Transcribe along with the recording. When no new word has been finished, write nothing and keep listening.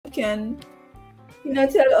can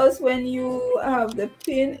tell us when you have the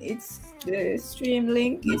pin. It's the stream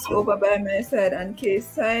link. It's over by my side and Kay's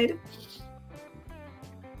side.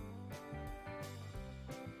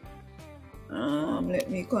 Let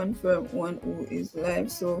me confirm one who is live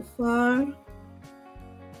so far.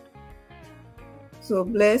 So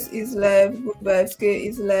Bless is live, Good Vibes K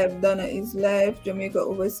is live, Donna is live, Jamaica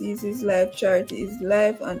Overseas is live, Charity is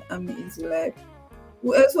live, and Ami is live.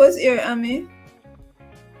 Who else was here, Ami?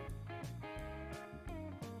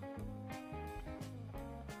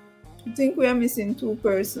 I think we are missing 2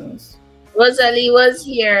 persons. Rosalie was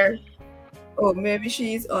here. Oh, maybe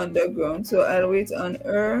she is underground, so I'll wait on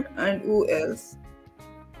her. And who else?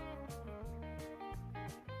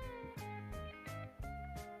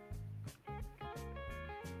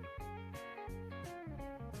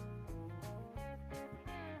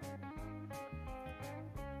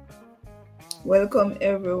 Welcome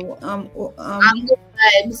everyone. Good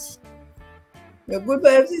Vibes. The Good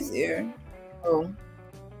Vibes is here. Oh.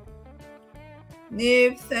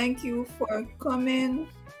 Nave, thank you for coming.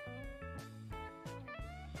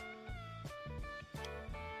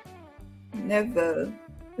 Neville,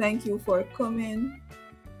 thank you for coming.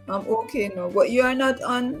 Okay, no, but you're not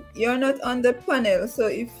on the panel, so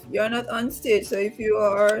if you're not on stage, so if you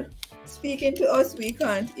are speaking to us, we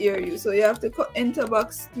can't hear you, so you have to enter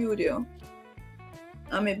back studio.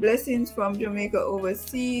 Blessings from Jamaica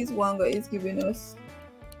Overseas. Wanga is giving us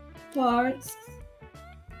hearts.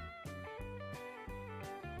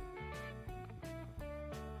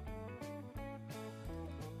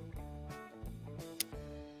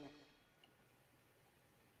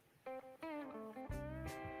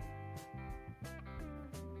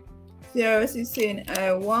 Theros is saying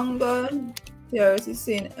I Wanga. Theros is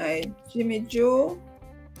saying I Jimmy Joe.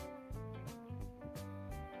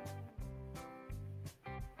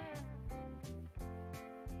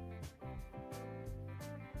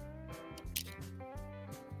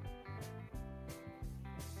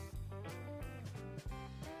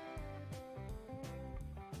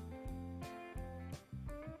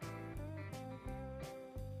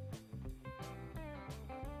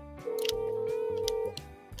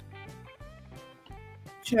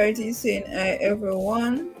 Charity is saying hi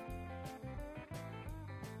everyone.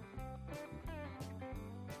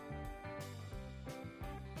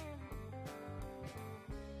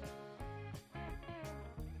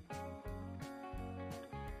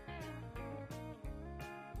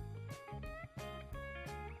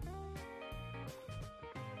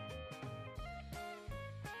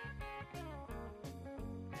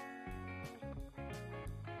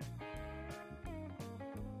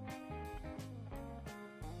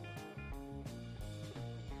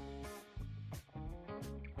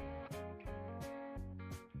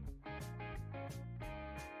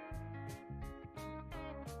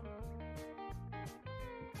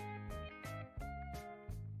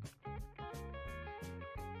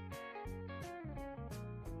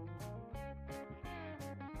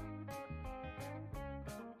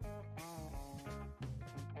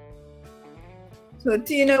 So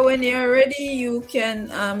Tina, when you're ready, you can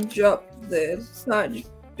start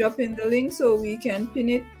dropping the link so we can pin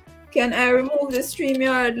it. Can I remove the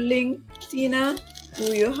StreamYard link, Tina?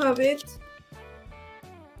 Do you have it?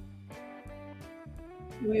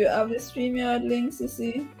 Do you have the StreamYard link,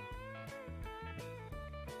 Sissy?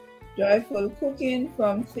 Joyful Cooking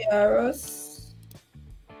from Thearos.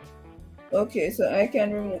 Okay, so I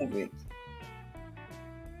can remove it.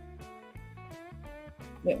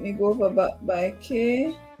 Let me go over back by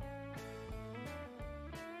K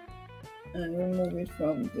and remove it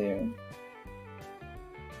from there.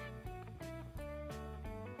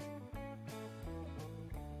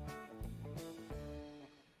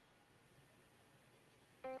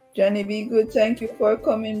 Johnny Be Good, thank you for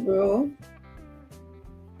coming, bro.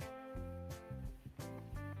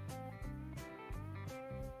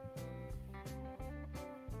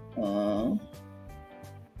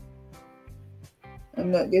 I'm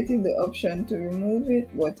not getting the option to remove it,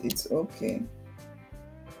 but it's okay.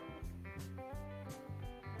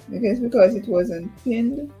 Because it wasn't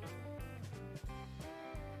pinned.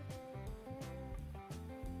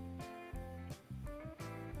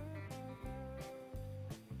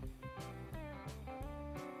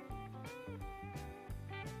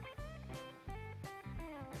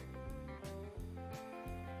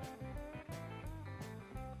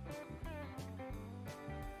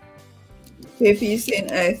 Pepe is saying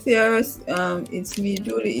Thearos, it's me.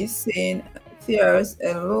 Julie is saying Thearos,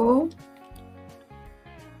 hello.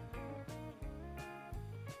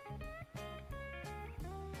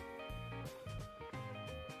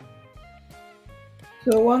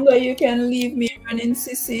 So Wanga, you can leave me running,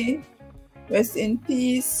 Sissy. Rest in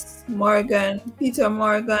peace, Morgan. Peter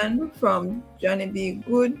Morgan from Johnny B.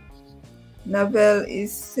 Good. Navel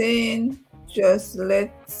is saying, just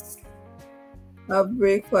let's have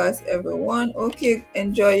breakfast, everyone. Okay,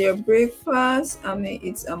 enjoy your breakfast. I mean,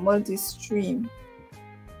 it's a multi-stream.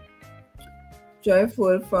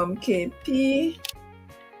 Joyful from KP.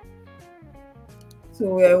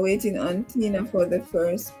 So we are waiting on Tina for the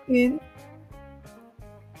first pin.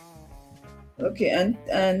 Okay,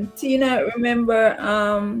 and Tina, remember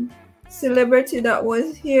celebrity that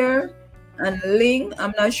was here and Ling.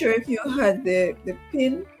 I'm not sure if you had the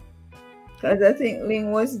pin, because I think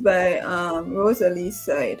Ling was by Rosalie's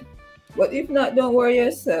side. But if not, don't worry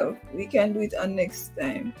yourself. We can do it on next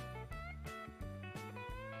time.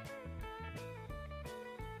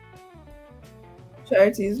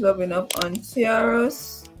 Charity is loving up on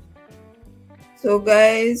Tiaros. So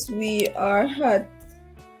guys, we are hot.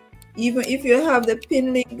 Even if you have the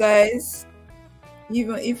pin link, guys,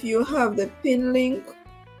 even if you have the pin link,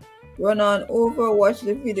 run on over, watch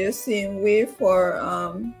the video same way for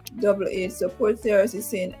double H support. Theros is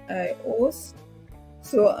saying I host.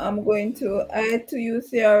 So I'm going to add to you,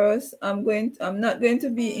 Theros. I'm not going to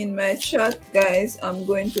be in my chat, guys. I'm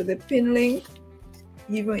going to the pin link.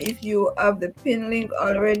 Even if you have the pin link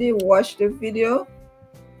already, watch the video.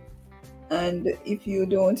 And if you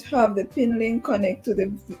don't have the pin link, connect to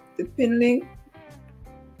the pin link.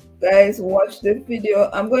 Guys, watch the video.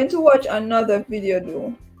 I'm going to watch another video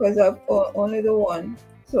though, because I've only the one.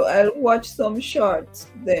 So I'll watch some shorts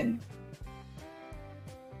then.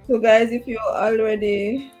 So guys, if you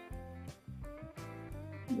already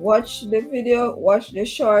watch the video, watch the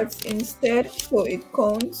shorts instead so it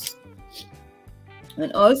counts.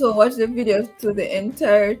 And also watch the video to the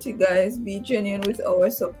entirety, guys. Be genuine with our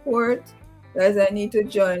support. Guys, I need to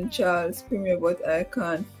join Charles Premier, but I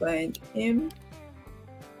can't find him.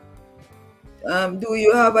 Do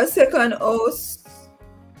you have a second host,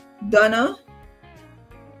 Donna?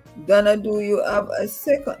 Donna, do you have a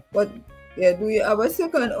second? But yeah, do you have a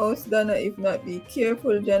second host, Donna? If not, be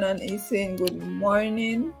careful. Janan is saying good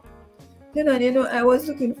morning. Janan, you know, I was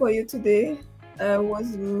looking for you today. I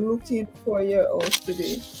was looking for your house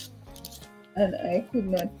today and I could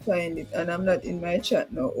not find it, and I'm not in my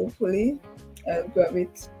chat now. Hopefully I'll grab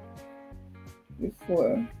it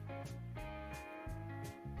before.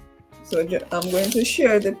 So I'm going to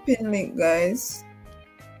share the pin link, guys.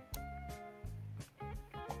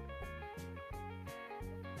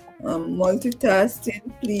 I'm multitasking.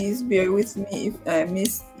 Please bear with me if I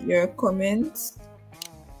miss your comments.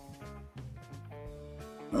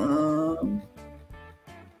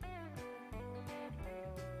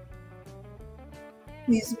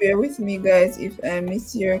 Please bear with me, guys, if I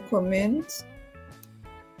miss your comment.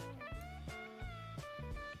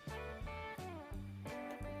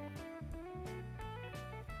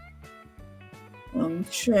 I'm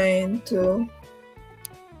trying to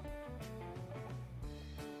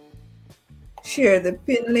share the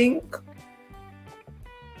pin link.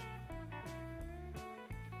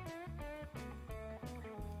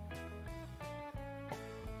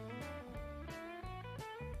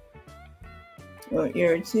 Oh,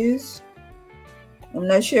 here it is. I'm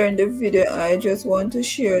not sharing the video, I just want to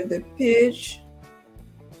share the page.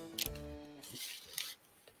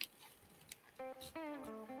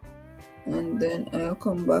 And then I'll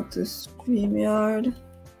come back to StreamYard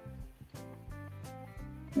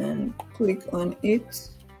and click on it.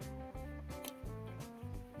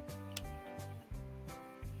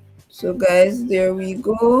 So guys, there we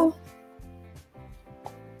go.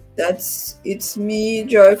 It's me,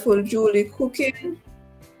 Joyful Julie Cooking.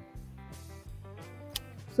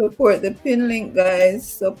 Support the pin link, guys.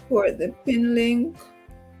 Support the pin link.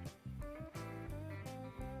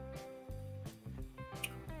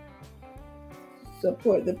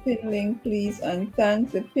 Support the pin link, please, and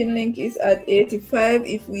thanks. The pin link is at 85.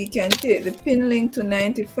 If we can take the pin link to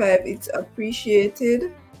 95, it's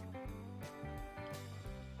appreciated.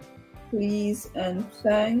 Please and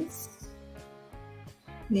thanks.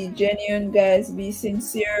 Be genuine, guys. Be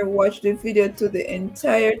sincere. Watch the video to the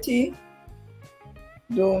entirety.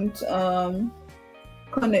 Don't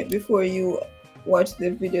connect before you watch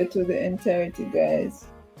the video to the entirety, guys.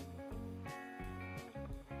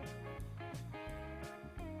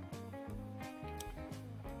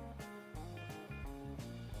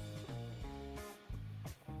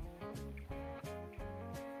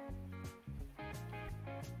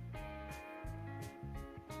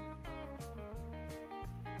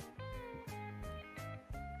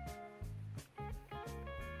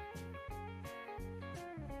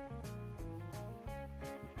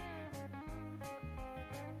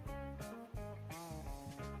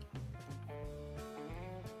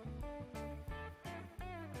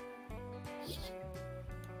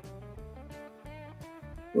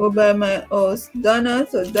 Go by my house, Donna.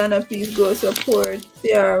 So Donna, please go support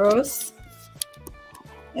Thearos.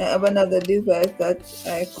 I have another device that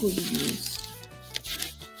I could use.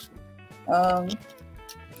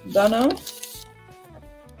 Donna,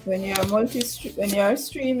 when you are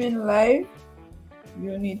streaming live,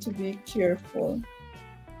 you need to be careful.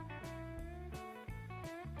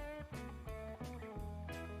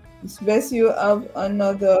 It's best you have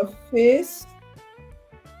another face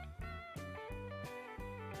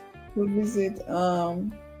to visit.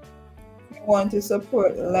 If you want to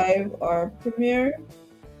support live or premiere.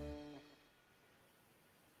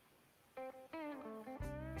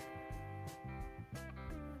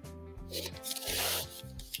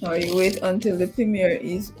 Or you wait until the premiere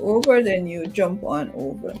is over, then you jump on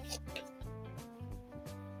over.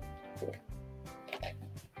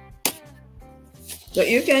 But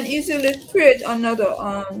you can easily create another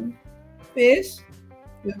page.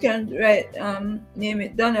 You can write name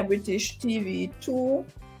it Donna British TV 2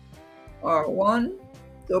 or 1,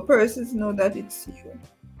 so persons know that it's you.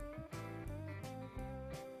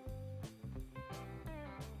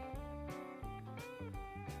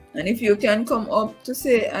 And if you can come up to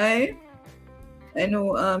say I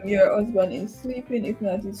know your husband is sleeping. If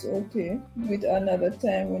not, it's okay. Do it another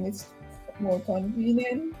time when it's more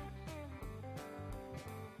convenient.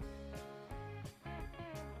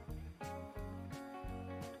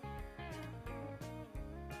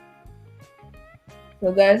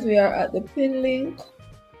 So guys, we are at the pin link.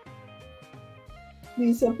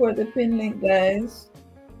 Please support the pin link, guys.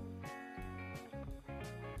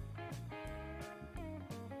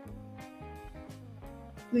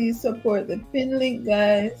 Please support the pin link,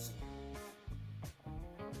 guys.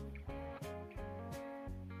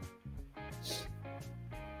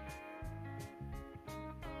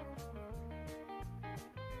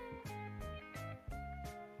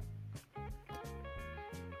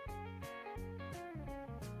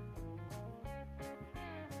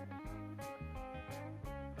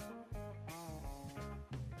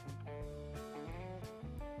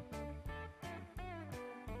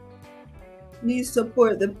 Please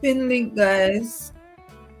support the pin link, guys.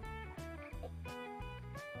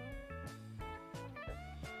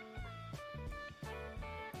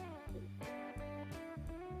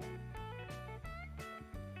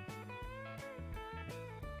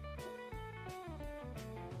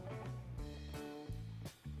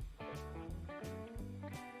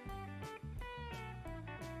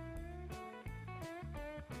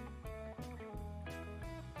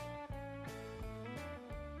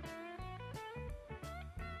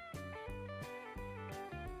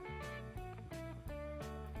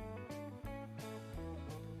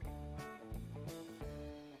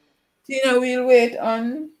 Tina, we'll wait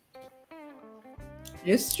on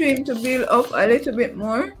the stream to build up a little bit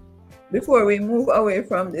more before we move away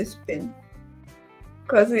from this pin,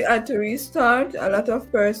 because we had to restart. A lot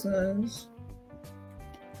of persons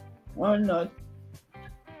or not,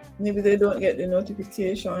 maybe they don't get the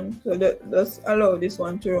notification, so let's allow this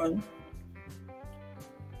one to run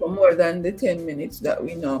for more than the 10 minutes that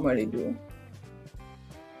we normally do.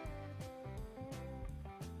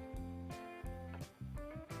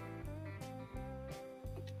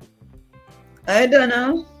 Hi,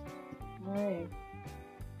 Donna. Hi.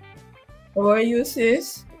 How are you,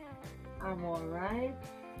 sis? I'm alright.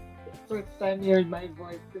 First time hearing my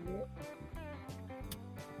voice today.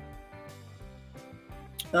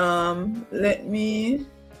 Let me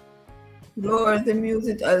lower the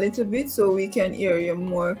music a little bit so we can hear you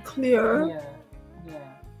more clear.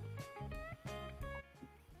 Yeah.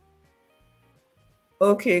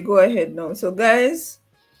 Okay, go ahead now. So guys,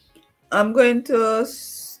 I'm going to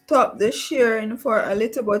stop the sharing for a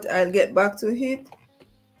little, but I'll get back to it.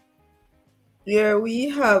 Here we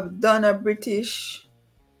have Donna British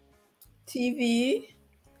TV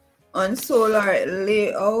on solar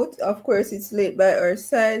layout. Of course, it's laid by our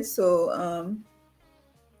side, so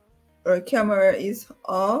our camera is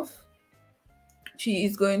off. She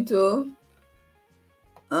is going to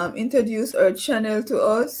introduce our channel to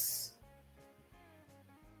us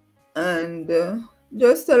and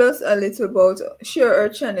just tell us a little about, share our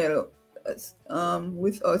channel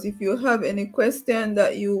with us. If you have any question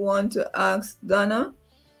that you want to ask Donna,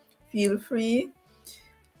 feel free.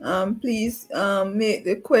 Please make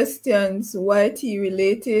the questions YT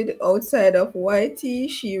related. Outside of YT,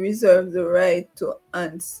 she reserves the right to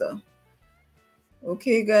answer.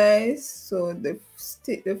 Okay, guys, so the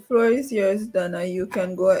floor is yours, Donna. You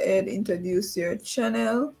can go ahead, introduce your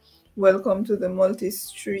channel. Welcome to the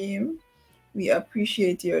multi-stream. We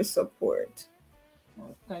appreciate your support.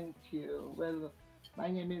 Oh, thank you. Well, My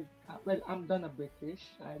name is, well, I'm Donna British.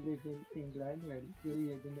 I live in England. Well, you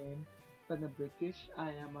hear the name Donna British.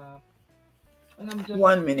 And I'm just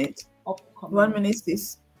 1 minute. 1 upcoming. minute,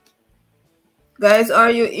 sis. Guys, are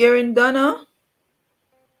you hearing Donna?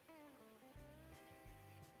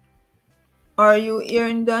 Are you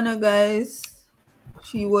hearing Donna, guys?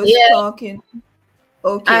 She was talking.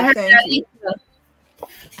 Okay, thank you.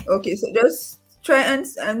 Okay, so just try and,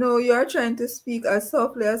 I know you're trying to speak as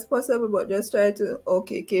softly as possible, but just try to,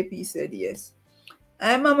 okay, KP said yes.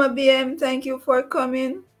 Hi, Mama BM, thank you for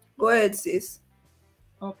coming. Go ahead, sis.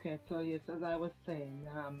 Okay, so yes, as I was saying,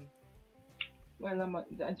 well,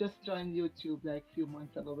 I just joined YouTube like a few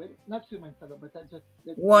months ago. Well, not few months ago, but I just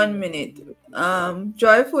let 1 minute.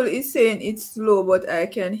 Joyful is saying it's slow, but I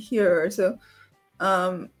can hear her. So,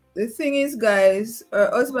 the thing is, guys, her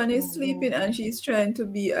husband is sleeping and she's trying to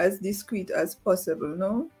be as discreet as possible.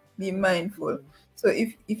 No, be mindful. So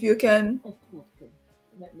if you can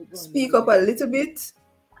speak up a little bit,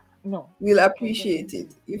 we'll appreciate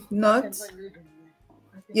it. If not,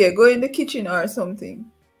 yeah, go in the kitchen or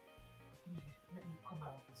something.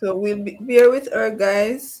 So we'll bear with her,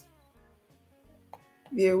 guys.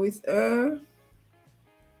 Bear with her.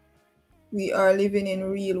 We are living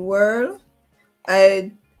in real world.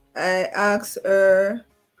 I asked her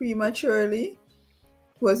prematurely.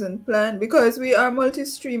 Wasn't planned because we are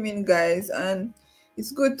multi-streaming, guys, and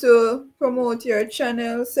it's good to promote your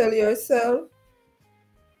channel, sell yourself.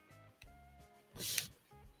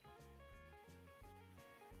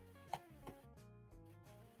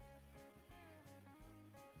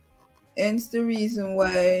 Hence the reason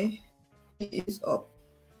why she is up.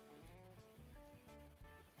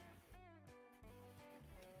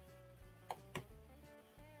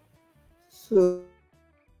 So,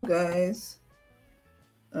 guys,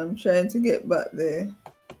 I'm trying to get back there.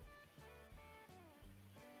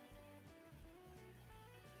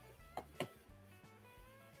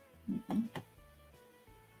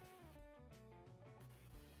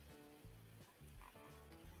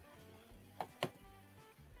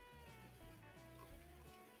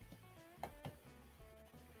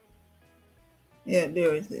 Yeah,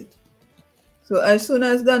 there is it. So as soon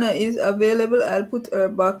as Donna is available, I'll put her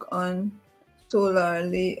back on Solar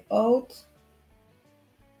Layout.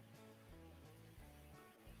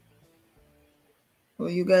 So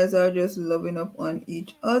you guys are just loving up on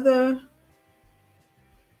each other.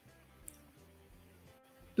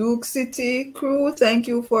 Duke City crew, thank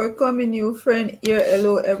you for coming, new friend here.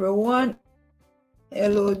 Hello everyone.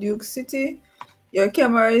 Hello Duke City. Your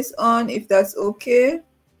camera is on if that's okay.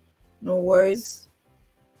 No worries.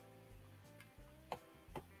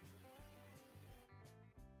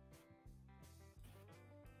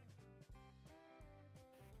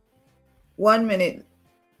 One minute.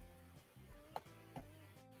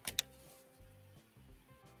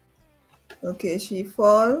 Okay, she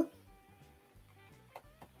fall.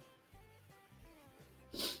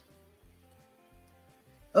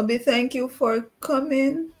 Obi, thank you for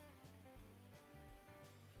coming.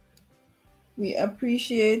 We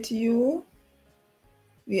appreciate you.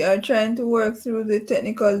 We are trying to work through the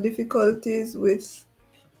technical difficulties with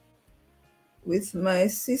my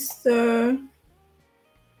sister.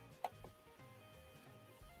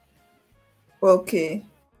 Okay.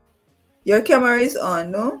 Your camera is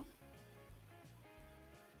on, no?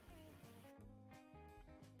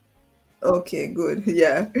 Okay, good.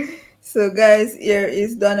 Yeah. So guys, here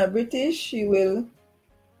is Donna British. She will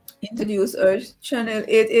introduce our channel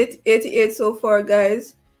 8888 so far,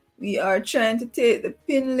 guys. We are trying to take the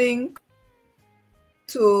pin link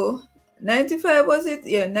to 95, was it?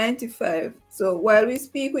 Yeah, 95. So while we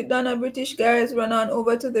speak with Donna British, guys, run on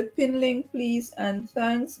over to the pin link, please, and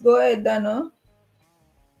thanks. Go ahead, Donna.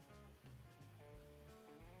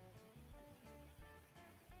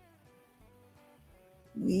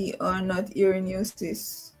 We are not hearing you,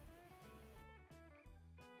 sis.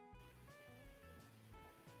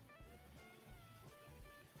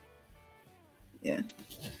 Yeah.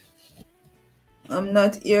 I'm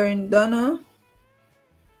not hearing Donna.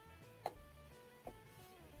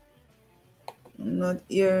 I'm not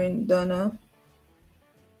hearing Donna.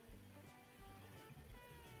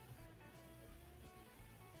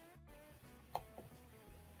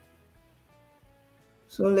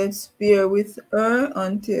 So let's bear with her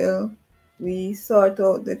until we sort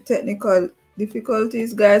out the technical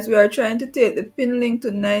difficulties. Guys, we are trying to take the pin link to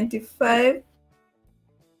 95.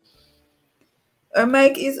 Her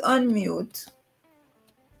mic is on mute.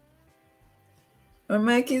 Her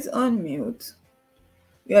mic is on mute.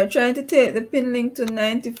 We are trying to take the pin link to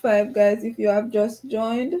 95, guys, if you have just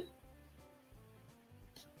joined.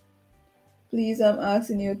 Please, I'm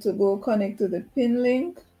asking you to go connect to the pin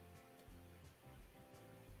link.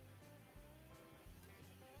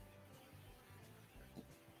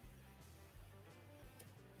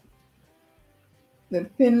 The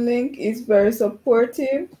pin link is very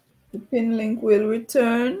supportive. The pin link will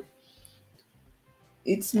return.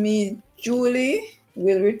 It's me, Julie,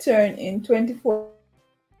 will return in 24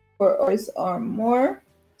 hours or more.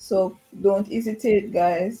 So don't hesitate,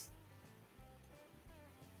 guys.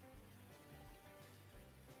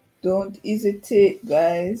 Don't hesitate,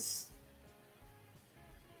 guys.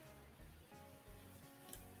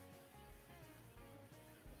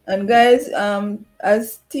 And guys,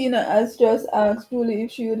 as Tina has just asked Julie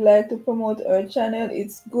if she would like to promote her channel,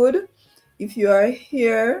 it's good if you are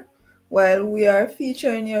here while we are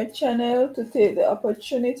featuring your channel to take the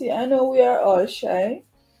opportunity. I know we are all shy,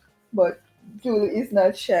 but Julie is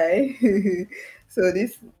not shy. So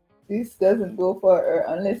this doesn't go for her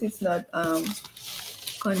unless it's not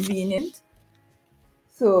convenient.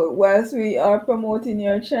 So whilst we are promoting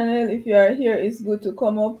your channel, if you are here, it's good to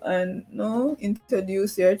come up and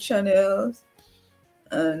introduce your channels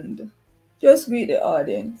and just greet the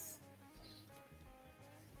audience.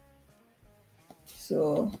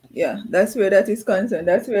 So yeah, that's where that is concerned.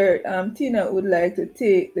 That's where Tina would like to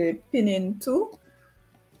take the pinning to.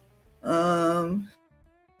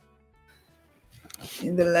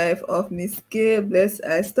 In the life of Miss Gail, bless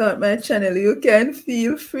I start my channel. You can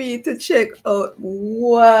feel free to check out.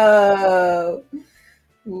 Wow.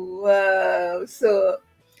 So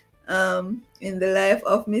in the life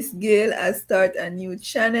of Miss Gail, I start a new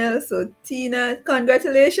channel. So Tina,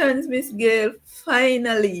 congratulations, Miss Gail,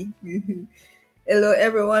 finally. Hello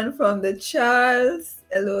everyone from the Charles.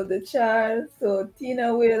 Hello the Charles. So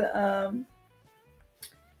Tina will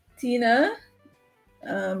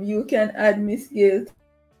you can add Miss Gail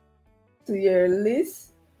to your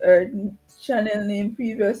list. Her channel name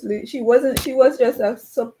previously, she was just a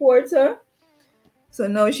supporter. So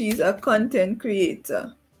now she's a content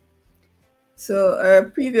creator. So her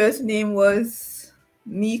previous name was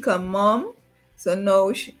Mika Mom. So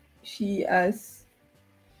now she has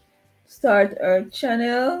started her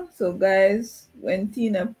channel. So guys, when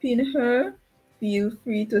Tina pin her, feel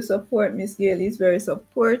free to support Miss Gail. Is very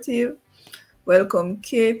supportive. Welcome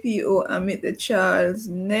KPO Amit the Charles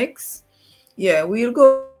next. Yeah, we'll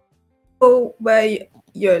go by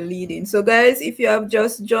your leading. So guys, if you have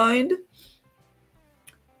just joined,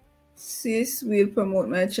 sis will promote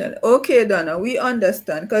my channel. Okay, Donna, we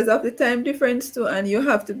understand because of the time difference too, and you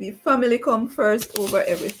have to be family come first over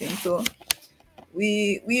everything. So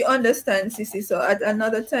we understand, sissy. So at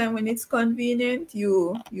another time when it's convenient,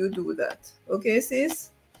 you do that. Okay,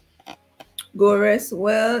 sis? Go rest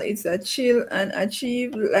well. It's a chill and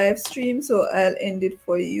achieve live stream, so I'll end it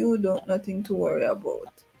for you. Nothing to worry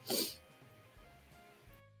about.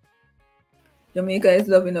 Jamaica is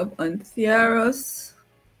loving up on Thearos.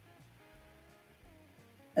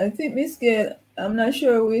 I think Miss Gail, I'm not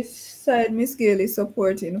sure which side Miss Gail is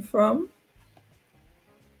supporting from.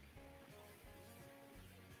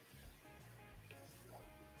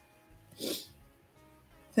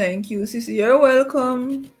 Thank you, sis. You're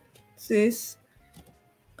welcome, sis.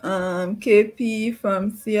 KP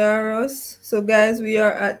from Thearos. So guys, we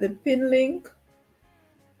are at the pin link.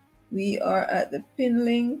 We are at the pin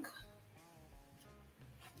link.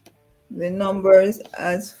 The numbers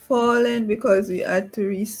has fallen because we had to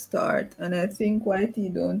restart, and I think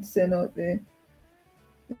YT don't send out the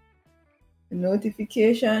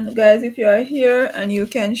notification. Guys, if you are here and you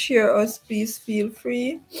can share us, please feel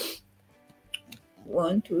free.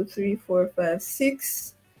 1 2 3 4 5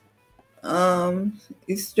 6.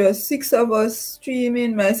 It's just 6 of us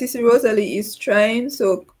streaming. My sister Rosalie is trying,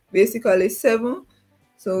 so basically 7.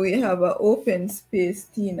 So we have an open space,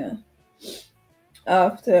 Tina.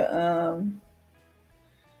 After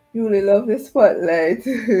you really love the spotlight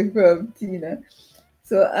from Tina.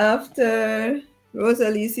 So after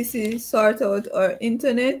Rosalie Sissy sort out our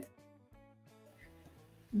internet,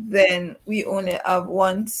 then we only have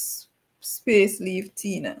one space leave,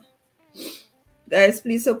 Tina. Guys,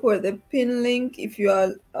 please support the pin link if you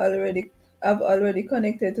are already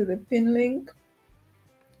connected to the pin link.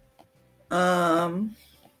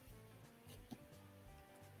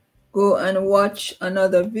 Go and watch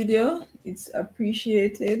another video. It's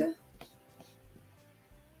appreciated.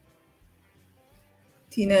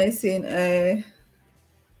 Tina is saying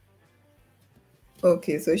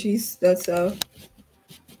okay, so that's a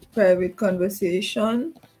private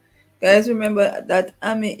conversation. Guys, remember that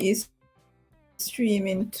Ami is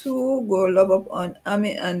streaming too. Go love up on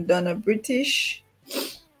Ami and Donna British.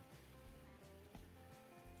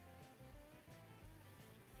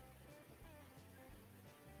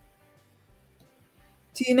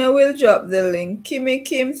 Tina will drop the link. Kimmy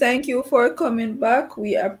Kim, thank you for coming back.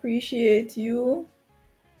 We appreciate you.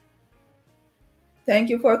 Thank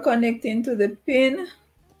you for connecting to the pin.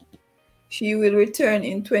 She will return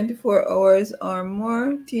in 24 hours or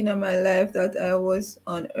more. Tina, my life that I was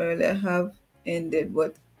on earlier have ended,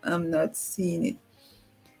 but I'm not seeing it.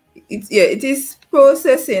 It is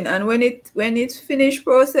processing, and when it's finished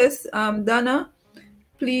process, Donna,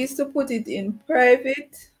 please to put it in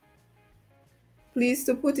private. Please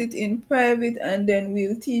to put it in private, and then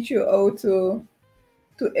we'll teach you how to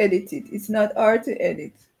edit it. It's not hard to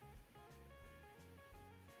edit.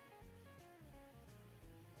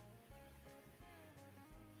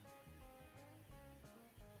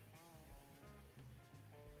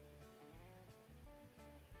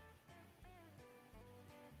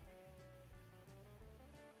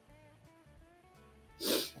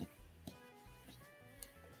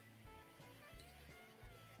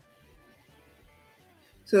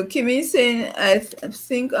 So Kimmy is saying, I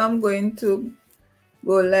think I'm going to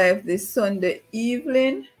go live this Sunday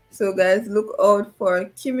evening. So guys, look out for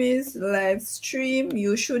Kimmy's live stream.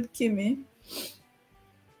 You should, Kimmy.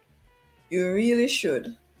 You really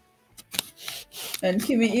should. And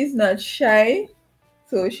Kimmy is not shy,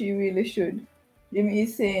 so she really should. Jimmy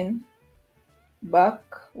is saying, back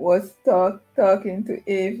was talking to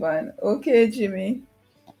Avon. Okay, Jimmy.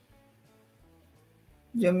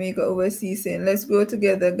 Jamaica Overseas saying, let's go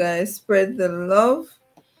together, guys. Spread the love.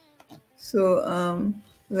 So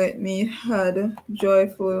let me add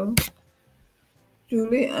Joyful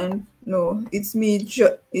Julie, and no, it's me.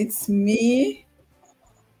 It's me.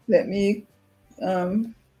 Let me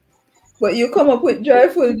but you come up with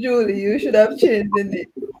Joyful Julie. You should have changed the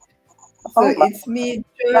name. So it's me,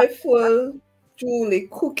 Joyful Julie.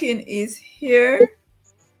 Cooking is here.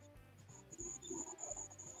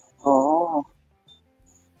 Oh.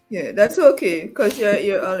 Yeah, that's okay because you're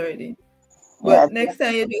here already. But next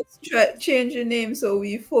time you just try change your name so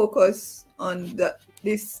we focus on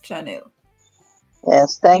this channel.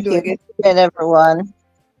 Yes, thank you and everyone.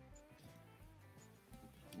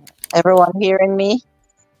 Everyone hearing me?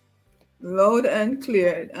 Loud and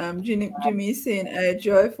clear. Jimmy saying, hi,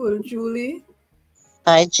 Joyful Julie.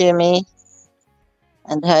 Hi, Jimmy.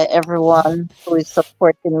 And hi, everyone who is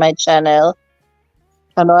supporting my channel.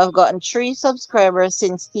 I know I've gotten 3 subscribers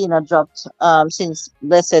since Tina dropped, since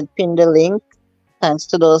Blessed pinned the link. Thanks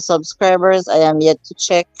to those subscribers. I am yet to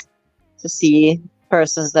check to see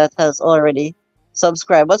persons that has already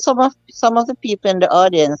subscribed. But some of the people in the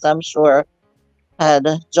audience, I'm sure, had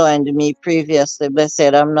joined me previously.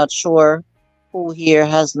 Blessed, I'm not sure who here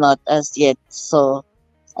has not as yet. So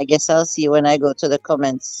I guess I'll see when I go to the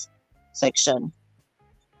comments section.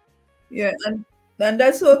 Yeah, and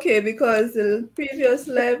that's okay because the previous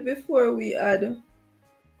live before we had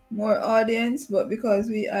more audience, but because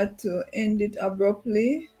we had to end it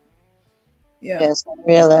abruptly. Yeah. Yes, I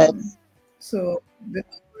realize. So the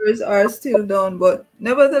numbers are still down, but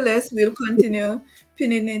nevertheless, we'll continue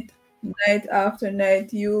pinning it night after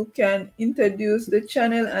night. You can introduce the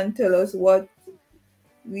channel and tell us what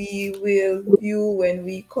we will view when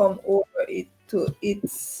we come over it to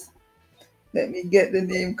its. Let me get the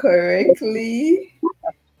name correctly.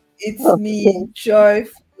 It's me,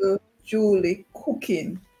 Joyful Julie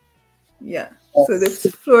Cooking. Yeah. So the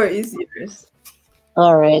floor is yours.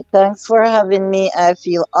 All right. Thanks for having me. I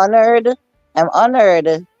feel honored. I'm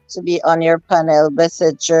honored to be on your panel,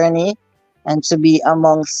 Blessed Journey, and to be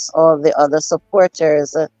amongst all the other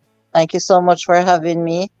supporters. Thank you so much for having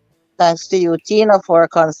me. Thanks to you, Tina, for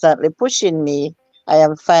constantly pushing me. I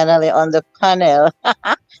am finally on the panel.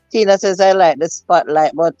 Tina says I like the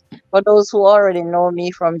spotlight, but for those who already know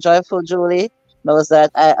me from Joyful Julie, knows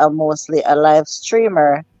that I am mostly a live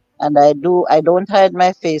streamer, and I don't hide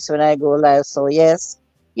my face when I go live. So yes,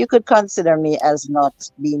 you could consider me as not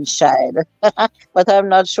being shy, but I'm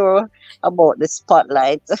not sure about the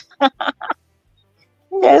spotlight.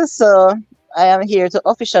 Yes, so I am here to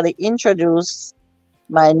officially introduce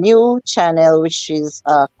my new channel, which is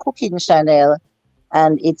a cooking channel,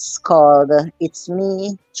 and it's called It's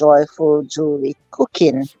Me, Joyful Julie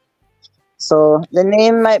Cooking. So the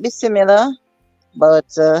name might be similar, but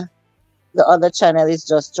the other channel is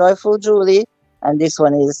just Joyful Julie, and this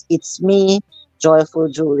one is It's Me, Joyful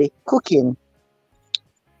Julie Cooking.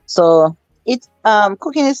 So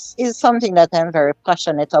cooking is something that I'm very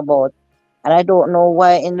passionate about, and I don't know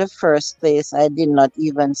why in the first place I did not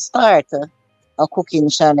even start a cooking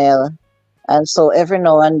channel. And so every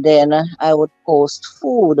now and then I would post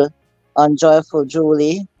food on Joyful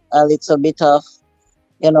Julie, a little bit of,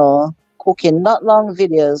 cooking, not long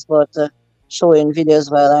videos, but showing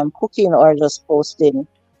videos while I'm cooking or just posting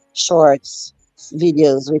shorts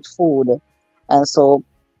videos with food. And so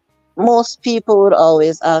most people would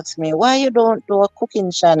always ask me, why you don't do a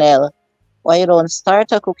cooking channel? Why you don't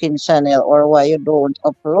start a cooking channel, or why you don't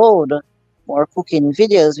upload more cooking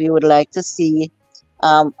videos? We would like to see.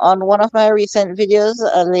 On one of my recent videos,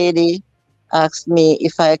 a lady asked me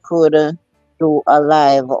if I could do a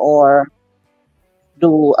live or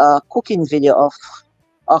do a cooking video of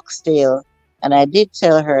oxtail, and I did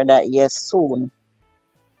tell her that yes, soon.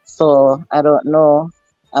 So I don't know.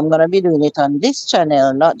 I'm gonna be doing it on this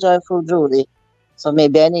channel, not Joyful Julie. So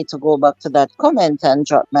maybe I need to go back to that comment and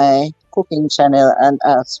drop my cooking channel and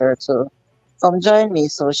ask her to come join me,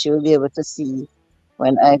 so she will be able to see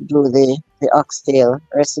when I do the oxtail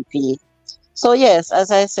recipe. So yes,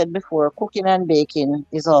 as I said before, cooking and baking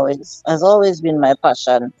has always been my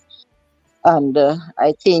passion, and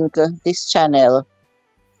I think this channel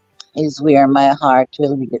is where my heart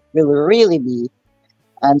will really be,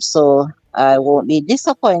 and so I won't be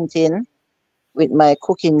disappointing with my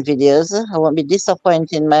cooking videos. I won't be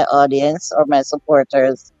disappointing my audience or my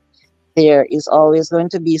supporters. There is always going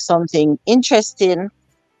to be something interesting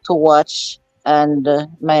to watch, and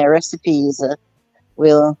my recipes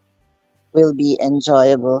will be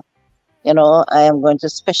enjoyable. You know, I am going to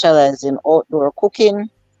specialize in outdoor cooking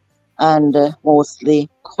and mostly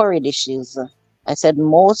curry dishes. I said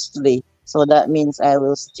mostly, so that means I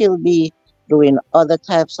will still be doing other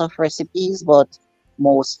types of recipes, but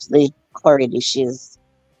mostly curry dishes.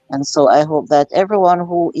 And so I hope that everyone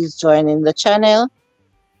who is joining the channel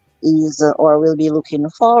is or will be looking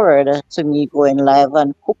forward to me going live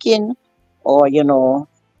and cooking, or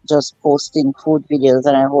just posting food videos.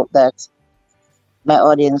 And I hope that my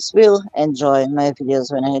audience will enjoy my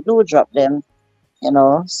videos when I do drop them.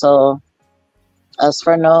 So as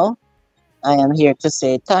for now, I am here to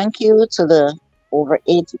say thank you to the over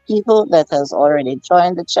 80 people that has already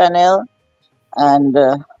joined the channel, and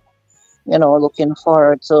looking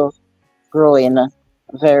forward to growing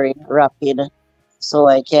very rapid, so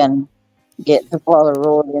I can get the ball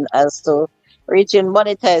rolling as to reaching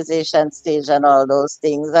monetization stage and all those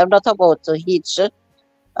things. I'm not about to hitch.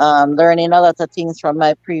 Learning a lot of things from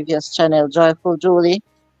my previous channel, Joyful Julie.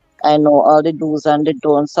 I know all the do's and the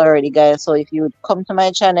don'ts already, guys. So if you come to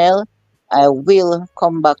my channel, I will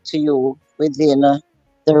come back to you within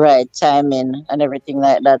the right timing and everything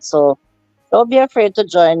like that. So don't be afraid to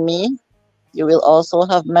join me. You will also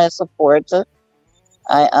have my support.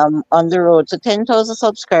 I am on the road to 10,000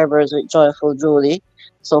 subscribers with Joyful Julie.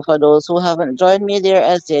 So for those who haven't joined me there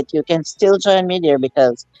as yet, you can still join me there,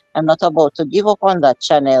 because I'm not about to give up on that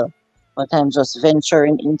channel, but I'm just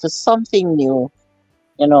venturing into something new,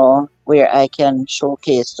 where I can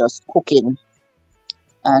showcase just cooking.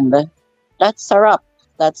 And that's a wrap.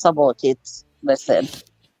 That's about it. Listen.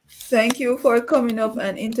 Thank you for coming up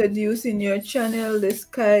and introducing your channel. The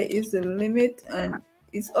sky is the limit, and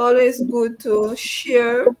it's always good to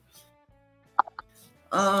share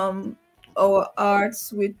our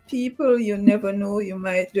arts with people. You never know, you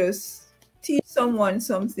might just teach someone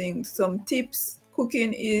something, some tips.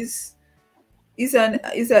 Cooking is an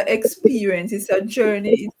experience, it's a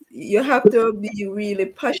journey. You have to be really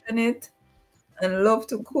passionate and love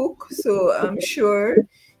to cook. So I'm sure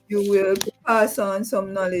you will pass on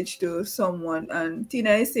some knowledge to someone. And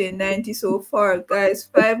Tina is saying 90 so far. Guys,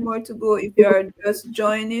 5 more to go. If you are just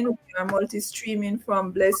joining, we are multi-streaming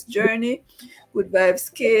from Blessed Journey, Good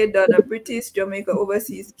Vibes K, Donna British, Jamaica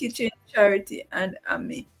Overseas Kitchen, Charity, and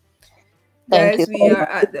Ami. Guys, we are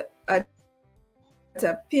at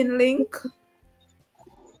a pin link.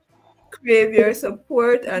 Crave your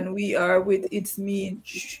support, and we are with It's Me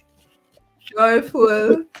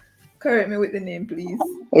Joyful. Correct me with the name, please.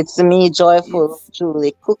 It's me, Joyful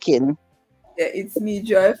Julie Cooking. Yeah, it's me,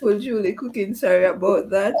 Joyful Julie Cooking. Sorry about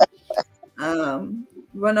that.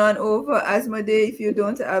 Run on over Asmodee. If you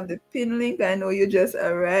don't have the pin link, I know you just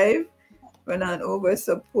arrived. Run on over,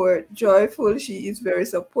 support Joyful. She is very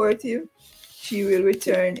supportive. She will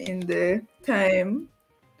return in the time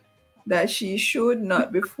that she should,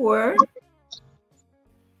 not before,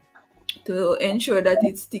 to ensure that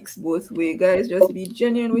it sticks both ways. Guys, just be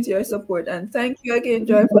genuine with your support. And thank you again,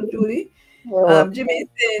 Joyful Julie. Jimmy is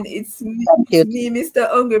saying it's me, Mr.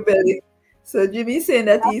 Hungry Belly. So Jimmy is saying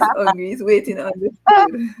that he's hungry, he's waiting on the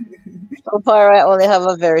food. So far, I only have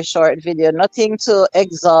a very short video. Nothing to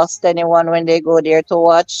exhaust anyone when they go there to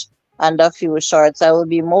watch, and a few shorts. I will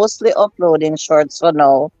be mostly uploading shorts for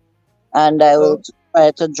now, and I will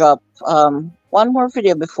try to drop one more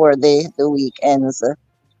video before the week ends.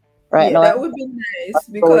 Right now, that would be nice,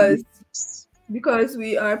 because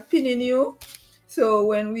we are pinning you. So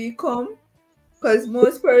when we come, because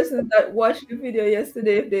most persons that watched the video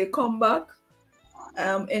yesterday, if they come back,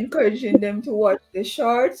 encouraging them to watch the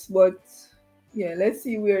shorts, but yeah, let's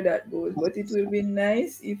see where that goes. But it will be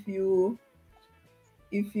nice if you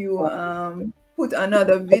put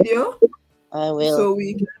another video I will. so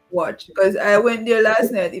we can watch. Because I went there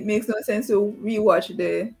last night. It makes no sense to rewatch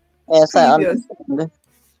the Yes, I previous. understand.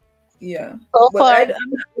 Yeah. So But far, I'm the not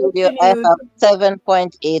video, asking I you. have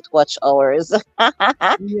 7.8 watch hours. Yeah,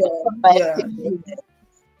 My yeah, video.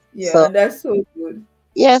 yeah, So and that's so good.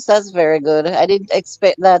 yes, that's very good. I didn't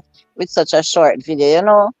expect that with such a short video, you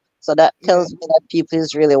know. So that Yeah, tells me that people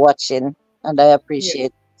is really watching, and I yeah,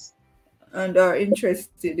 appreciate. and are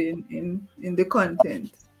interested in the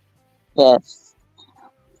content. Yes.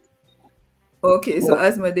 Okay, so Yeah,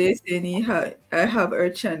 Asmodee saying I have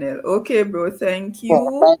her channel. Okay, bro, thank yes, I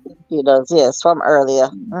you. think he does. Yes, from earlier.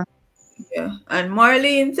 Yeah, and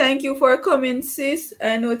Marlene, thank you for coming, sis.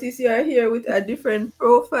 I notice you are here with a different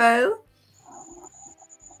profile.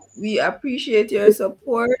 We appreciate your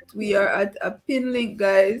support. We are at a pin link,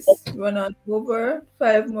 guys. Run on over.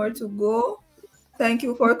 5 more to go. Thank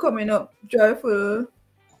you for coming up, Joyful.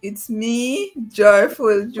 It's me,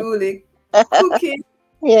 Joyful Julie, cooking.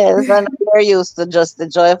 Yes, and we're used to just the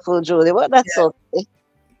joyful Julie, but that's Yeah, okay. yeah,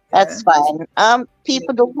 That's fine.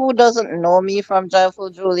 People who doesn't know me from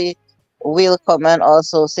Joyful Julie will come and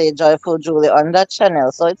also say Joyful Julie on that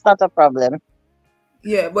channel, so it's not a problem.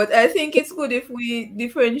 yeah. But I think it's good if we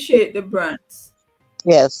differentiate the brands.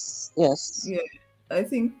 Yes, yes, Yeah, I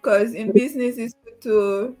think because in business it's good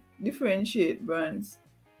to differentiate brands.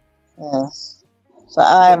 yes. So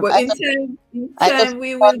Yeah, but in I just time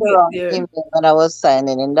we found will the get wrong there. email when I was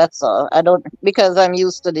signing in. That's all. I don't because I'm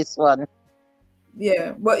used to this one.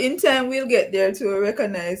 Yeah, but in time we'll get there to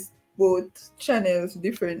recognize both channels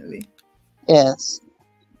differently. Yes.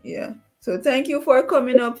 Yeah. So thank you for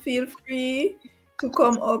coming up. Feel free to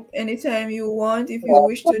come up anytime you want. If you Yeah,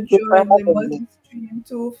 wish to thank you for join the having me. multi-stream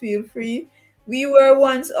too, feel free. We were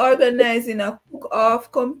once organizing a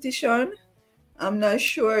cook-off competition. I'm not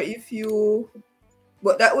sure if you,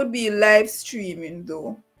 but that would be live streaming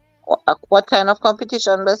though. What kind of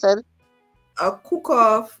competition, Blessed? A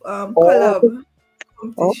cook-off Oh, collab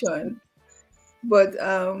oh, competition. But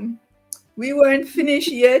we weren't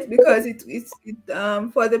finished yet because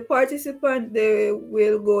for the participant they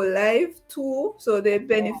will go live too, so they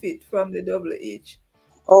benefit from the WH.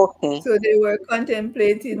 okay. So they were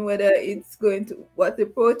contemplating whether it's going to what the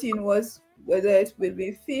protein was, whether it will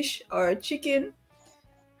be fish or chicken,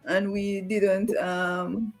 and we didn't get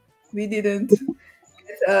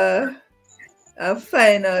a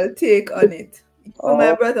final take on it. Even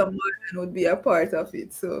my Oh, brother Martin would be a part of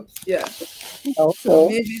it. So yeah. So okay.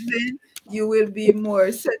 maybe then you will be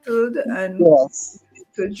more settled and Yes.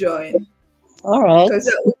 to join All right. because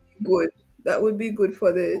that would be good. That would be good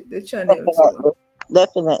for the channel too. Definitely.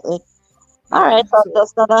 Definitely. All Yeah. right. So I'm So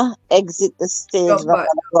just gonna exit the stage jump now back.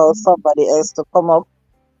 and allow somebody else to come up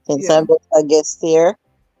since Yeah. I'm just a guest here.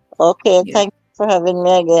 Okay. Yeah. Thank you for having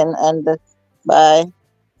me again, and bye.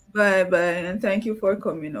 Bye bye and thank you for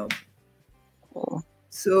coming up.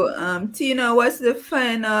 So Tina, what's the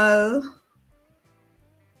final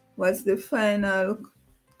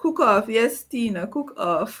cook off? Yes, Tina, cook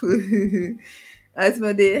off.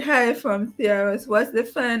 Asmodee, hi from Theros. What's the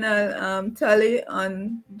final tally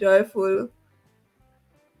on Joyful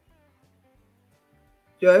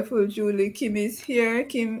Julie? Kim is here.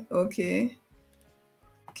 Kim, okay.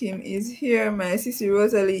 Kim is here. My sister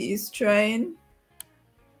Rosalie is trying.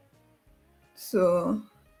 So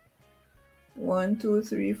 1, 2,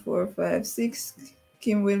 3, 4, 5, 6.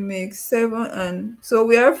 Kim will make 7. And so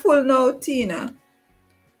we are full now, Tina.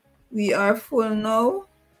 We are full now.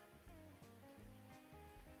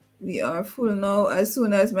 We are full now. As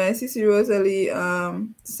soon as my sister Rosalie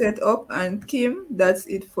set up and Kim, that's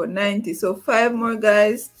it for 90. So 5 more,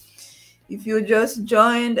 guys. If you just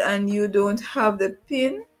joined and you don't have the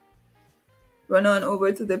pin, run on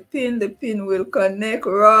over to the pin. The pin will connect.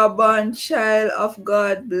 Robin, child of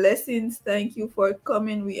God, blessings. Thank you for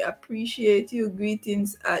coming. We appreciate you.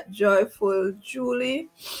 Greetings at Joyful Julie.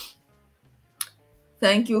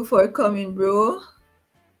 Thank you for coming, bro.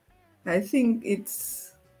 I think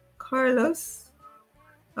it's Carlos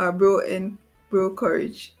or Bro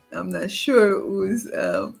Courage. I'm not sure who's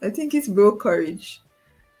I think it's Bro Courage.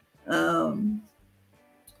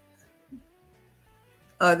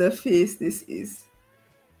 Other face this is.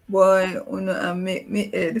 Boy, Uno make me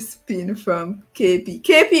head spin from KP.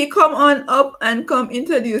 KP, come on up and come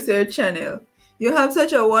introduce your channel. You have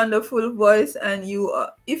such a wonderful voice, and you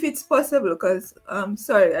are, if it's possible, because I'm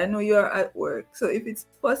sorry, I know you're at work. So if it's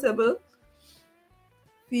possible,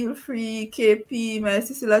 feel free. KP, my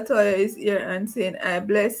sister Latoya is here and saying, I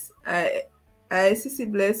I Sissy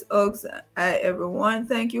Bless Ox. Hi everyone.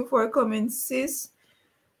 Thank you for coming, sis.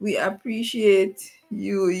 We appreciate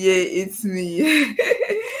you. Yeah, it's me.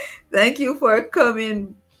 Thank you for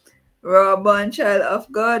coming, Raw Born Child of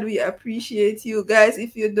God. We appreciate you guys.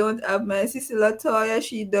 If you don't have my sister Latoya,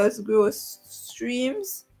 she does grow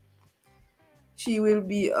streams. She will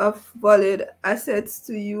be of valued assets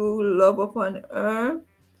to you. Love upon her.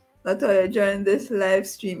 Latoya, join this live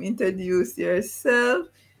stream. Introduce yourself.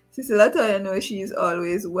 Sister Latoya knows she is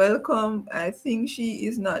always welcome. I think she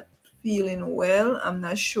is not feeling well. I'm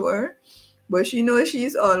not sure. But she knows she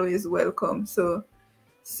is always welcome. So,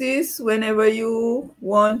 sis, whenever you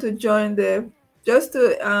want to join just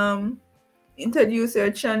to introduce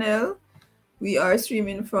your channel, we are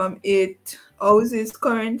streaming from 8 houses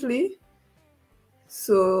currently.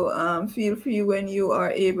 So feel free when you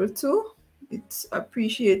are able to. It's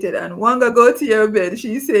appreciated. And Wanga, go to your bed.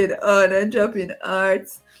 She said, oh, and dropping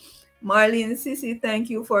arts. Marlene Sissy, thank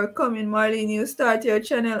you for coming. Marlene, you start your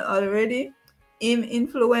channel already.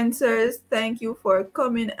 Influencers, thank you for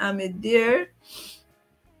coming. Ami dear.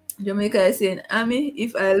 Jamaica is saying, Ami,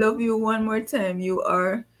 if I love you one more time, you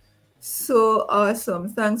are so awesome.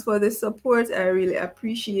 Thanks for the support. I really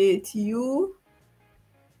appreciate you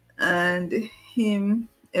and him.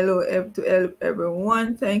 Hello to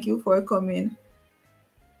everyone. Thank you for coming.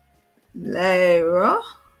 Lyra,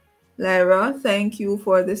 thank you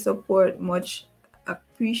for the support. Much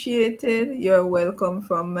appreciated. You're welcome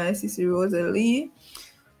from my sister Rosalie.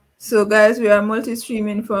 So guys, we are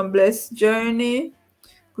multi-streaming from Blessed Journey,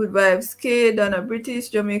 Good Vibes K, Donna British,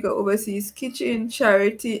 Jamaica Overseas Kitchen,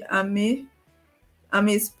 Charity,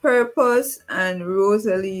 Ami's Purpose, and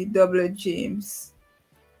Rosalie W. James.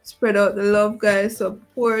 Spread out the love, guys.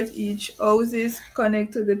 Support each houses.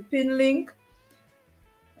 Connect to the pin link.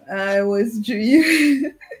 I was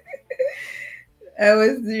dreaming. I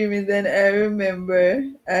was dreaming, then I remember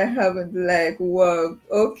I haven't wow.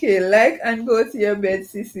 Okay, and go to your bed,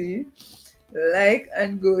 Sissy.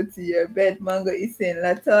 And go to your bed. Mango is saying,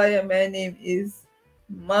 Latoya, my name is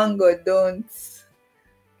Mango. Don't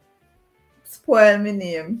spoil my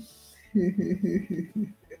name.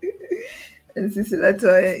 And Sister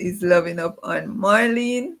Latoya is loving up on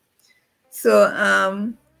Marlene. So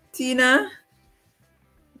Tina,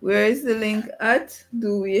 where is the link at?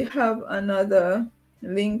 Do we have another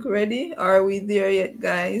link ready? Are we there yet,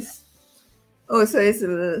 guys? Oh, so it's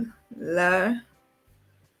La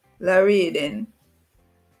Aiden.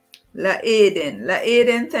 La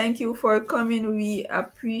Aiden, thank you for coming. We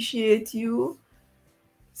appreciate you.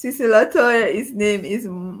 Sister Latoya's name is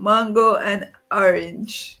Mango and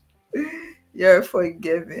Orange. You're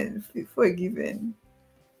forgiven.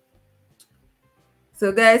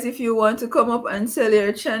 So guys, if you want to come up and sell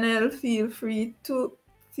your channel, feel free to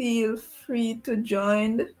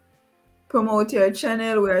join. Promote your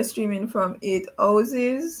channel. We are streaming from 8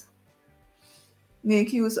 houses.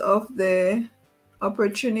 Make use of the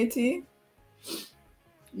opportunity.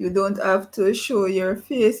 You don't have to show your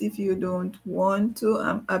face if you don't want to.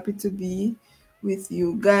 I'm happy to be with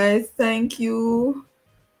you guys. Thank you,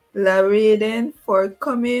 Laraden, for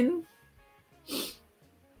coming.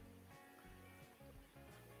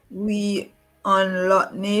 We on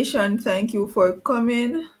Lot Nation, thank you for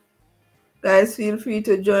coming. Guys, feel free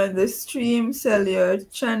to join the stream, sell your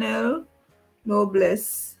channel. No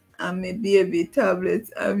bless. And my baby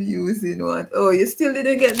tablets I'm using one. Oh, you still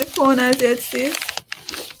didn't get the phone as yet, sis?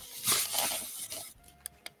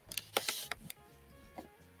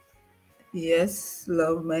 Yes,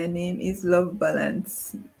 love. My name is Love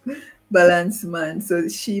Balance. Balance man. So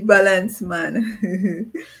she balance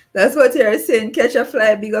man. That's what you're saying. Catch a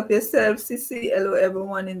fly. Big up yourself, Sissy. Hello,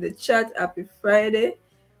 everyone in the chat. Happy Friday.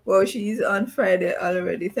 Well, she's on Friday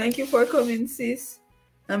already. Thank you for coming, sis.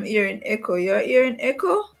 I'm hearing echo. You're hearing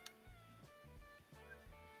echo?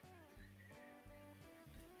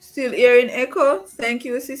 Still hearing echo? Thank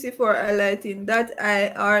you, Sissy, for highlighting that.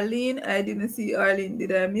 Arlene. I didn't see Arlene.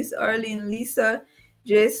 Did I miss Arlene? Lisa.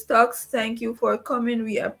 J Stocks, thank you for coming.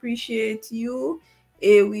 We appreciate you.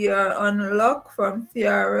 We are on lock from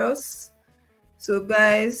Thearos. So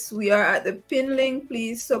guys, we are at the pin link.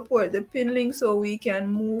 Please support the pin link so we can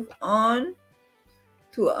move on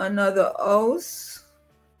to another house.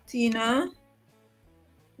 Tina,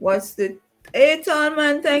 what's the Ton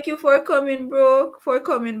man? Thank you for coming, bro. For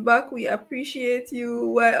coming back. We appreciate you.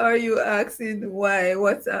 Why are you asking why?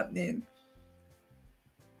 What's happening?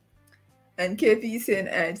 And KP saying,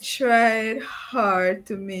 I tried hard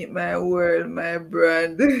to make my world my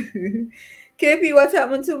brand. KP, what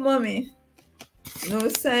happened to mommy? No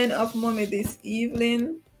sign of mommy this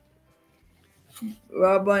evening.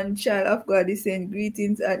 Robin, child of God, is saying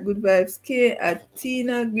greetings at Good Vibes K. At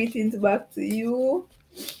Tina, greetings back to you.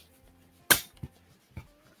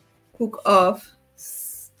 Cook off.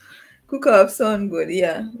 Cook off sound good,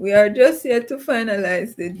 yeah. We are just here to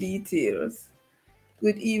finalize the details.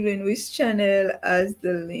 Good evening. Which channel has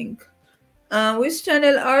the link? Which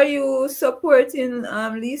channel are you supporting,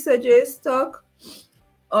 Lisa J Stock?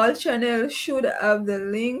 All channels should have the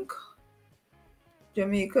link.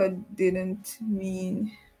 Jamaica didn't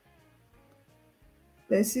mean.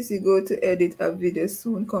 Let Sissy go to edit a video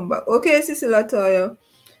soon. Come back. Okay, Sissy Latoya.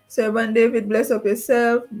 Servant David, bless up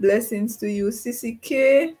yourself. Blessings to you, Sissy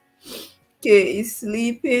K. K is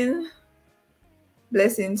sleeping.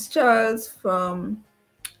 Blessings, Charles from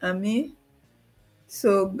Ami.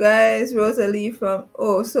 So, guys, Rosalie from.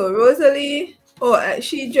 Oh, so Rosalie. Oh,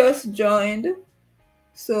 she just joined.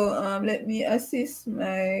 So, let me assist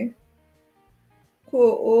my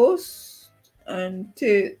co-host and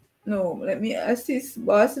let me assist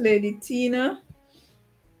boss lady Tina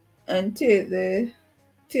and take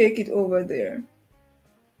it over there.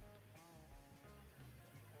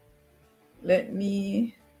 Let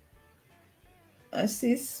me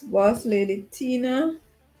assist boss lady Tina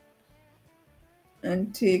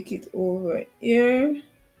and take it over here.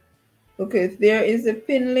 Okay, there is a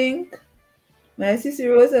pin link. My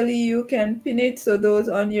sister Rosalie, you can pin it so those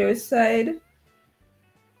on your side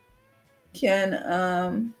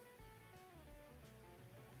can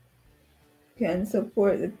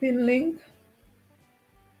support the pin link.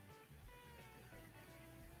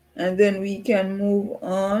 And then we can move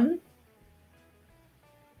on.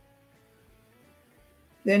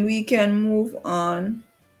 Then we can move on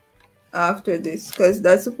after this because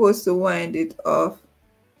that's supposed to wind it off.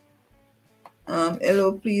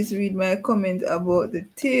 Hello, please read my comment about the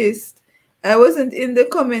taste. I wasn't in the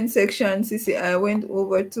comment section, Sissy. I went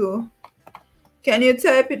over to. Can you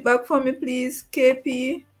type it back for me, please,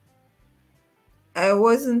 KP? I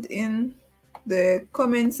wasn't in the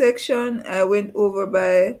comment section. I went over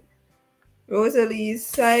by Rosalie's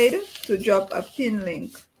side to drop a pin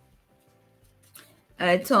link.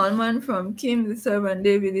 I Tallman from Kim, the servant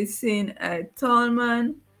David is saying, I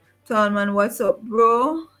Tallman. Tallman, what's up,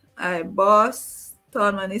 bro? I boss.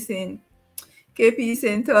 Tallman is saying, KP is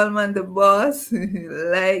saying Tallman the boss.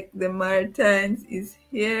 Like the Martins is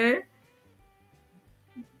here.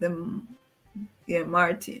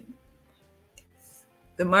 Martin.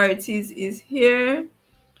 The Martis is here.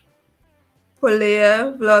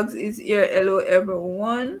 Polea Vlogs is here. Hello,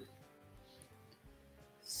 everyone.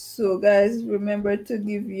 So, guys, remember to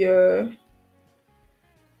give your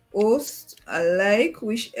host a like,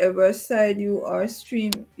 whichever side you're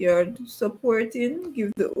supporting.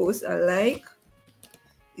 Give the host a like.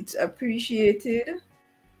 It's appreciated.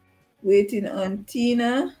 Waiting on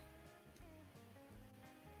Tina.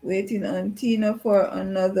 Waiting on Tina for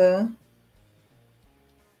another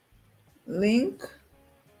link.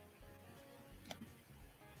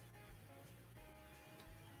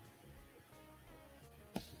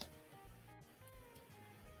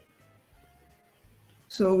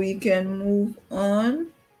 So we can move on.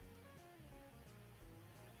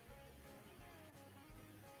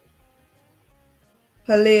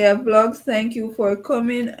 Halea Vlogs, thank you for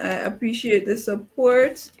coming. I appreciate the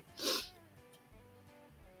support.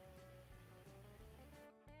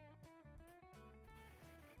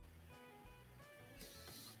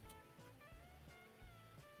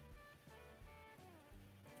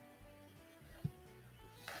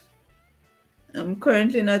 I'm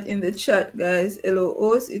currently not in the chat, guys. Hello,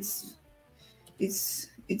 host.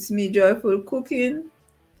 It's me, Joyful Cooking.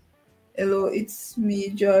 Hello, it's me,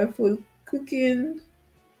 Joyful Cooking.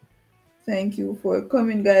 Thank you for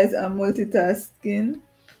coming, guys. I'm multitasking.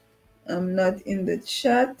 I'm not in the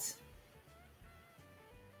chat.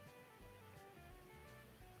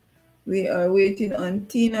 We are waiting on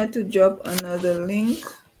Tina to drop another link.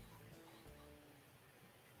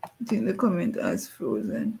 I think the comment has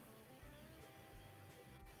frozen.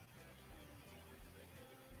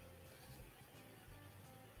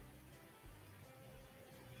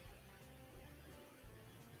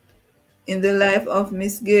 In the life of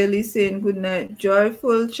Miss Gailey saying good night,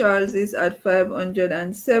 Joyful. Charles is at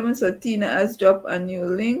 507. So Tina has dropped a new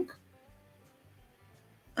link.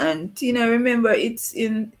 And Tina, remember it's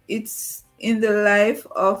in the life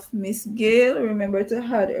of Miss Gail. Remember to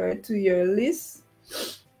add her to your list.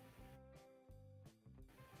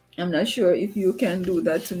 I'm not sure if you can do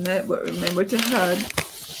that tonight, but remember to add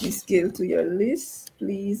Miss Gail to your list,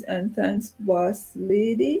 please. And thanks, boss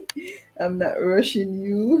lady. I'm not rushing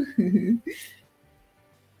you.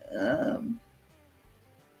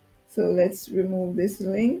 So let's remove this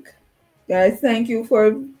link. Guys, thank you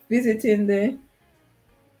for visiting the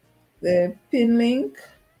pin link.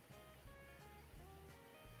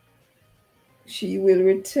 She will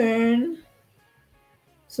return.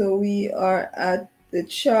 So we are at the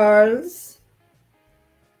Charles.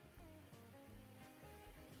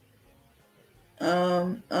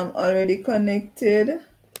 I'm already connected.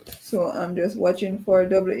 So I'm just watching for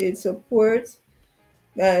AA support.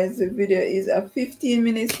 Guys, the video is a 15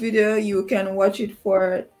 minutes video. You can watch it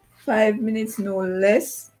for 5 minutes, no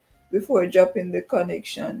less, before dropping the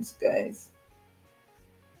connections, guys.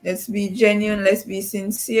 Let's be genuine. Let's be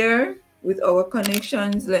sincere with our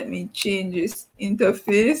connections. Let me change this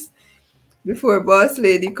interface before boss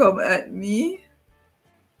lady come at me.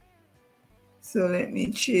 So let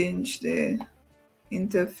me change the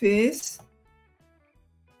interface.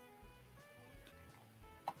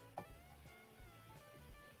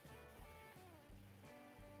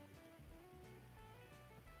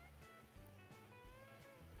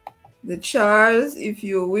 The Charles, if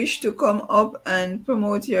you wish to come up and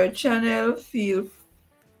promote your channel, feel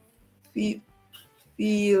free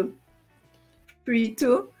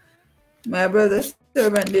to. My brother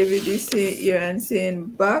Servant David is here and saying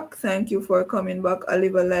back. Thank you for coming back,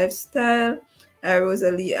 Oliver Lifestyle. Hi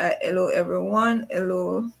Rosalie. Hello everyone.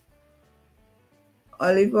 Hello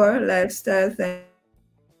Oliver Lifestyle.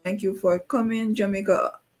 Thank you for coming.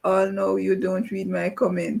 Jamaica, all know you don't read my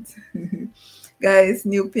comment. Guys,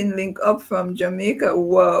 new pin link up from Jamaica.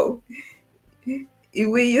 Wow.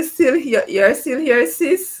 Iwi, you're still here,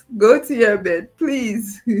 sis? Go to your bed,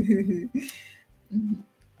 please.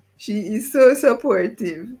 She is so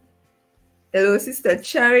supportive. Hello, Sister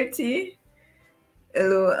Charity.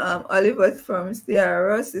 Hello, Oliver from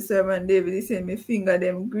Stiaros. The servant David is saying, my finger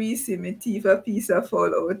them greasy, my teeth a piece of fall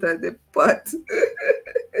out of the pot.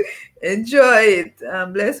 Enjoy it.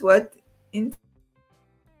 Bless what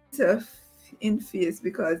in face,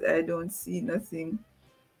 because I don't see nothing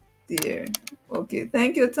there. Okay,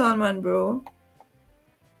 thank you, Tallman, bro.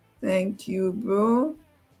 Thank you, bro.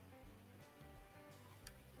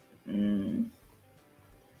 I'm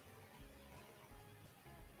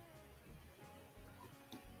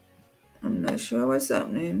not sure what's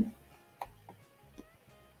happening.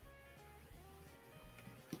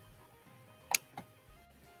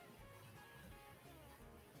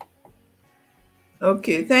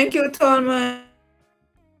 Okay, thank you, Tallman.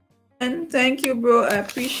 Thank you, bro. I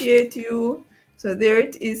appreciate you. So there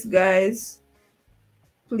it is, guys.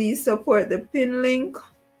 Please support the pin link.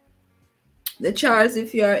 The Charles,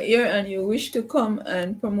 if you are here and you wish to come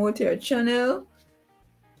and promote your channel,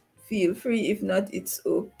 feel free. If not, it's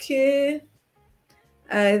okay.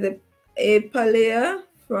 The Palea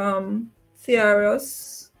from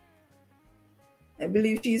Thearos. I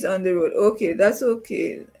believe she's on the road. Okay, that's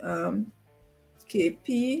okay.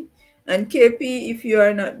 KP. And KP, if you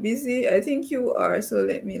are not busy, I think you are, so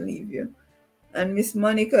let me leave you. And Miss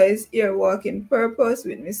Monica is here walking purpose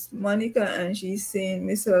with Miss Monica, and she's saying,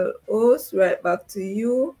 Mr. O's, right back to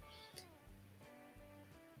you.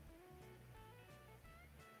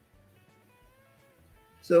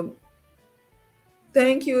 So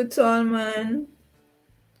thank you, Tallman.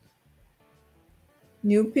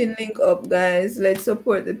 New pin link up, guys. Let's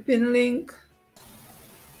support the pin link.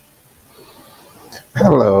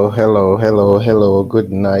 Hello, hello, hello, hello.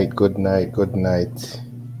 Good night, good night, good night.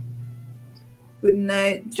 Good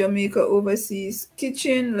night, Jamaica Overseas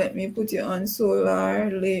Kitchen. Let me put you on solar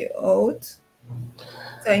layout.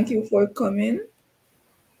 Thank you for coming.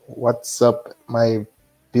 What's up, my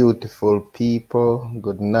beautiful people?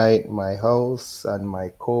 Good night, my house and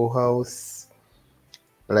my co-host.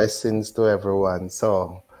 Blessings to everyone.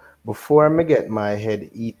 So, before I get my head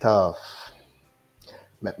eat off,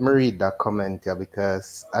 let me read that comment here,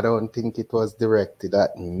 because I don't think it was directed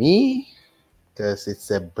at me, because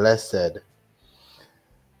it's a blessed.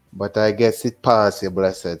 But I guess it passed your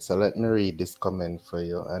blessed. So let me read this comment for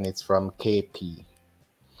you. And it's from KP.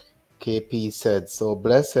 KP said, so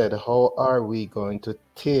blessed, how are we going to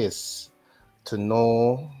taste to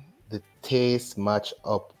know the taste match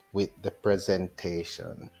up with the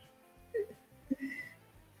presentation?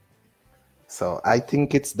 So I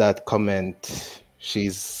think it's that comment.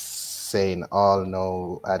 She's saying, all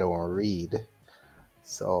no, I don't read.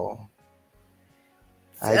 So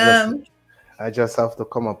I just have to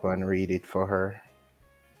come up and read it for her.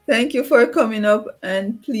 Thank you for coming up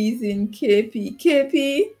and pleasing KP.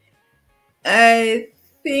 KP, I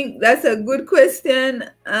think that's a good question.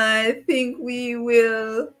 I think we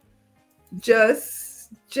will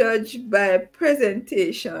just judge by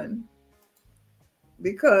presentation,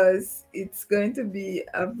 because it's going to be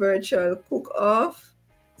a virtual cook-off.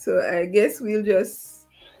 So I guess we'll just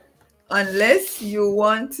unless you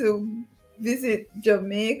want to visit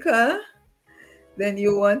Jamaica, then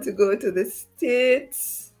you want to go to the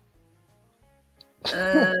States,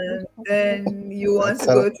 and then you want That's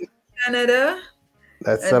to go to Canada,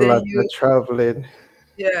 a and then lot of traveling.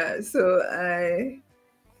 yeah, so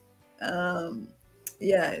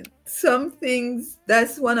yeah, some things,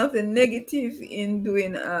 that's one of the negative in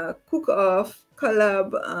doing a cook-off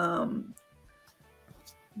collab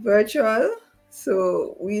virtual.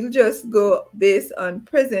 So we'll just go based on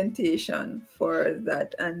presentation for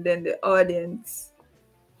that, and then the audience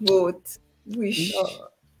vote which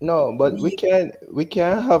No, but we can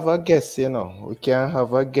have a guest, you know. We can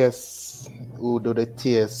have a guest who do the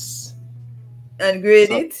taste. and grade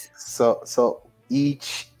So it. so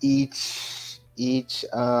each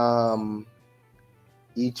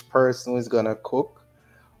person who is gonna cook,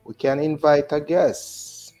 we can invite a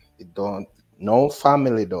guest. No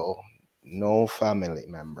family though. No family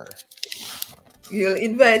member. You'll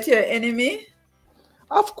invite your enemy.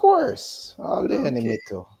 Of course. All the Okay. enemy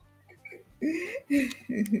too.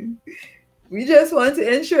 We just want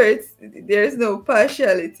to ensure there's no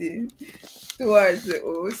partiality towards the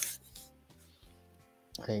host.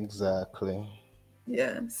 Exactly.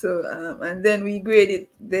 Yeah, so and then we grade it.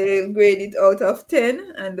 They'll grade it out of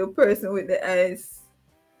 10, and the person with the eyes.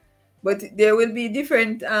 But there will be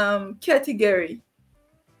different category.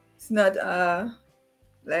 It's not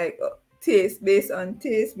like taste based on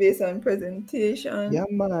presentation. Yeah,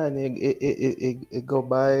 man. It go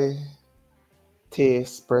by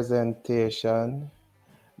taste, presentation,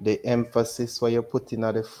 the emphasis what you put in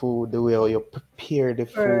the food, the way how you prepare the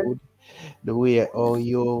food, the way how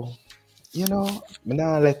you know, me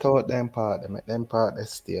not let out them part, them part they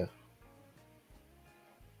stay.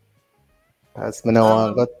 Cause me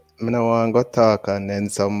no want go talk and then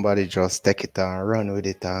somebody just take it and run with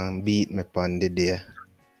it and beat me on the day.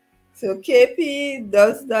 So KP,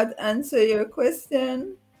 does that answer your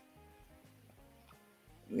question?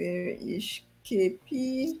 Where is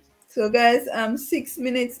KP? So guys, I'm 6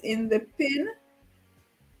 minutes in the pin.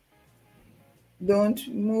 Don't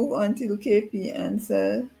move until KP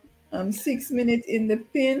answer. I'm 6 minutes in the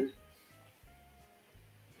pin.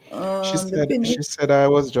 She said I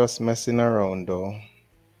was just messing around though.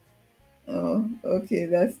 Oh, okay,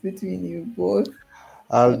 that's between you both.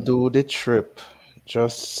 I'll do the trip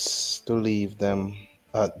just to leave them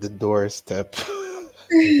at the doorstep.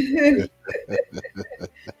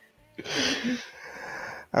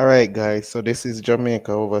 All right, guys. So this is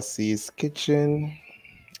Jamaica Overseas Kitchen.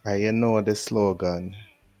 You know the slogan.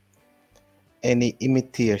 Any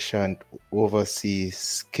imitation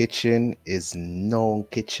overseas kitchen is no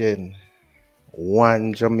kitchen.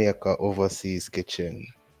 One Jamaica Overseas Kitchen.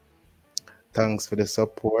 Thanks for the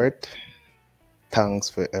support. Thanks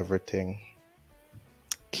for everything.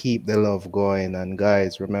 Keep the love going. And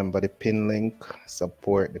guys, remember the pin link.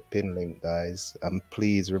 Support the pin link, guys. And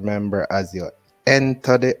please remember, as you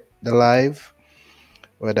enter the live,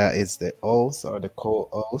 whether it's the host or the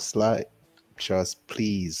co-host, like, just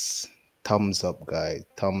please thumbs up, guys.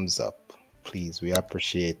 Thumbs up. Please, we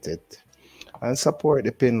appreciate it. And support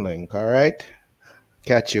the pin link, all right?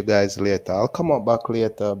 Catch you guys later. I'll come up back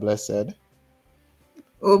later, blessed.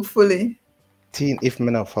 Hopefully. Teen, if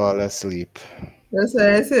me not fall asleep. That's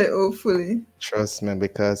why I say hopefully. Trust me,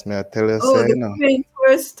 because me I tell you, Oh, say, the you know, trains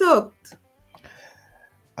were stopped.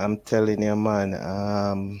 I'm telling you, man.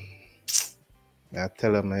 I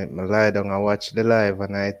tell him, I lie down and watch the live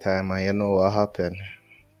at night time, and you know what happened.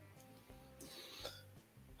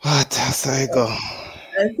 What? As I go.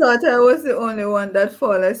 I thought I was the only one that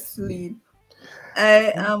fall asleep.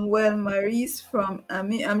 I am well, Maurice from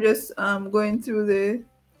Ami. I'm just going through the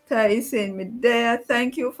Ty is saying me there.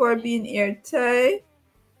 Thank you for being here, Ty.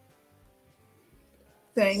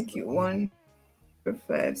 Thank you. 1, 4,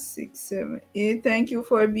 5, 6, 7, 8. Thank you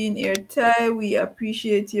for being here, Ty. We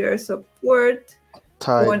appreciate your support.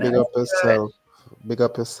 Ty, big up yourself. Big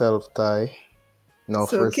up yourself, Ty. No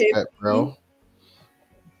first step, bro.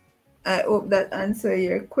 I hope that answer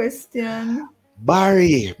your question.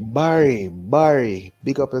 Barry,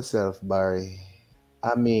 big up yourself, Barry.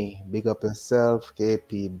 Ami, big up yourself.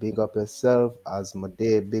 KP, big up yourself.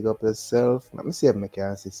 Asmodee, big up yourself. Let me see if I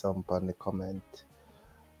can see some on the comment.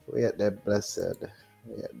 We at there, blessed.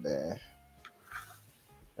 We at there.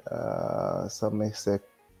 Some may say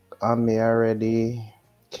Ami already.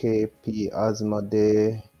 KP,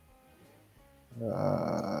 Asmodee.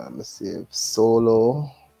 Let me see if Solo.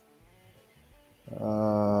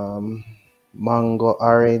 Mango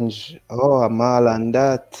Orange. Oh, I'm all on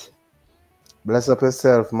that. Bless up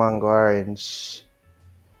yourself, Mango Orange.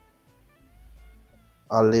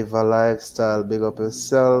 Oliver Lifestyle, big up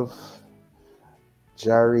yourself.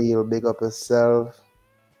 Jareel, big up yourself.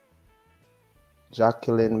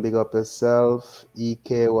 Jacqueline, big up yourself.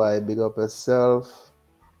 EKY, big up yourself.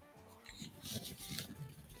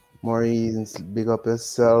 Maurice, big up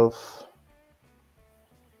yourself.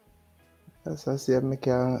 That's I say, me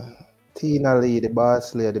can. Tina Lee, the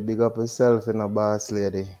boss lady, big up yourself in a boss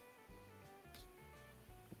lady.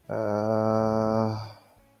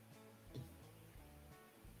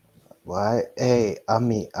 Why? Hey,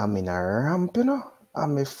 I'm in a ramp, you know.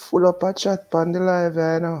 I'm full up a chat on the live,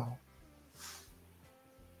 you know.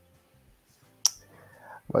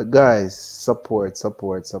 But guys, support. All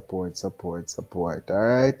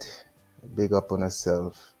right. Big up on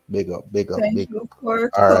yourself. Big up. Thank you for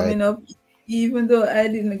All coming right. up, even though I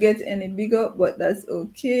didn't get any big up, but that's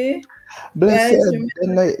okay. Blessed. Guys,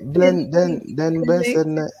 remember Then blessed.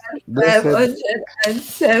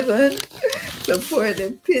 507. Support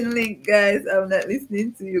the pin link, guys. I'm not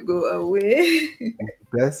listening to you go away.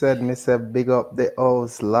 Blessed, Mr. Big up the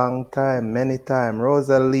house, long time, many time.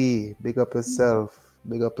 Rosalie, big up yourself,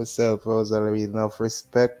 Rosalie. Enough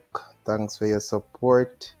respect. Thanks for your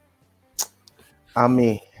support.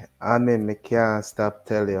 Ami, me can't stop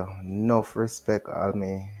tell you. Enough respect,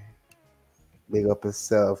 Ami. Big up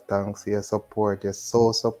yourself. Thanks for your support. You're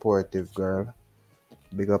so supportive, girl.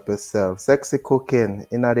 Big up yourself. Sexy cooking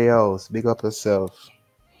in the house. Big up yourself.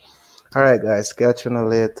 All right, guys. Catch you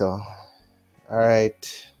later. All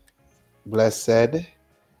right. Blessed.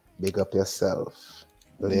 Big up yourself.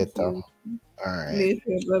 Later. All right.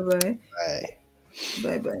 Later. Bye-bye. Bye.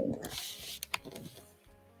 Bye-bye.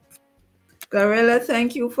 Garella,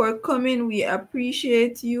 thank you for coming. We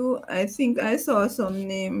appreciate you. I think I saw some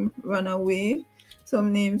names run away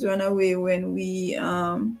when we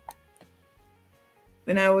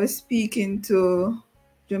when I was speaking to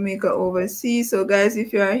Jamaica Overseas. So guys,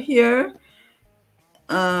 if you are here,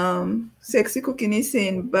 Sexy Cooking is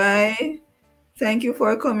saying bye. Thank you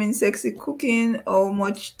for coming, Sexy Cooking. How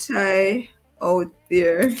much Thai out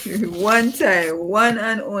there? One Thai, one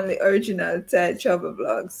and only original Thai travel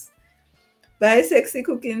vlogs. Bye, Sexy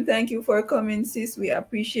Cooking. Thank you for coming, sis. We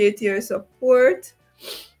appreciate your support.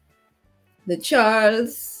 The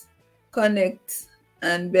Charles, Connect,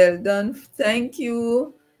 and Beldon. Thank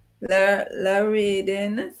you. La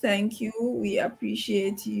Raiden, thank you. We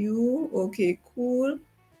appreciate you. Okay, cool.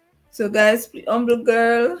 So, guys, Humble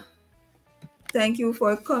Girl, thank you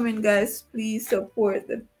for coming, guys. Please support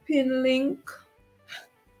the pin link.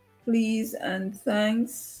 Please and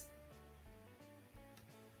thanks.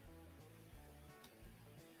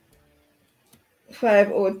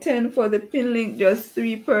 5 or 10 for the pin link. Just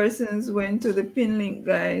 3 persons went to the pin link,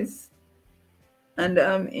 guys. And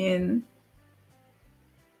I'm in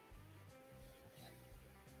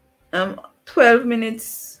 12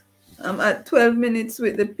 minutes. I'm at 12 minutes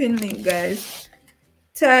with the pin link, guys.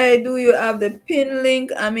 Ty, do you have the pin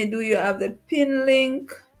link? Ami, do you have the pin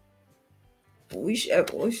link?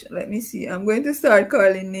 Let me see. I'm going to start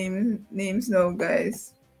calling names now,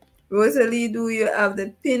 guys. Rosalie, do you have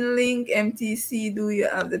the pin link? MTC, do you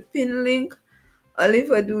have the pin link?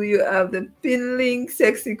 Oliver, do you have the pin link?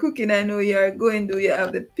 Sexy Cooking, I know you are going. Do you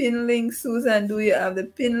have the pin link? Susan, do you have the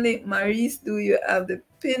pin link? Maurice, do you have the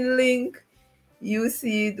pin link?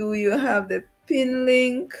 UC, do you have the pin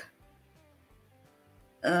link?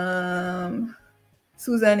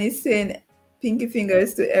 Susan is saying pinky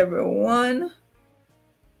fingers to everyone.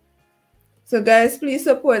 So guys, please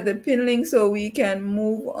support the pin link so we can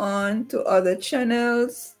move on to other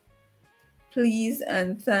channels. Please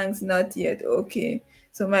and thanks. Not yet. Okay.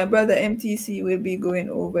 So my brother MTC will be going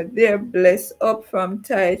over there. Bless up from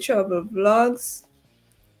Thai Travel Vlogs.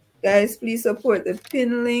 Guys, please support the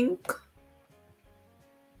pin link.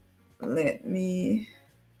 Let me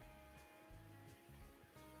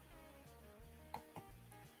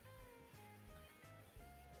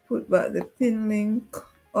put back the pin link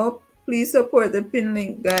up. Please support the pin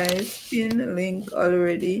link, guys. Pin link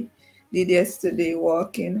already did yesterday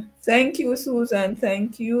walking. Thank you, Susan.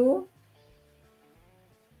 Thank you.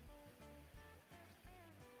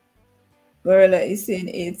 Gorilla is saying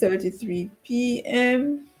 8:33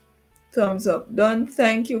 p.m. Thumbs up done.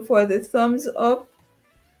 Thank you for the thumbs up.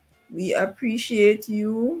 We appreciate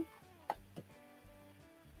you.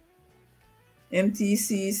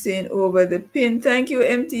 MTC saying over the pin. Thank you,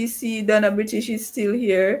 MTC. Donna British is still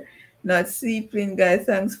here. Not sleeping, guys.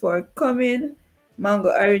 Thanks for coming. Mango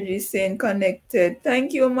Orange is saying connected.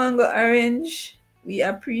 Thank you, Mango Orange. We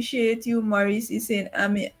appreciate you. Maurice is saying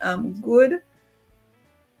I'm good.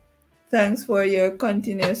 Thanks for your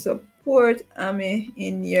continuous support. Ami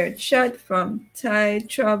in your chat from Thai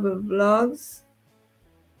Travel Vlogs.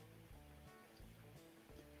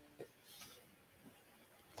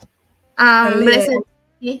 Alea. Blessed.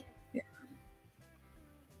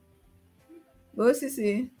 Go,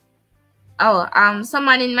 Sissy. Oh,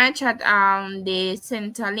 someone in my chat, they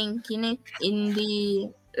sent a link in it in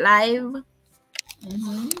the live.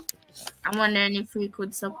 I'm wondering if we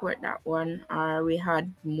could support that one, or we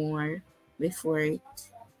had more before it.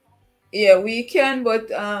 Yeah, we can, but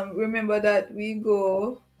remember that we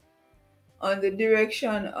go on the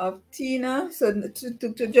direction of Tina, so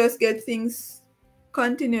to just get things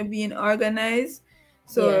continue being organized.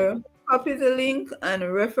 So copy the link and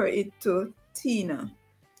refer it to Tina.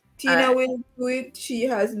 Tina will do it. She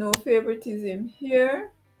has no favoritism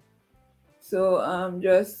here. So I'm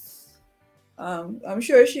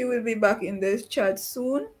sure she will be back in this chat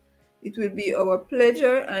soon. It will be our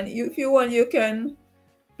pleasure. And if you want, you can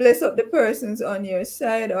bless up the persons on your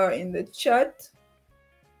side or in the chat.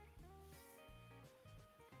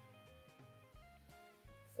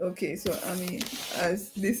 Okay, so Ami has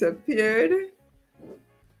disappeared.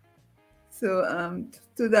 So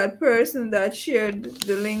to that person that shared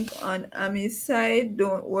the link on Ami's side,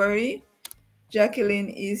 don't worry. Jacqueline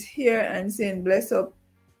is here and saying bless up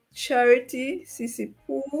Charity, Sissy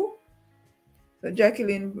Poo. So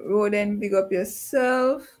Jacqueline Roden, big up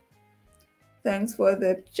yourself. Thanks for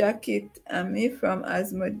the jacket, Ami from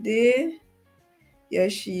Asmodee.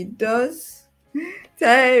 Yes, she does.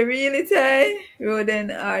 Ty, really Ty? Roden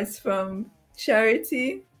Arts from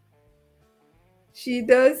Charity. She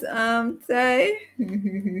does, Ty.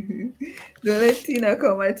 Don't let Tina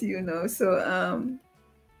come at you now. So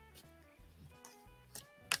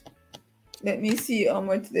let me see how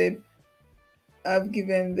much they have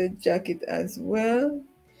given the jacket as well.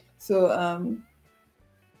 So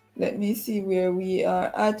let me see where we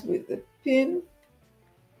are at with the pin.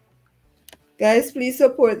 Guys, please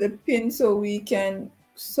support the pin so we can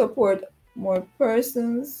support more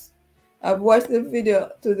persons. I've watched the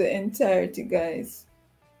video to the entirety, guys.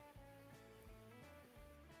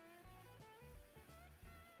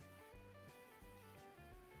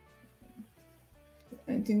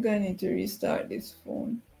 I think I need to restart this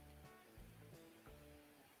phone.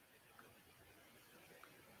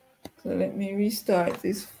 So let me restart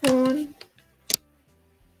this phone.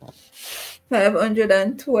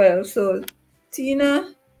 512. So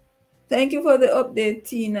Tina, thank you for the update,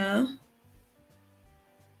 Tina.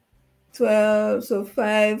 12, so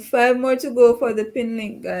five more to go for the pin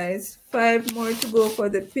link, guys. 5 more to go for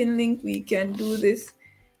the pin link. We can do this.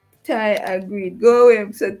 Ty agreed. Go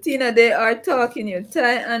away. So Tina, they are talking you.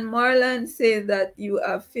 Ty and Marlon say that you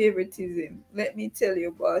have favoritism. Let me tell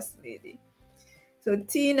you, boss lady. So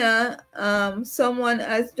Tina, someone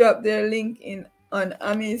has dropped their link in on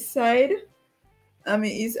Ami's side.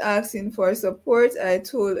 Ami is asking for support. I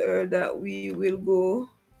told her that we will go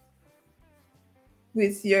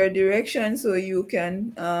with your direction so you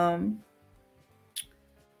can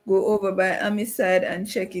go over by Ami's side and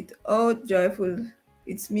check it out. Joyful,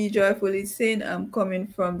 it's me. Joyful is saying I'm coming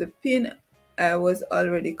from the pin. I was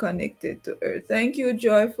already connected to her. Thank you,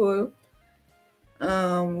 Joyful.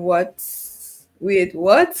 Wait,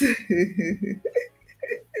 what?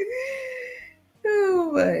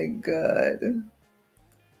 Oh my God.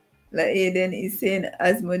 Like Aiden is saying,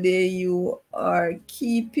 Asmodee, you are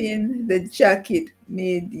keeping the jacket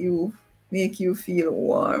make you feel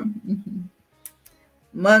warm.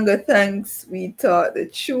 Mango, thanks. We taught the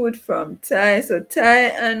truth from Ty. So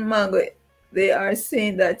Ty and Mango, they are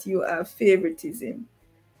saying that you have favoritism.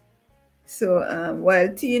 So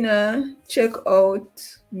while Tina, check out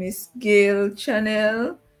Miss Gail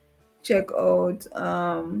channel, check out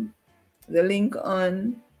the link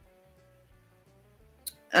on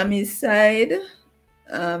Ami's side,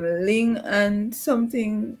 Ling and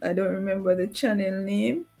something, I don't remember the channel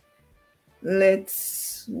name.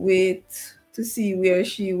 Let's wait to see where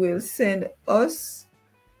she will send us.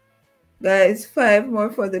 Guys, 5 more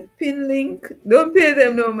for the pin link. Don't pay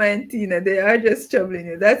them no mind, Tina. They are just troubling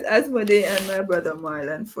you. That's Asmodee and my brother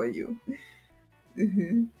Marlon for you.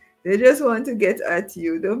 They just want to get at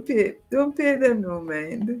you. Don't pay them no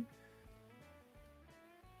mind.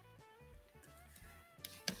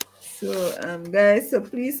 So guys, so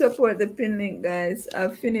please support the pin link, guys.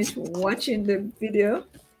 I've finished watching the video.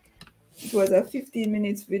 It was a 15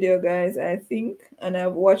 minutes video, guys, I think, and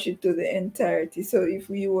I've watched it to the entirety. So if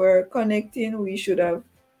we were connecting, we should have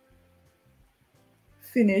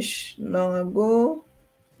finished long ago.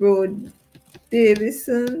 Bro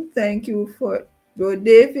Davison, thank you for Bro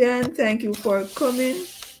Davian, thank you for coming.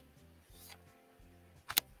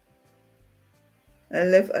 I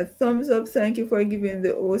left a thumbs up. Thank you for giving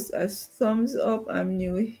the host a thumbs up. I'm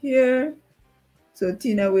new here. So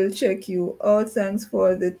Tina will check you out. Thanks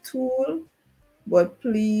for the tool. But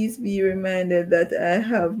please be reminded that I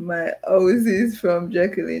have my houses from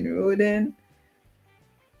Jacqueline Roden.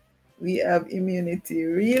 We have immunity,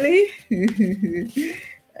 really?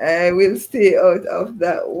 I will stay out of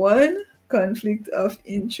that one. Conflict of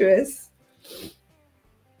interest.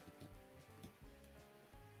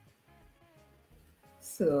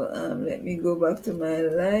 So let me go back to my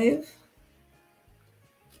live.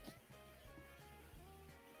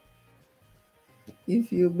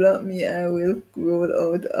 If you block me, I will roll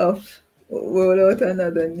out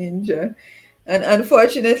another ninja. And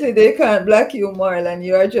unfortunately, they can't block you, Marlon.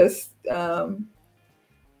 You are just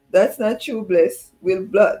that's not true, Bless. We'll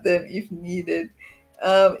block them if needed.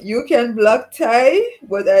 You can block Ty,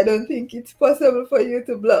 but I don't think it's possible for you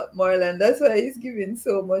to block Marlon. That's why he's giving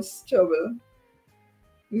so much trouble.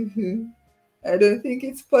 I don't think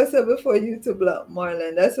it's possible for you to block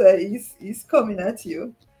Marlon. That's why he's coming at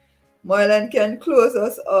you. Marlon can close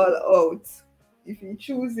us all out if he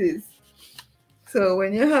chooses. So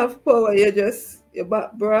when you have power, you're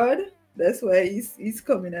back broad. That's why he's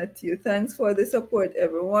coming at you. Thanks for the support,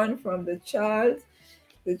 everyone, from the Charles.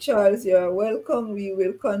 The Charles, you are welcome. We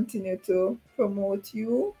will continue to promote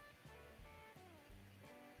you.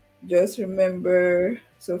 Just remember,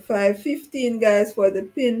 so 5:15, guys, for the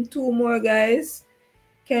pin. 2 more, guys.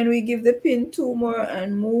 Can we give the pin 2 more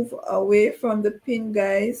and move away from the pin,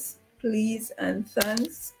 guys? Please and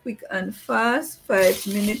thanks. Quick and fast. 5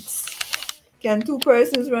 minutes. Can 2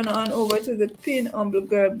 persons run on over to the pin? Humble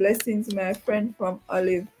Girl, blessings, my friend from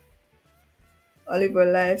Oliver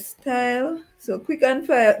Lifestyle. So quick and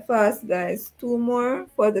fast, guys. 2 more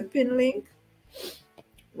for the pin link.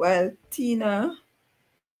 While Tina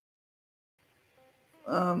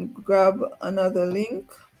grab another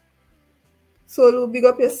link. Solo, big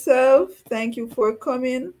up yourself. Thank you for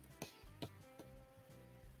coming.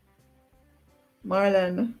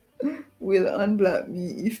 Marlon will unblock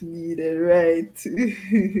me if needed, right?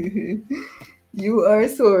 You are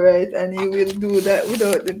so right, and you will do that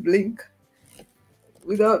without the blink,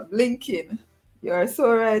 without blinking. You are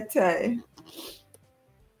so right, Ty.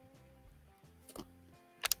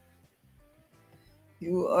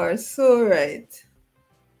 You are so right.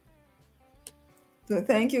 So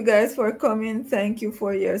thank you guys for coming. Thank you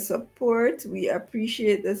for your support. We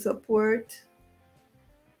appreciate the support.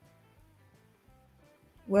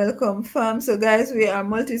 Welcome, fam. So guys, we are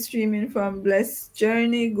multi-streaming from Blessed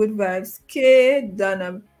Journey, Good Vibes K,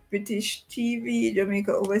 Donna British TV,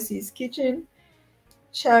 Jamaica Overseas Kitchen,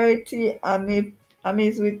 Charity,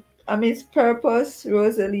 Amaze Purpose,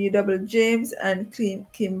 Rosalie Double James, and Clean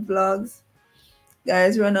Kim Vlogs.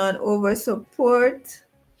 Guys, run on over support.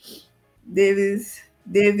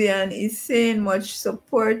 Davian is saying much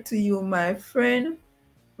support to you, my friend.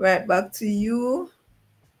 Right back to you.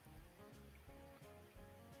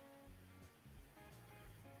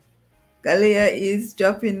 Galea is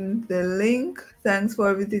dropping the link. Thanks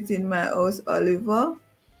for visiting my house, Oliver.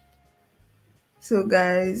 So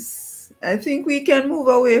guys, I think we can move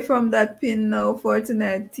away from that pin now for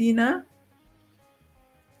tonight, Tina.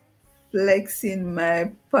 Flexing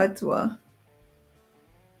my patwa.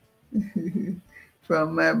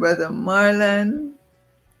 From my brother Marlon.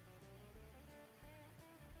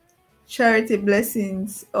 Charity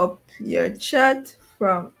blessings up your chat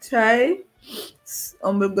from Ty.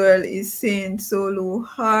 Humble Girl is saying solo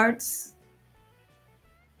hearts.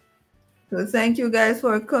 So thank you guys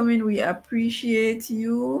for coming. We appreciate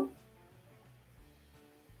you.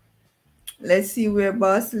 Let's see where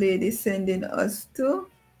Boss Lady is sending us to.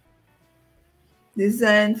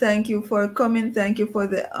 Design, thank you for coming. Thank you for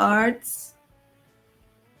the arts.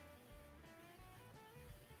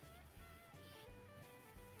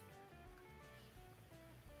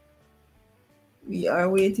 We are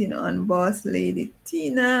waiting on Boss Lady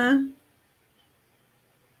Tina.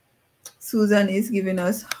 Susan is giving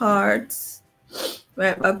us hearts.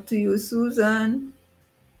 Right back to you, Susan.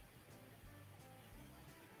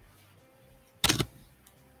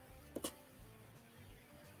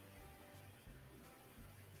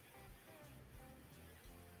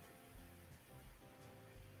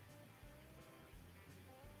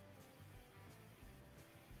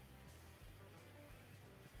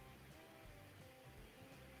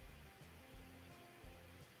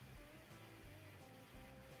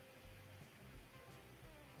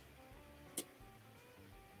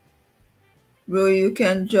 Bro, you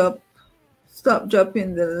can stop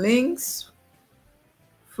dropping the links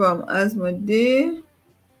from Asmodee.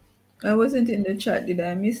 I wasn't in the chat. Did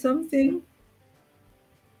I miss something?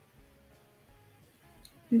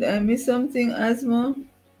 Did I miss something, Asmo?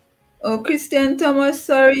 Oh, Christian Thomas,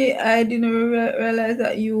 sorry. I didn't realize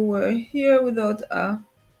that you were here without a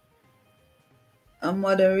a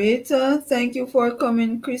moderator. Thank you for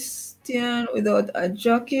coming, Christian, without a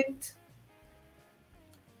jacket.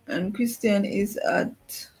 And Christian is at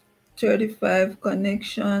 35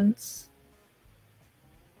 connections.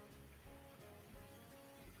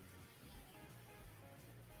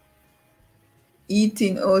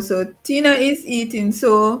 Eating also. Tina is eating.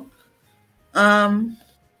 So,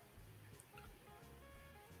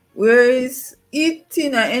 where is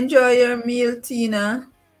Tina? Enjoy your meal, Tina.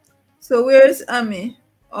 So where's Amy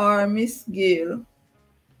or Miss Gail?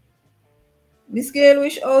 Miss Gail,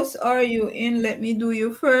 which house are you in? Let me do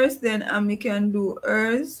you first, then Amy can do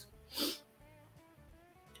hers.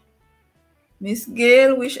 Miss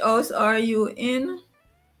Gail, which house are you in?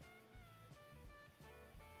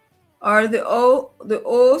 Are the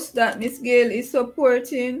house that Miss Gail is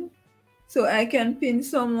supporting? So I can pin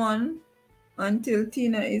someone until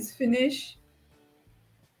Tina is finished.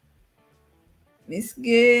 Miss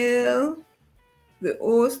Gail, the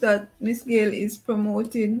host that Miss Gail is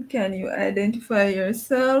promoting, can you identify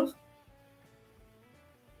yourself?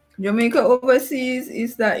 Jamaica Overseas,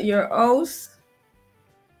 is that your house?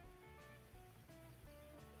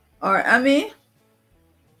 Or Amy?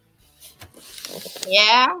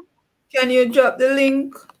 Yeah. Can you drop the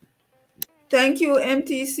link? Thank you,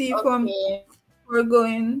 MTC, Okay. for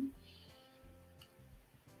going.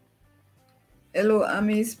 Hello,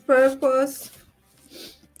 Amy's Purpose.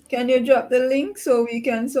 Can you drop the link so we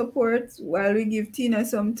can support while we give Tina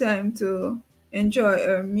some time to enjoy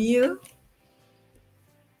her meal?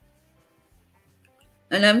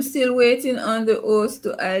 And I'm still waiting on the host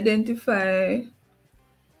to identify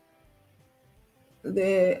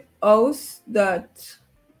the house that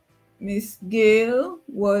Miss Gail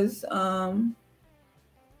was.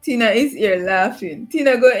 Tina is here laughing.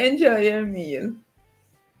 Tina, go enjoy your meal.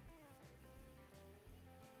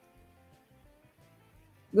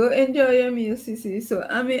 Go enjoy your meal, Sissy. So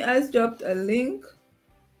Amy has dropped a link.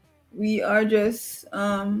 We are just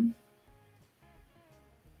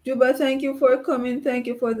Juba, thank you for coming. Thank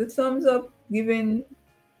you for the thumbs up. We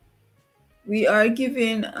are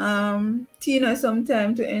giving Tina some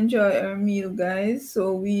time to enjoy her meal, guys.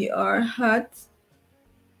 So we are at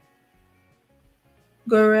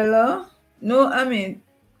Gorilla. No, Amy.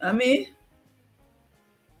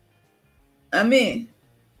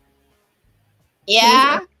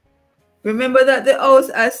 Yeah. Remember that the house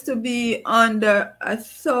has to be under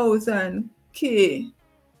 1,000K.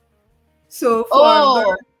 So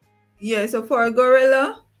for so for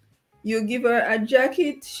Gorilla, you give her a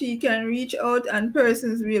jacket, she can reach out and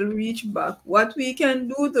persons will reach back. What we can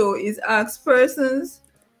do though is ask persons.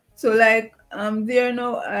 So like there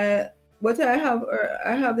now, but I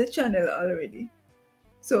have the channel already.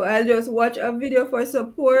 So I'll just watch a video for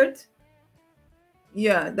support.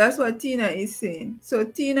 Yeah, that's what Tina is saying. So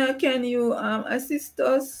Tina, can you assist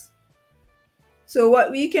us? So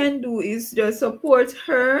what we can do is just support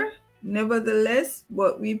her nevertheless,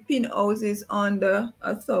 but we pin houses under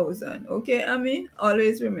 1,000. Okay, Amy?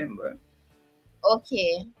 Always remember.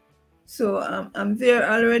 Okay. So I'm there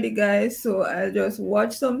already, guys. So I'll just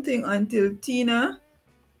watch something until Tina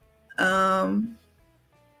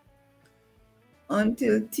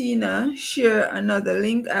share another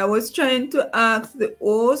link. I was trying to ask the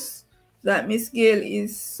host that Miss Gail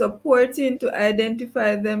is supporting to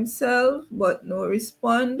identify themselves, but no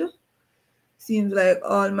respond. Seems like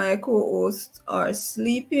all my co-hosts are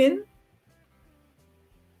sleeping.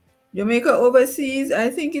 Jamaica Overseas,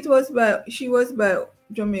 I think she was by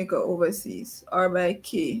Jamaica Overseas or by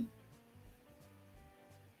K.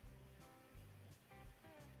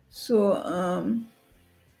 So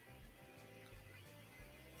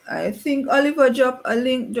I think Oliver dropped a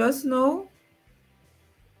link just now.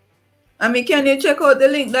 I mean, can you check out the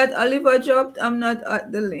link that Oliver dropped? I'm not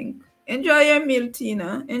at the link. Enjoy your meal,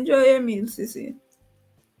 Tina. Enjoy your meal, Sissy.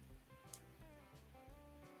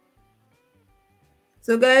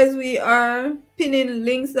 So guys, we are pinning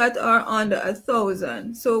links that are under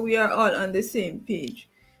 1,000. So we are all on the same page.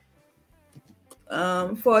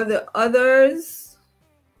 For the others,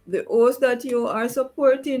 the host that you are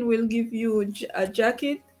supporting will give you a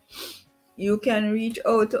jacket. You can reach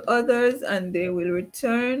out to others and they will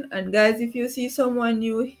return. And guys, if you see someone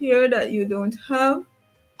new here that you don't have,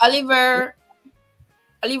 Oliver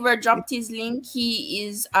dropped his link. He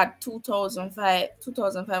is at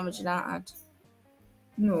 2,500 at.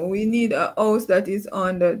 No, we need a house that is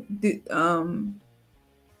on the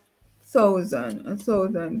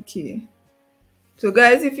 1,000K. So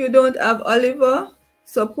guys, if you don't have Oliver,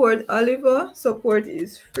 support Oliver. Support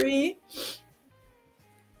is free.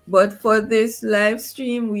 But for this live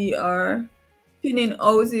stream, we are pinning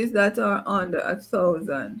houses that are under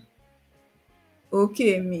 1,000.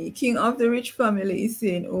 Okay, me. King of the Rich Family is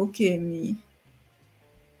saying, okay, me.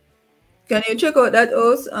 Can you check out that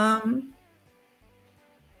house,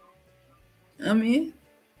 Ami?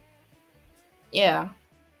 Yeah.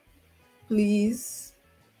 Please.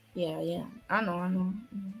 Yeah. I know.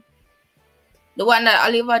 The one that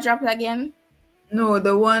Oliver dropped again? No,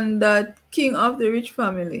 the one that King of the Rich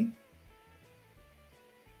Family.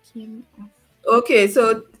 King of... Okay,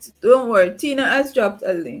 so don't worry. Tina has dropped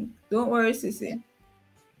a link. Don't worry, Sissy.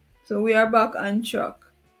 So we are back on track.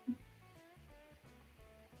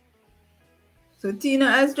 So Tina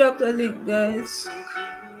has dropped a link, guys.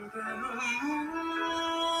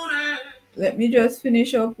 Let me just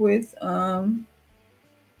finish up with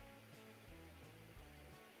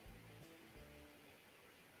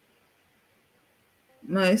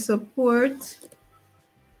my support.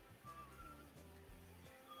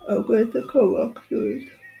 I'm going to come back to it.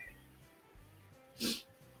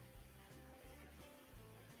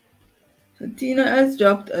 So Tina has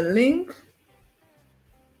dropped a link.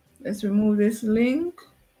 Let's remove this link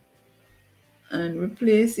and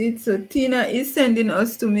replace it. So Tina is sending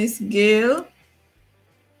us to Miss Gail.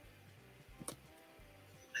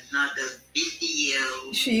 Another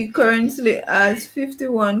video. She currently has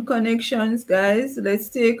 51 connections, guys. Let's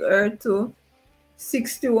take her to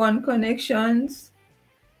 61 connections.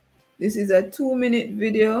 This is a 2-minute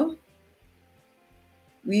video.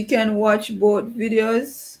 We can watch both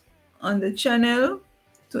videos on the channel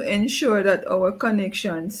to ensure that our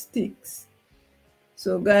connection sticks.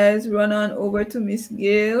 So guys, run on over to Miss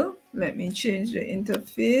Gail. Let me change the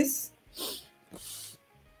interface.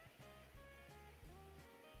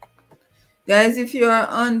 Guys, if you are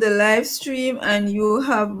on the live stream and you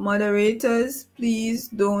have moderators, please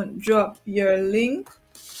don't drop your link.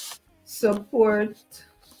 Support.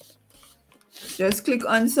 Just click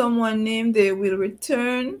on someone's name, they will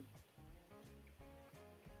return.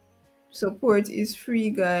 Support is free,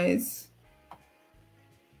 guys.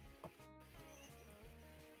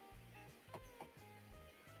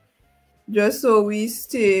 Just so we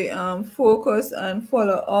stay focused and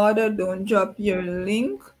follow order, don't drop your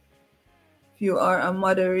link. If you are a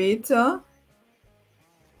moderator,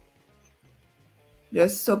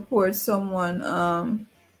 just support someone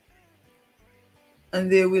and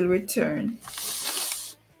they will return.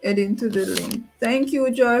 Adding to the link. Thank you,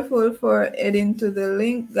 Joyful, for adding to the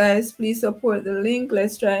link. Guys, please support the link.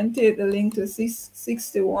 Let's try and take the link to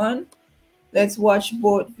 61. Let's watch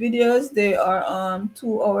both videos. They are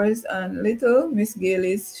 2 hours and little. Miss Gail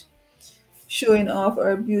is showing off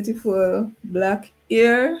her beautiful black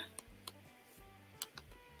hair.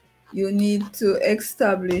 You need to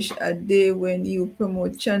establish a day when you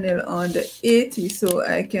promote channel on the 80 so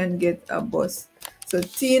I can get a bus. So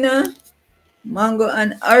Tina, Mango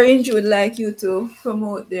and Orange would like you to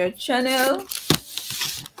promote their channel.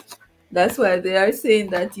 That's why they are saying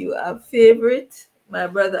that you are favorite. My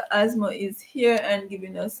brother Asmo is here and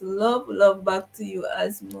giving us love. Love back to you,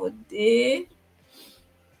 Asmo Day.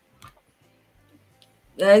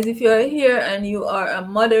 Guys, if you are here and you are a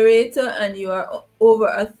moderator and you are over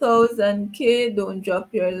 1,000K, don't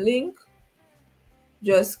drop your link.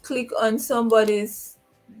 Just click on somebody's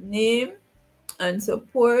name and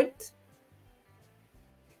support.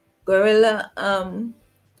 Garella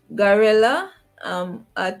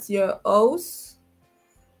at your house.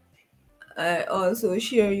 I also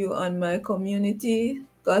share you on my community.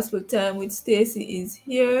 Gospel Time with Stacy is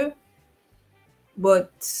here,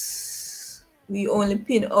 but we only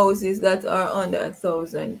pin houses that are under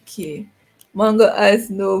 1,000K. Mango has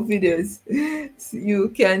no videos. You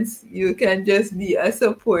can just be a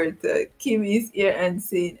supporter. Kim is here and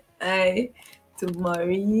saying hi to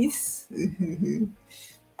Maurice.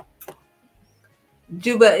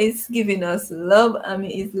 Juba is giving us love.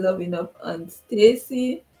 Ami is loving up on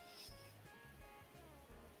Stacy.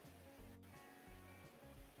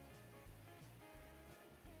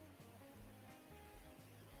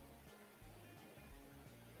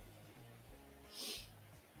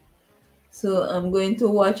 So I'm going to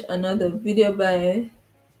watch another video by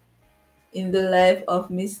In the Life of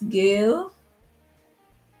Miss Gail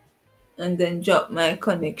and then drop my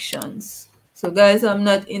connections. So guys, I'm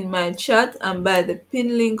not in my chat. I'm by the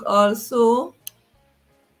pin link also.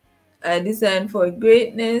 I Designed for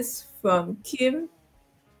Greatness from Kim.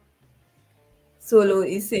 Solo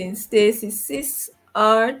is saying Stacy Sis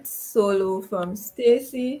Art. Solo from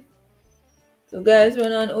Stacy. So guys,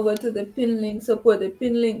 run on over to the pin link. Support the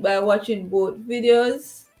pin link by watching both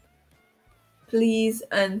videos. Please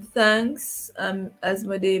and thanks.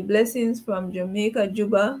 Asmodee blessings from Jamaica,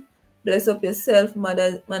 Juba. Bless up yourself,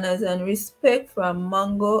 manners and respect from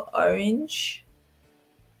Mango Orange.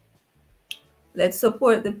 Let's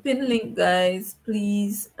support the pin link, guys,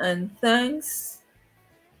 please, and thanks.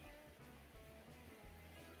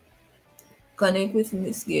 Connect with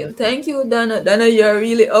Miss Gail. Thank you, Donna. Donna, you're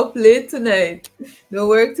really up late tonight. No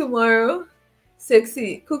work tomorrow.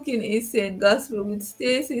 Sexy Cooking is saying gospel with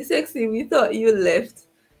Stacy. Sexy, we thought you left.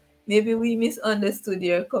 Maybe we misunderstood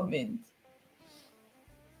your comment.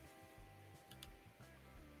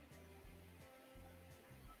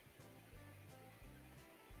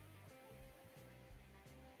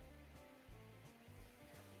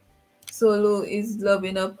 Solo is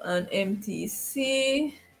loving up on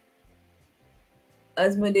MTC.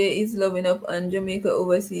 Asmodee is loving up on Jamaica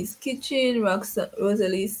Overseas Kitchen.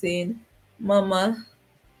 Rosalie is saying Mama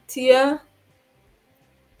Tia.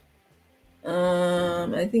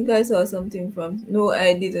 I think I saw something from. No,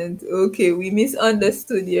 I didn't. Okay, we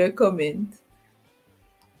misunderstood your comment.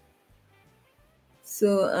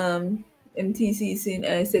 So MTC is saying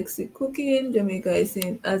I sexy cooking. Jamaica is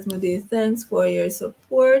saying Asmodee, thanks for your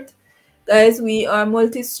support. Guys, we are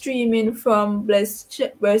multi-streaming from Blessed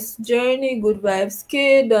Journey, Good Vibes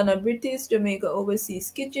Kid, Donna British, Jamaica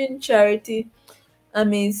Overseas Kitchen, Charity,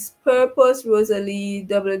 Amaze Purpose, Rosalie,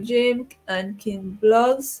 Double J, and King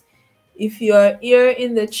Blogs. If you are here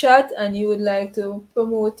in the chat and you would like to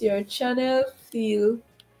promote your channel, please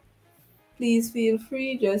feel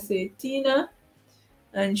free. Just say Tina,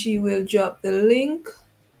 and she will drop the link.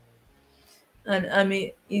 And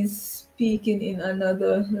Ami is speaking in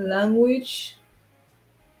another language.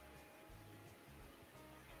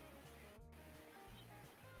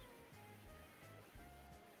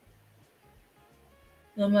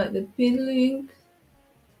 I'm at the pin link.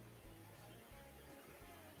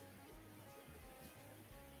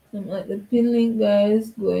 I'm at the pin link,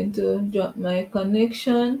 guys. Going to drop my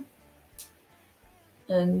connection.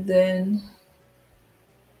 And then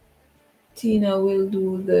Tina will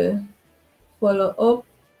do the follow-up.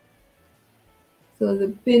 So the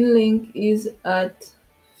pin link is at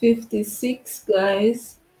 56,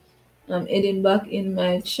 guys. I'm heading back in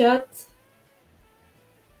my chat.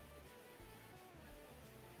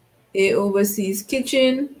 A Overseas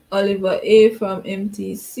Kitchen, Oliver A from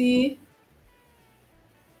MTC.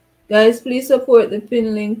 Guys, please support the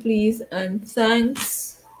pin link, please, and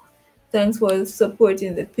thanks. Thanks for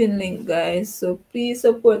supporting the pin link, guys. So please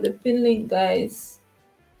support the pin link, guys.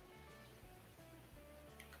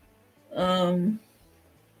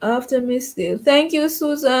 After Miss Gail, thank you,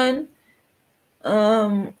 Susan.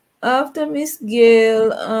 After Miss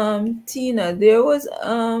Gail, Tina, there was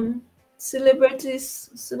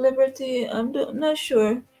celebrity. I'm not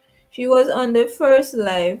sure. She was on the first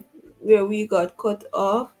live where we got cut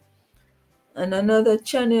off, and another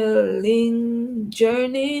channel link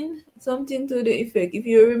journeying, something to the effect. If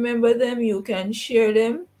you remember them, you can share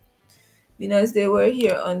them because they were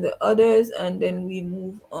here on the others, and then we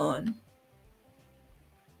move on.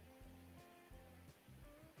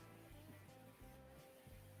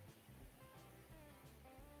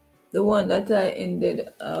 The one that I ended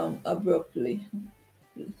abruptly.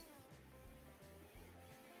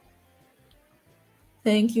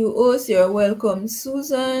 Thank you, Os. You're welcome,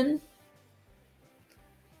 Susan.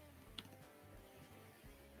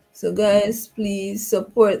 So guys, please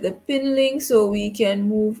support the pin link so we can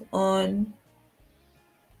move on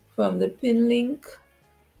from the pin link.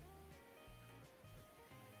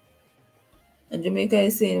 And Jamaica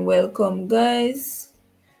is saying welcome, guys.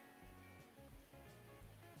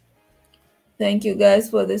 Thank you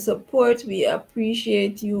guys for the support. We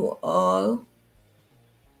appreciate you all.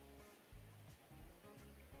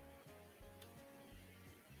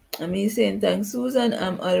 I'm saying thanks, Susan.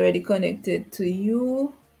 I'm already connected to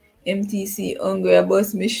you. MTC Hungry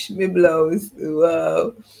Boss me blouse.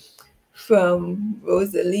 Wow. From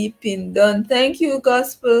Rosalie Pin done. Thank you,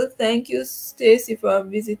 Gospel. Thank you, Stacy, for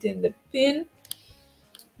visiting the pin.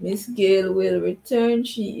 Miss Gail will return.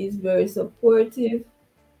 She is very supportive.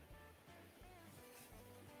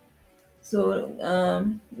 So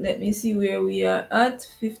let me see where we are at.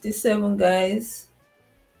 57, guys.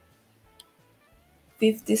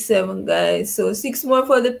 57, guys. So 6 more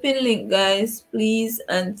for the pin link, guys. Please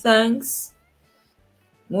and thanks.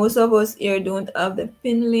 Most of us here don't have the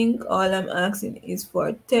pin link. All I'm asking is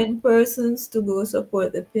for 10 persons to go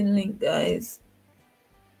support the pin link, guys.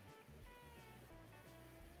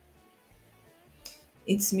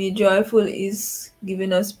 It's Me Joyful is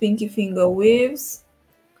giving us pinky finger waves.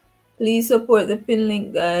 Please support the pin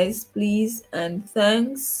link, guys. Please and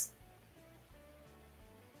thanks.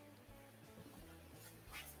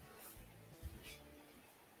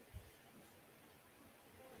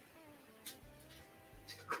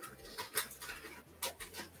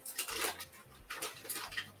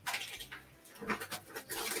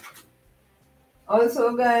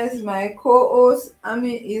 Also, guys, my co-host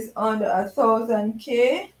Ami is under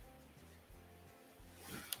 1,000K.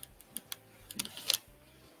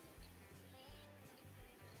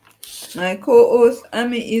 My co-host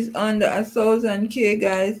Ami is under 1,000K,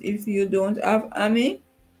 guys. If you don't have Ami,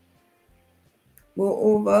 go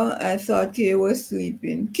over. I thought K was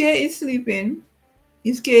sleeping. K is sleeping.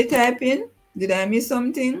 Is K typing? Did I miss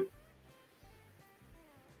something?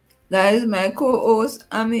 Guys, my co-host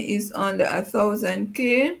Ami is under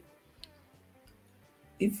 1,000K.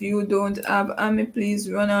 If you don't have Ami, please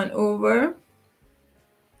run on over.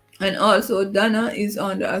 And also Donna is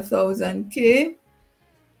under 1,000K.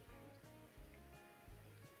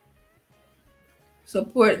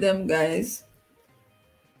 Support them, guys.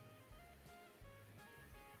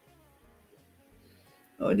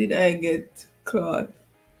 How did I get caught?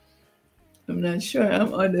 I'm not sure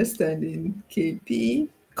I'm understanding. KP.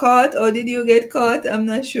 Caught? Or did you get caught? I'm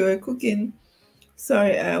not sure. Cooking.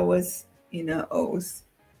 Sorry, I was in a house.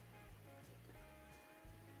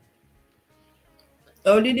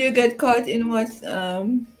 Or did you get caught in what?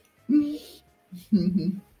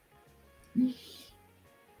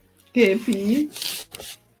 KP.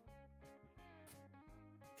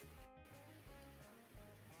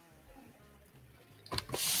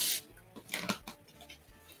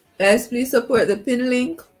 Guys, please support the pin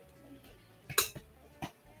link.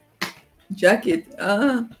 Jacket.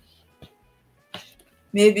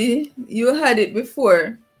 Maybe you had it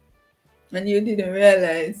before and you didn't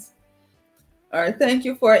realize. Or thank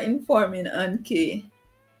you for informing on K.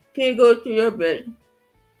 K, go to your bed.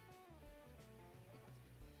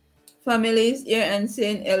 Family is here and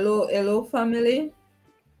saying hello, hello, family.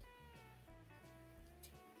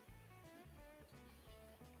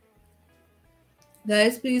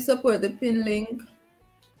 Guys, please support the pin link.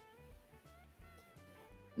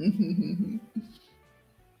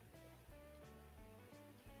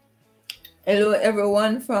 Hello,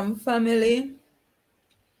 everyone from family.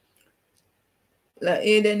 La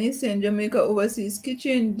Aiden is saying Jamaica Overseas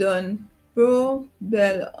Kitchen done. Pro,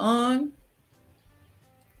 bell on.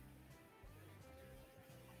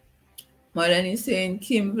 Modern is saying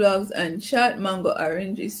Kim Vlogs and Chat. Mango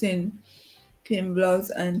Orange is saying Kim Vlogs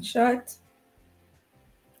and Chat.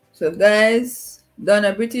 So guys,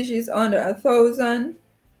 Donna British is under 1,000.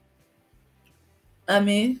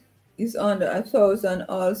 Ami is under 1,000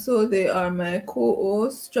 also. They are my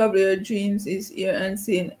co-hosts. Strawberry Dreams is here and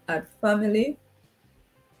saying at family.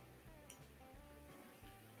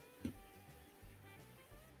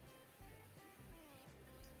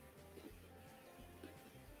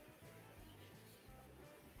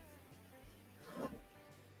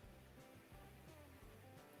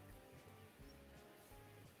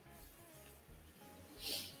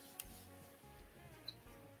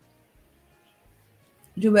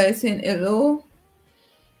 Dubai saying hello.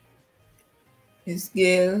 Miss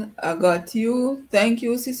Gail, I got you. Thank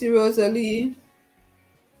you, Sissy Rosalie.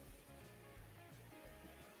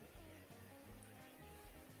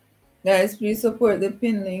 Guys, please support the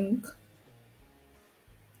pin link.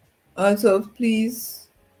 Also, please,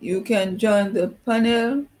 you can join the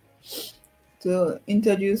panel to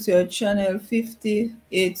introduce your channel.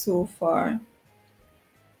 58 so far.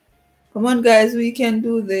 Come on, guys, we can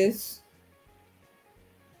do this.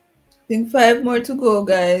 I think 5 more to go,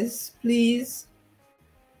 guys. Please.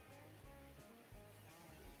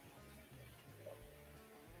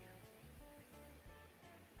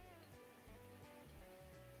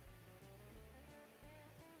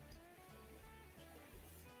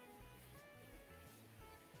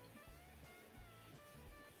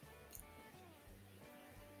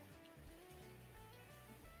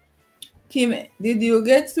 Kim, did you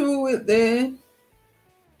get through with the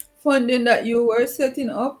funding that you were setting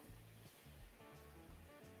up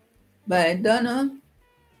by Donna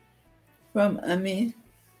from Ami?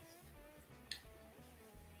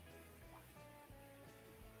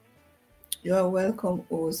 You're welcome,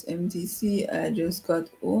 host MTC. I just got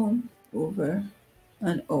home over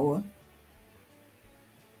an hour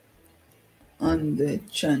on the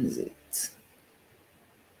transit.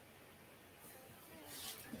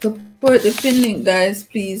 Support the pin link, guys,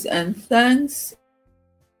 please, and thanks.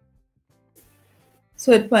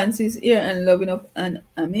 Sweatpants is here and loving up an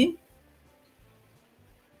Ami.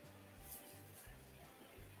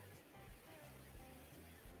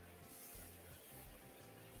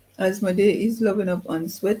 Asmodee is loving up on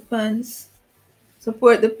Sweatpants.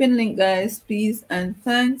 Support the pin link, guys, please, and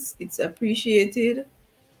thanks. It's appreciated.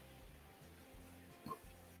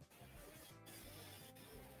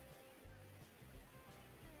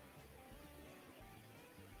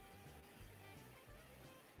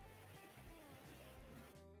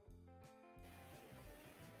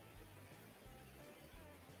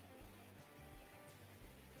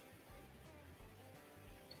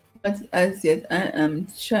 But as yet, I am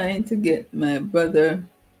trying to get my brother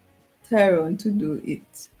Tyrone to do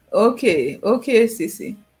it. Okay, okay,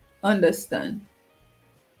 Sissy. Understand.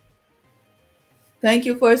 Thank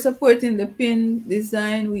you for supporting the pin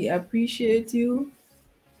design. We appreciate you.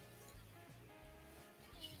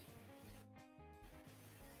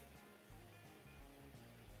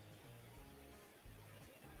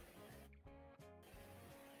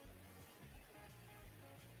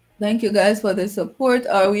 Thank you guys for the support.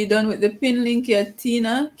 Are we done with the pin link yet,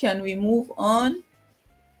 Tina? Can we move on?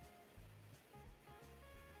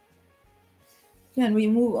 Can we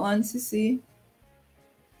move on, Sissy?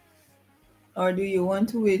 Or do you want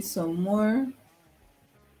to wait some more?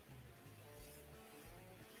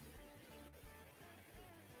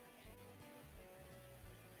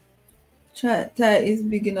 Tie is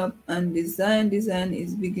big enough on design. Design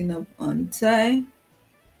is big enough on tie.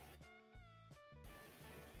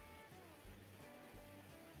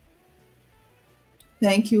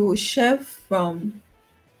 Thank you, Chef from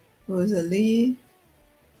Rosalie.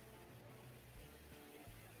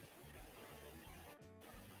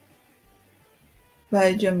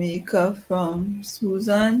 By Jamaica from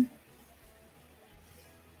Susan.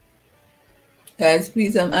 Guys,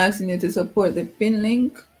 please, I'm asking you to support the pin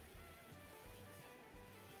link.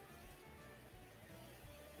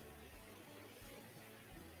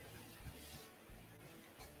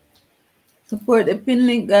 Support the pin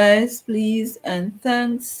link, guys, please, and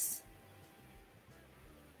thanks.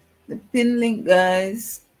 The pin link,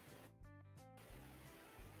 guys.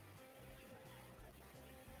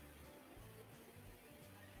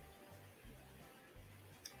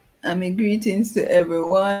 Greetings to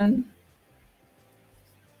everyone.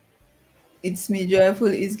 It's me, Joyful,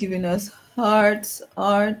 is giving us hearts.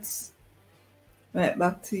 Right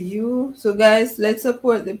back to you. So, guys, let's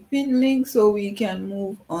support the pin link so we can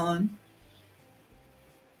move on.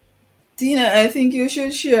 Tina, I think you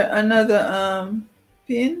should share another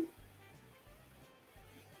pin.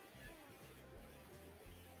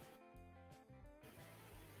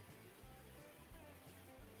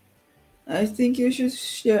 I think you should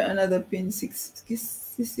share another pin,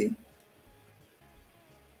 Sissy.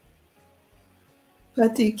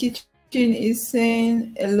 Patty Kitchen is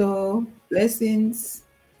saying hello, blessings.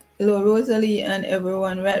 Hello, Rosalie and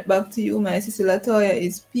everyone. Right back to you. My sister Latoya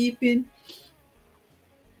is peeping.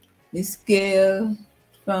 Miss Gail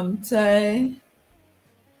from Thai.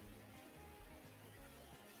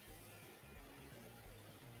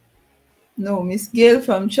 No, Miss Gail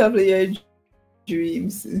from Travel Your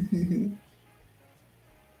Dreams.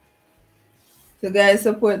 So guys,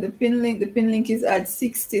 support the pin link. The pin link is at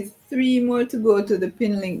 63 more to go to the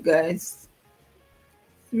pin link, guys.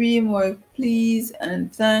 3 more, please,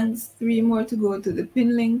 and thanks. 3 more to go to the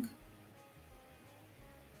pin link.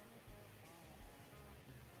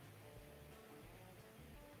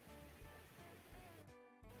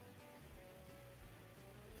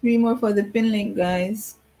 Three more for the pin link,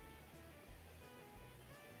 guys.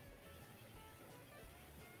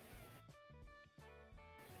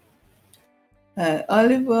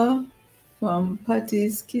 Oliver from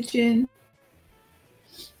Patty's Kitchen.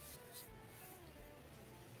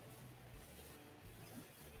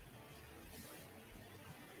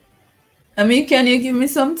 Can you give me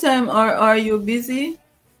some time, or are you busy?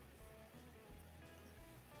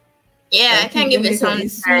 Yeah, I can give you some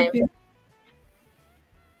time.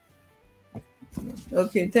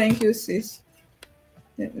 Okay, thank you, sis.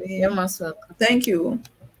 You're most welcome. Thank you.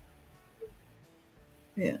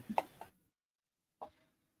 Yeah.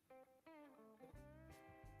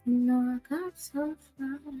 No, I got so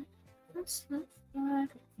far. That's so far.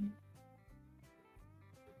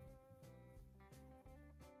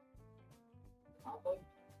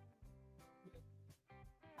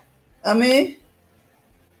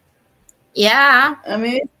 Yeah.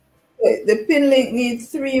 The pin link needs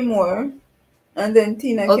 3 more, and then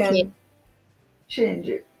Tina can change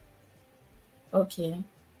it. Okay.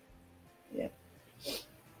 Yeah.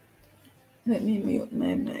 Let me mute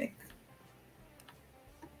my mic.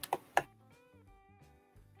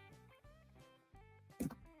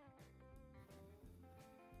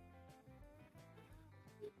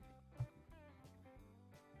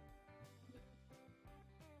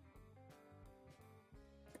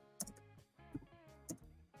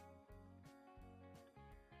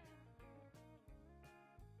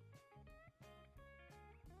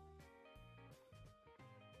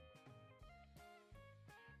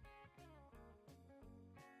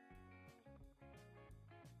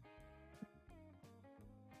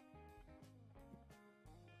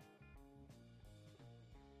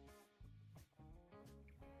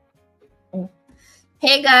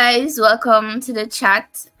 Hey guys, welcome to the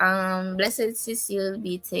chat. Blessed Cecile will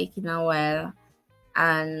be taking a while.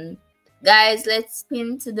 And guys, let's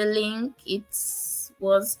pin to the link. The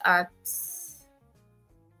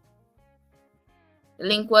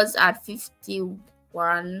link was at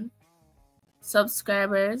 51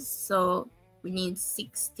 subscribers, so we need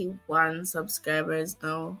 61 subscribers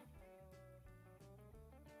now.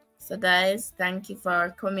 So guys, thank you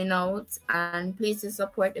for coming out, and please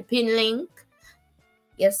support the pin link.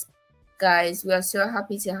 Yes guys, we are so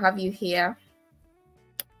happy to have you here.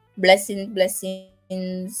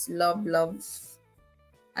 Blessings, love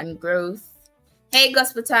and growth. Hey,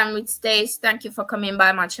 Gospel Time with Stace, thank you for coming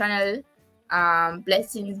by my channel.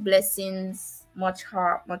 Blessings, much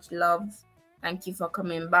heart, much love. Thank you for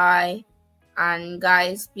coming by. And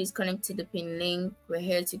guys, please connect to the pin link. We're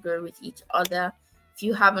here to grow with each other. If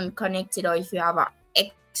you haven't connected, or if you have an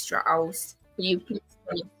extra house, will you please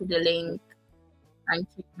connect to the link? Thank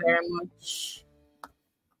you very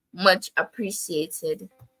much appreciated.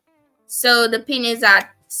 So the pin is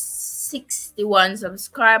at 61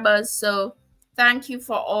 subscribers. So thank you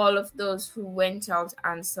for all of those who went out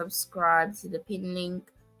and subscribed to the pin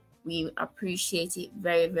link. We appreciate it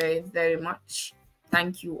very much.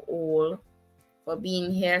 Thank you all for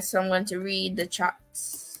being here. So I'm going to read the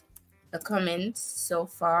chats, the comments so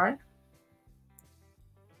far,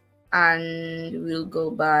 and we'll go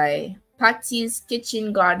by Patty's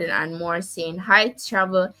Kitchen Garden and more saying hi.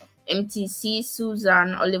 Travel MTC,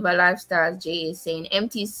 Susan, Oliver Lifestyles, J saying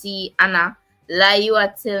MTC, Anna, lie you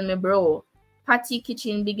are tell me bro. Patty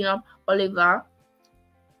Kitchen bigging up Oliver.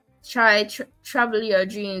 Travel your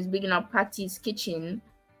dreams bigging up Patty's Kitchen,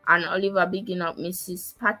 and Oliver bigging up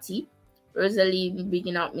Mrs. Patty. Rosalie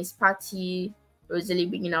bigging up Miss Patty. Rosalie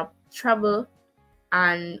bigging up Travel,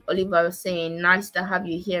 and Oliver was saying nice to have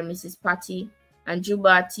you here, Mrs. Patty. And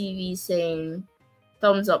Juba TV saying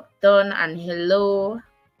thumbs up done and hello.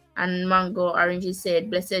 And Mango Orange said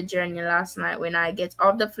blessed journey last night when I get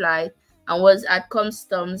off the flight and was at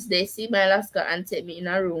customs. They see my Alaska and take me in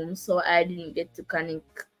a room, so I didn't get to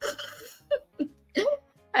connect.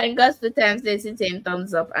 And Gospel Time they saying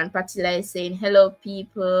thumbs up, and Patila is saying hello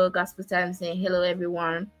people. Gospel Time saying hello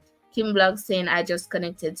everyone. Kim Blog saying I just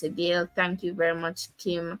connected to Gail. Thank you very much,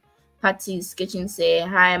 Kim. Patty's Kitchen say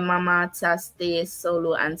hi Mama, Stay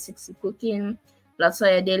Solo and Sexy Cooking.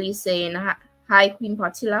 Latoya Daily saying hi Queen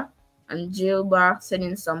Patila, and Jilba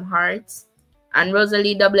sending some hearts. And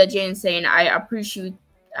Rosalie W. Jane saying I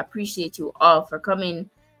appreciate you all for coming.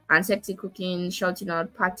 And Sexy Cooking shouting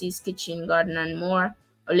out Patty's Kitchen Garden and more.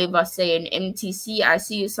 Oliver saying MTC, I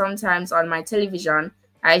see you sometimes on my television.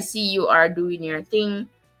 I see you are doing your thing.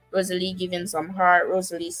 Rosalie giving some heart.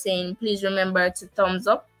 Rosalie saying please remember to thumbs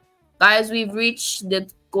up. Guys, we've reached the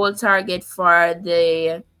goal target for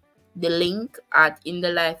the link at In the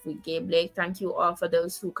Life with Gabe Blake. Thank you all for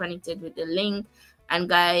those who connected with the link. And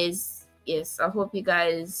guys, yes, I hope you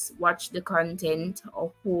guys watched the content,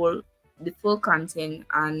 the full content,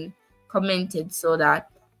 and commented so that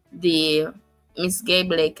the Miss Gabe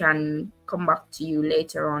Blake can come back to you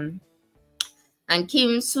later on. And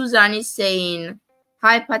Kim Susan is saying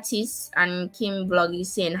hi Patis, and Kim Vlog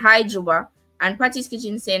is saying hi Juba. And Patty's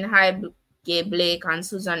Kitchen saying hi Gabe Blake, and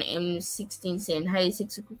Susan M16 saying hi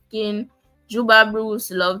Sexy Cooking. Juba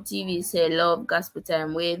Bruce Love TV say love Gospel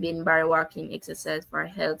Time waving. Barry walking exercise for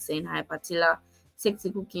health saying hi Patila.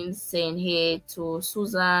 Sexy Cooking saying hey to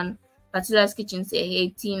Susan. Patila's Kitchen say hey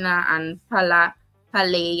Tina and Palea.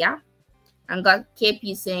 And got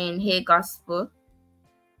KP saying hey Gospel.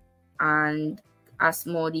 And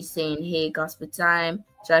Asmodi saying hey Gospel Time.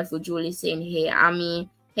 Joyful Julie saying hey Ami.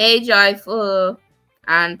 Hey Joyful,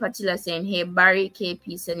 and Patila saying hey Barry.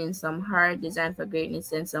 KP sending some heart. Design for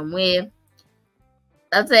Greatness and some wave.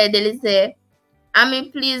 That's why they say I mean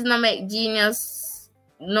please no make genius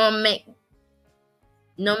no make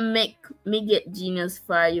me get genius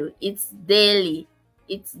for you. It's daily.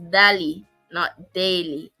 It's daily, not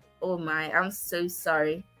daily. Oh my, I'm so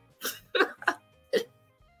sorry.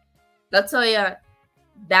 That's all you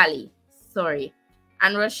Dali. Sorry.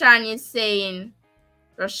 And Roshan is saying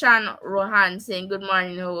Roshan Rohan saying good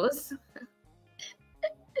morning host.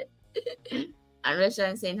 And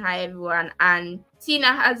Roshan saying hi everyone. And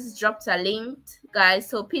Tina has dropped a link, guys.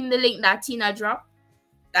 So pin the link that Tina dropped.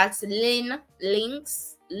 That's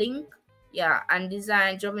links. Yeah, and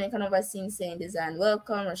design Jamaican overseeing saying design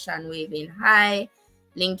welcome. Roshan waving hi.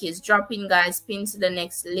 Link is dropping, guys. Pin to the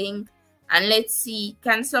next link. And let's see,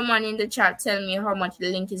 can someone in the chat tell me how much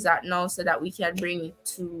the link is at now so that we can bring it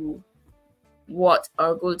to what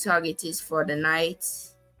our goal target is for the night?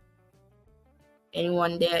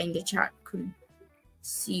 Anyone there in the chat could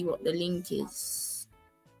see what the link is.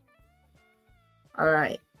 All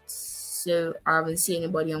right. So I haven't seen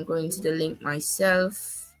anybody. I'm going to the link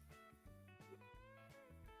myself.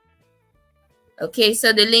 Okay,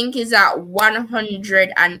 so the link is at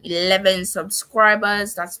 111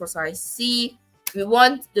 subscribers. That's what I see.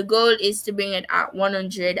 The goal is to bring it at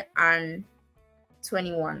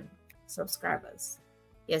 121 subscribers.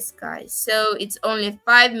 Yes, guys. So it's only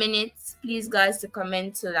 5 minutes. Please, guys, to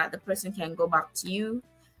comment so that the person can go back to you.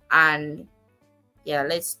 And yeah,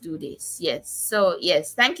 let's do this. Yes. So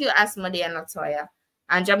yes, thank you, Asmodee and Latoya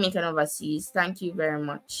and Jamaican Overseas. Thank you very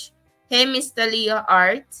much. Hey, Mr. Leo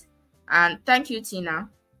Art, and thank you, Tina.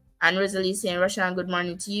 And Rosalie saying, Roshan, good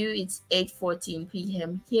morning to you. It's 8:14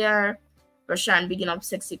 p.m. here. Roshan, bigging up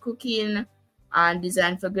Sexy Cooking and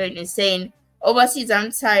Design for Greatness saying, Overseas,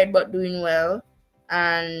 I'm tired but doing well.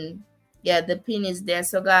 And yeah, the pin is there.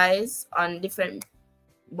 So guys, on different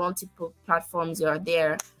multiple platforms, you are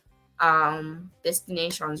there.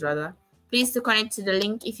 Destinations rather, please to connect to the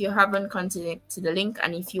link if you haven't connected to the link,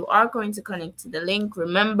 and if you are going to connect to the link,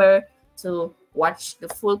 remember to watch the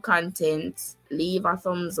full content, leave a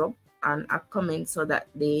thumbs up and a comment so that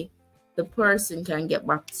the person can get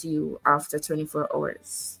back to you after 24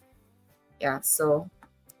 hours. Yeah, so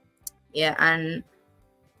yeah. And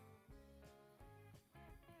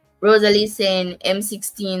Rosalie saying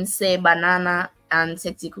M16 say banana, and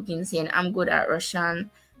Sexy Cooking saying I'm good at Russian.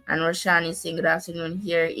 And Roshan is saying good afternoon.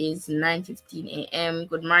 Here is 9:15 a.m.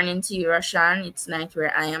 Good morning to you, Roshan. It's night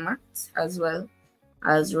where I am at, as well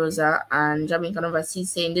as Rosa. And Jamaican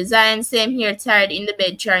Overseas saying design, same here, tired in the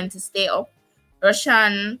bed trying to stay up.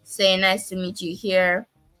 Roshan saying nice to meet you here.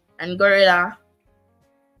 And Gorilla,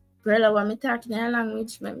 what me talking in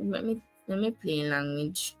language? Let me play in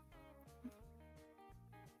language.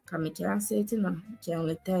 Come me can't say it, you know. Can't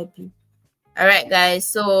only type it. Alright, guys,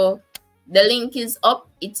 so the link is up.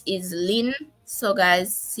 It is Lynn. So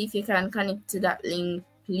guys, see if you can connect to that link,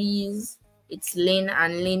 please. It's Lynn,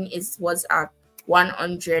 and Lynn was at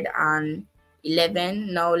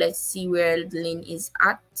 111. Now let's see where Lynn is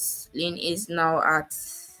at. Lynn is now at,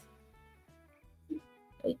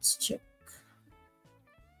 let's check.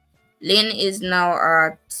 Lynn is now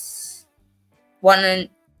at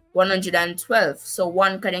 112. So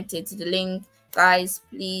one connected to the link. Guys,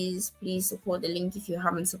 please support the link if you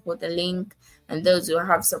haven't supported the link, and those who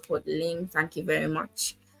have supported the link, thank you very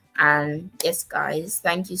much. And yes, guys,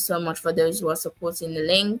 thank you so much for those who are supporting the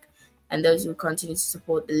link and those who continue to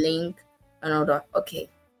support the link and all that. Okay,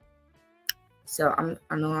 so I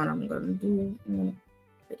know what I'm gonna do.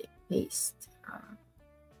 Paste.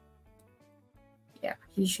 Yeah,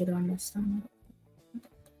 he should understand.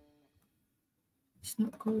 It's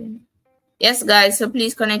not going. Yes, guys, so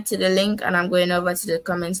please connect to the link, and I'm going over to the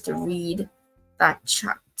comments to read that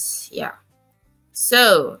chat. Yeah.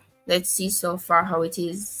 So let's see so far how it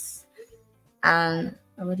is. And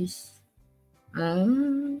what is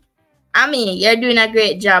Ami, you're doing a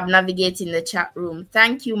great job navigating the chat room.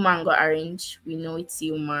 Thank you, Mango Orange. We know it's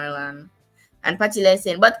you, Marlon. And Patty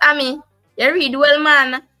Lesson. But Ami, you read well,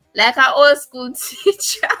 man. Like an old school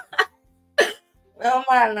teacher. Well,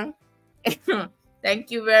 man.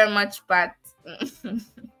 Thank you very much, Pat.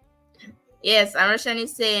 Yes, and Roshan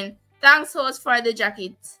is saying, thanks, host, for the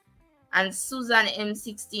jacket. And Susan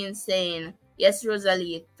M16 saying, yes,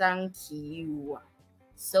 Rosalie, thank you.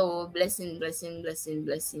 So, blessings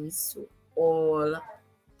to all.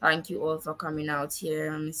 Thank you all for coming out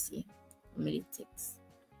here. Let me see. How many ticks?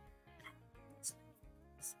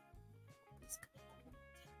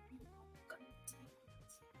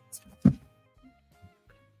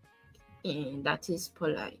 That is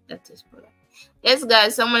polite. Yes,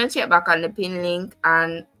 guys, so I'm going to check back on the pin link.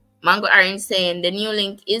 And Mango Orange saying the new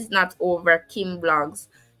link is not over. Kim Vlogs.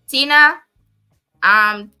 Tina,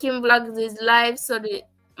 Kim Vlogs is live, so the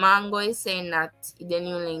Mango is saying that the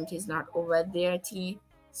new link is not over there, T.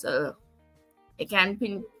 So I can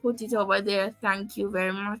put it over there. Thank you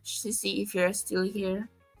very much to see if you're still here.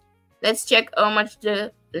 Let's check how much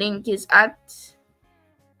the link is at.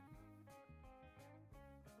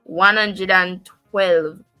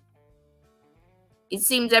 112. It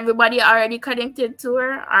seems everybody already connected to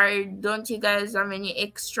her. Or don't you guys have any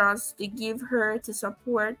extras to give her to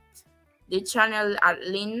support the channel at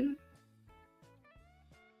Lynn?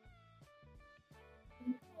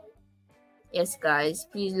 Yes, guys,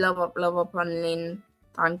 please love up on Lynn.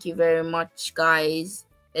 Thank you very much, guys.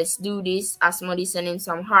 Let's do this. Asmodee sending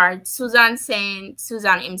some hearts. Susan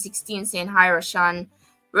M16 saying hi, Roshan.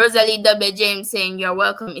 Rosalie W. James saying you're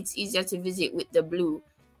welcome. It's easier to visit with the blue.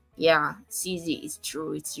 Yeah, it's easy. It's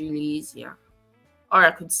true. It's really easier. Or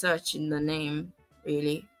I could search in the name,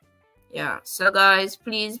 really. Yeah. So guys,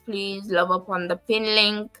 please love up on the pin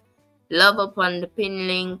link. love upon the pin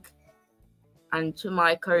link, and to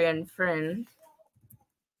my Korean friend,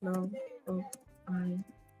 love upon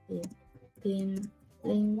the pin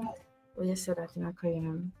link. Oh, you said that in a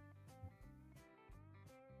Korean.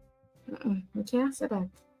 You can't say that.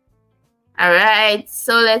 All right,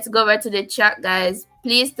 so let's go over to the chat, guys.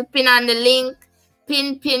 Please to pin on the link.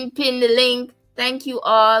 Pin the link. Thank you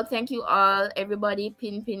all. Everybody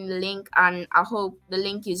pin the link, and I hope the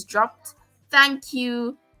link is dropped. Thank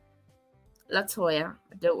you, Latoya.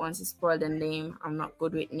 I don't want to spoil the name. I'm not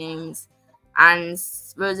good with names. And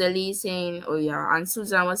Rosalie saying, oh yeah, and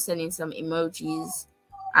Susan was sending some emojis.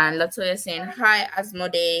 And Latoya saying, hi,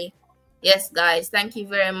 Asmodee. Yes, guys, thank you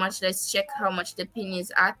very much. Let's check how much the pin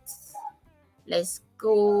is at. Let's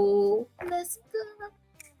go.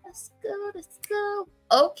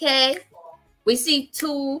 Okay. We see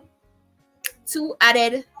two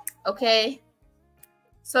added. Okay.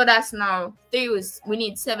 So that's now 3. We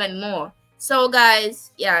need 7 more. So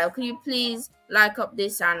guys, yeah, could you please like up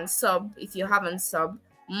this and sub if you haven't subbed?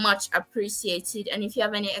 Much appreciated. And if you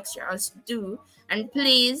have any extras, do. And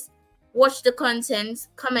please watch the content,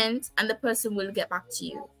 comment, and the person will get back to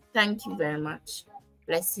you. Thank you very much.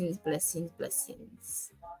 Blessings.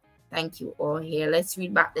 Thank you all here. Let's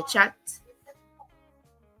read back the chat.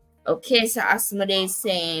 Okay, so Asmodee is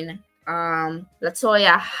saying,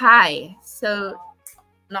 Latoya, hi. So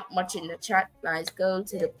not much in the chat, guys. Go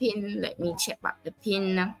to the pin. Let me check back the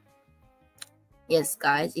pin. Yes,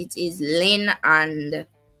 guys, it is Lynn and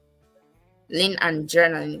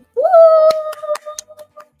journaling. Woo!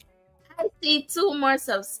 I see 2 more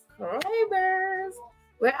subscribers.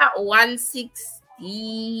 We're at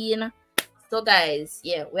 116. So guys,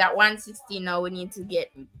 yeah, we're at 116 now. We need to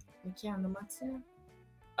get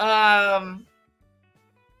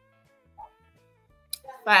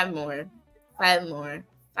 5 more.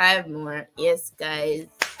 Yes, guys.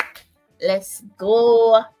 Let's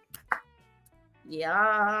go.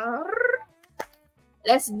 Yeah.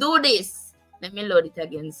 Let's do this. Let me load it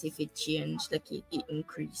again, see if it changed, like it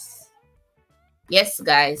increased. Yes,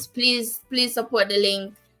 guys. Please support the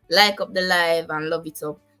link, like up the live, and love it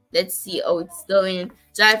up. Let's see how it's going.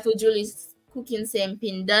 Joyful Julie's cooking saying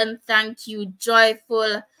pin done. Thank you,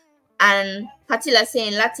 Joyful. And Patila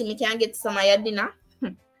saying, Lati, me can get some of your dinner.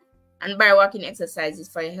 And by walking exercises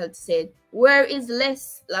for your health said, where is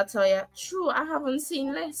Les, Latoya? True, I haven't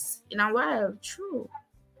seen Les in a while. True.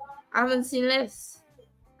 I haven't seen Les.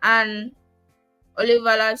 And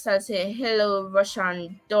Oliver Lifestyle say, hello,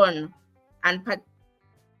 Russian done. And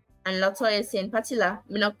Latoya saying, Patila,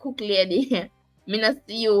 me not cook lady. Me not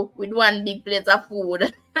see you with 1 big plate of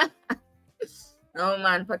food. No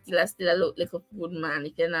man, Patila still look like a food man.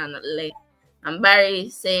 If you're not like. And Barry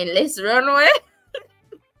saying, let's run away.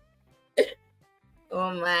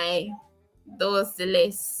 Oh my. Those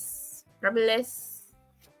less. Probably less.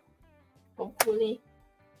 Hopefully.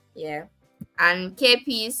 Yeah. And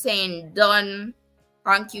KP is saying done.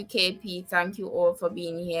 Thank you, KP. Thank you all for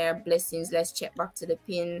being here. Blessings. Let's check back to the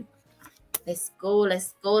pin. Let's go.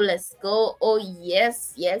 Oh,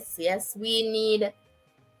 yes. We need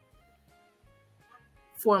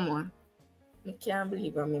 4 more. I can't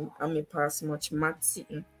believe I'm pass much math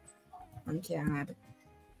sitting. I'm hard.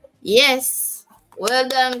 Yes. Well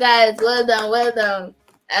done, guys. Well done.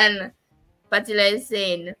 And Patila is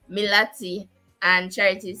saying, Milati, and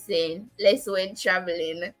Charity is saying, let's wait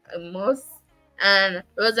traveling. Most. And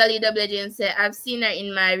Rosalie WJ said, I've seen her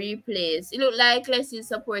in my replays. It looked like Leslie's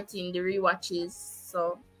supporting the rewatches.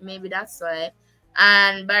 So maybe that's why.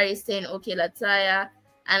 And Barry saying, okay, Lataya.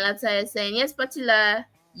 And Lataya saying, yes, Patila,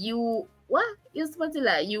 you, what? Yes,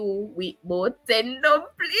 Patila, you, we both 10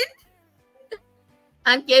 dumplings.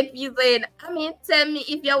 And KP saying, I mean, tell me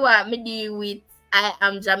if you want me deal with I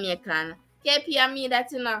am Jamaican. KP, I mean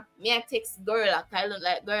that, you know, me I text girl, I look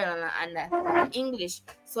like girl and that English.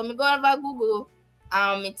 So me go over Google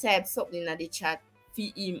and me type something in the chat for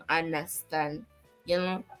him understand. You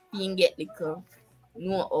know, he can get the curve.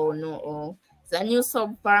 No. It's a new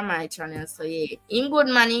sub for my channel. So yeah. In good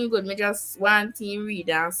man, in good. Me just want to read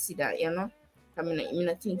and see that, you know. I mean,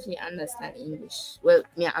 I think he understand English. Well,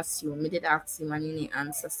 me assume. Me did ask him and he didn't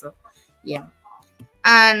answer. So yeah.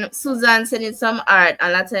 And Susan sending some art,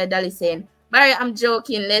 and Lataya Dali saying, Barry, I'm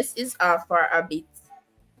joking, Les is off for a bit.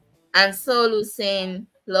 And Solu saying,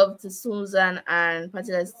 love to Susan, and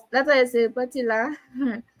Patila. Lataya say, Patila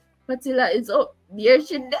is up. There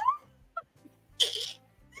she there.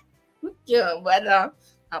 Yeah, but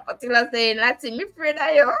Patila saying, Lati, me afraid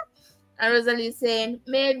of you. And Rosalie saying,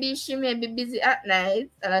 maybe she may be busy at night.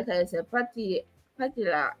 And Lataya say,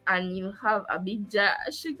 Patila, and you have a big jar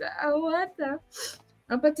of sugar and water.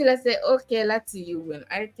 And Patila say, okay, Lati, you win.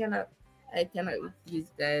 I cannot I cannot refuse,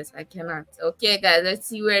 guys. I cannot. Okay, guys, let's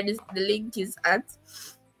see where the link is at.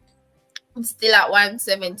 I'm still at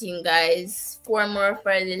 117, guys. 4 more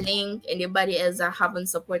for the link. Anybody else that haven't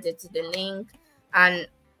supported to the link, and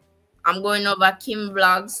I'm going over Kim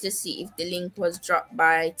Vlogs to see if the link was dropped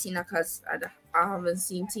by Tina, because I haven't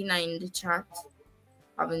seen Tina in the chat.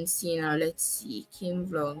 I haven't seen her. Let's see. Kim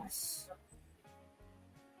Vlogs.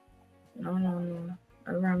 No.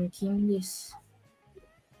 Around Kim this.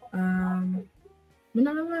 Never.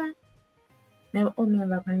 Never. Oh,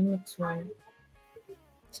 never. Next one.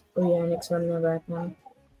 Oh yeah, next one. Never.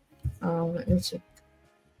 Let me check.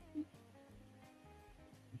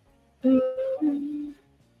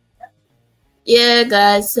 Yeah,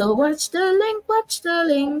 guys, so watch the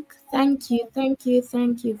link. Thank you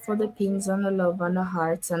for the pins and the love and the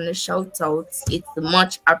hearts and the shout outs. It's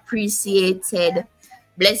much appreciated.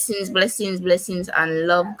 Blessings and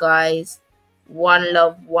love, guys. One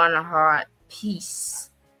love, one heart,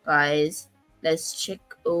 peace, guys. Let's check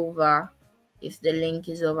over if the link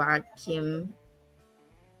is over at Kim.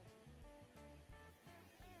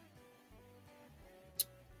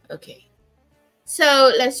 Okay.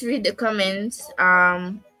 So let's read the comments.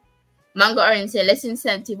 Mango Orange said lesson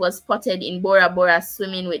incentive was spotted in Bora Bora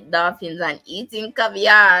swimming with dolphins and eating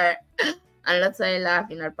caviar. And Latoya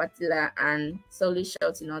laughing at Patila and slowly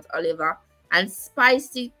shouting out Oliver. And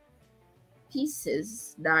Spicy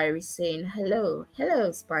Pieces Diary saying hello.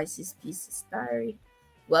 Hello, Spicy Pieces Diary.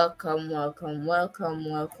 Welcome.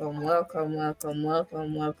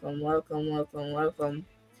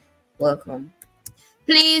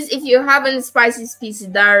 Please, if you haven't Spicy Pieces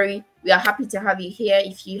Diary, we are happy to have you here.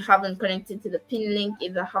 If you haven't connected to the pin link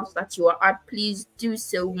in the house that you are at, please do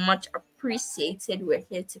so. Much appreciated. We're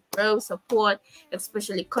here to grow, support,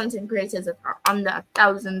 especially content creators that are under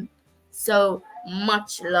 1,000. So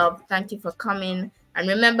much love. Thank you for coming. And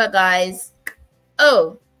remember, guys,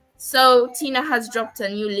 so Tina has dropped a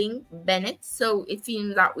new link, Bennett. So it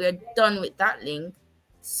seems that we're done with that link.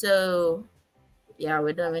 So yeah,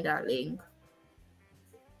 we're done with that link.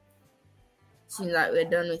 Seems like we're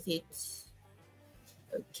done with it.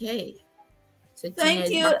 Okay. So thank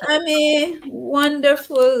you, Amy.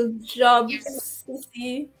 Wonderful job,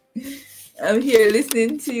 Sissy. I'm here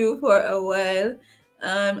listening to you for a while.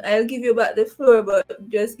 I'll give you back the floor, but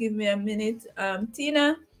just give me a minute.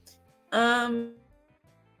 Tina, can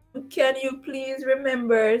you please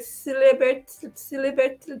remember celebrity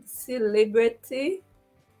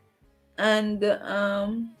and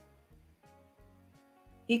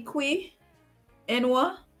Equi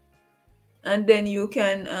Enwa, and then you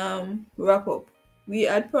can wrap up. We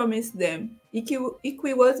had promised them.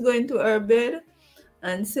 Equi was going to our bed,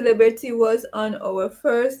 and Celebrity was on our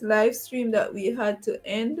first live stream that we had to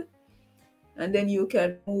end, and then you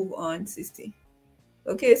can move on, Sissy.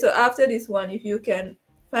 Okay, so after this one, if you can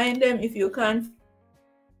find them, if you can't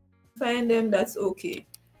find them, that's okay.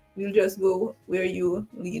 We'll just go where you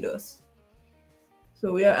lead us.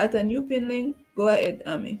 So we are at a new pin link. Go ahead,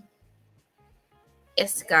 Amy.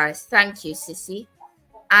 Yes, guys. Thank you, Sissy.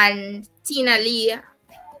 And Tina Lee,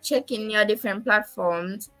 checking your different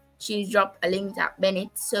platforms. She's dropped a link at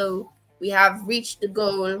Bennett. So we have reached the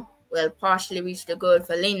goal. Well, partially reached the goal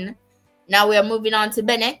for Lynn. Now we are moving on to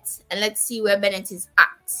Bennett. And let's see where Bennett is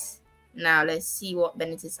at. Now let's see what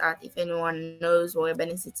Bennett is at. If anyone knows where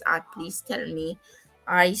Bennett is at, please tell me.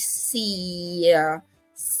 I see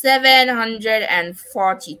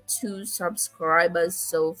 742 subscribers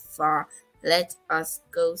so far. Let us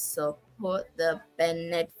go support the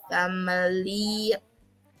Bennett family.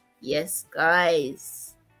 Yes,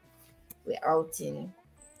 guys. We're out and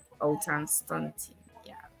stunting.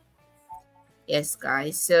 Yeah. Yes,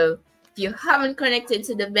 guys. So if you haven't connected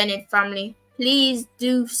to the Bennett family, please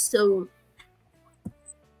do so.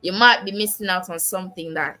 You might be missing out on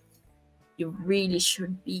something that you really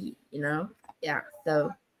should be, you know. Yeah.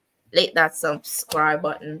 So click that subscribe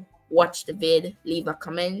button, watch the vid, leave a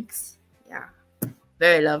comment. Yeah,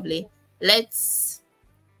 very lovely. Let's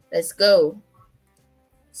go.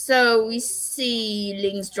 So we see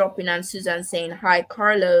links dropping and Susan saying hi,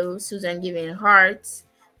 Carlo. Susan giving hearts,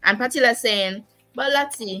 and Patila saying, but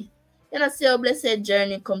Lati, you know, see how blessed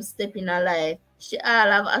journey come step in her life. She all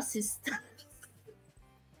have assistance.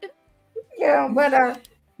 Yeah, but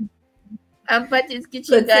and Patty's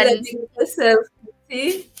kitchen garden. Yourself,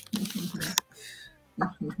 see?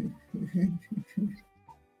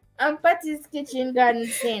 And Patty's kitchen garden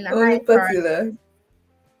saying Only hi, Patila.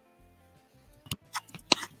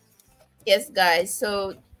 Yes, guys.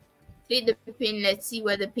 So click the pin. Let's see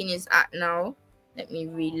where the pin is at now. Let me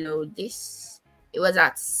reload this. It was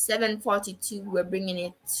at 742. We're bringing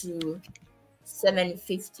it to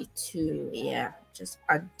 7:52. Yeah, just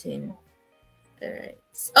adding.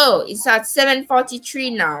 Oh, it's at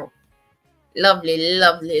 7:43 now. Lovely,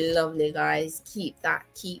 lovely, lovely, guys. Keep that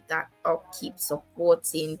up. Keep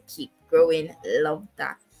supporting. Keep growing. Love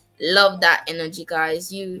that energy,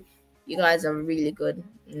 guys. You guys are really good.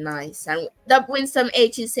 Nice. And that Winston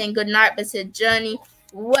H is saying good night, blessed journey.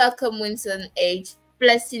 Welcome, Winston H.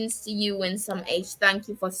 Blessings to you, Winston H. Thank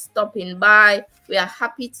you for stopping by. We are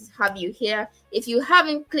happy to have you here. If you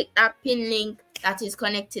haven't clicked that pin link that is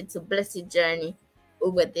connected to Blessed Journey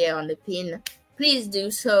over there on the pin, please do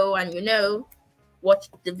so. And watch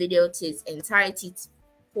the video to its entirety. It's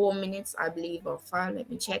 4 minutes, I believe, or 5. Let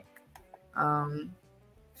me check.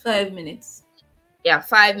 5 minutes. Yeah,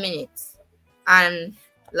 5 minutes. And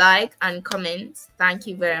like and comment. Thank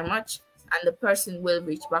you very much. And the person will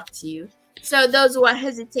reach back to you. So those who are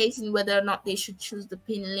hesitating whether or not they should choose the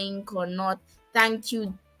pin link or not, thank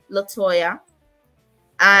you, Latoya.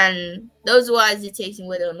 And those who are hesitating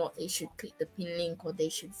whether or not they should click the pin link or they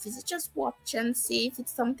should visit, just watch and see if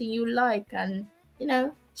it's something you like, and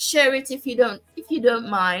share it if you don't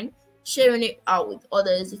mind sharing it out with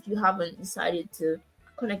others if you haven't decided to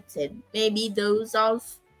connect it. Maybe those out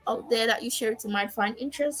there that you share it to might find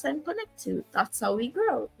interest and connect to. That's how we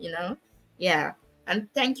grow, Yeah. And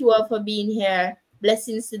thank you all for being here.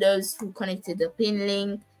 Blessings to those who connected the pin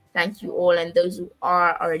link. Thank you all, and those who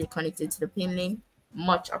are already connected to the pin link.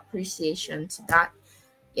 Much appreciation to that.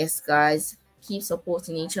 Yes, guys, keep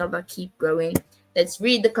supporting each other, keep growing. Let's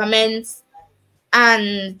read the comments.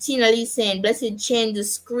 And Tina Lee saying, blessed, change the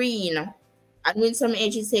screen. And Winsome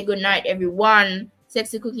H say good night, everyone.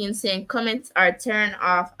 Sexy Cooking saying comments are turned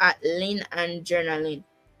off at Lynn and Journaling.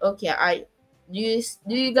 Okay, do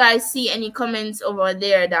you guys see any comments over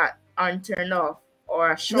there that aren't turned off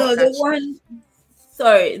or No, the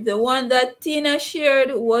one that Tina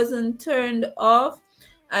shared wasn't turned off.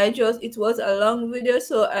 It was a long video,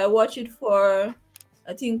 so I watched it for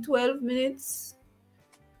I think 12 minutes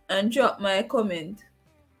and dropped my comment.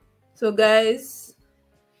 So guys,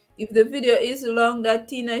 if the video is long that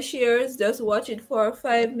Tina shares, just watch it for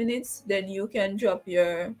 5 minutes, then you can drop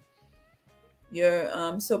your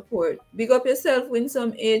support. Big up yourself,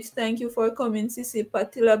 Winsome H. Thank you for coming. Sissy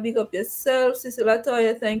Patilla, big up yourself. Sissy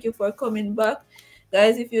Latoya, thank you for coming back.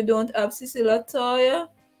 Guys, if you don't have Sissy Latoya,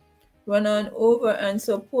 run on over and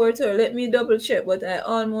support her. Let me double check, but I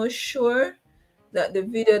almost sure that the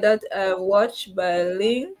video that I watched by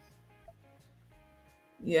Ling,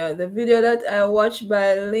 the video that I watched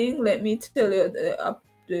by Ling, let me tell you,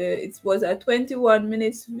 it was a 21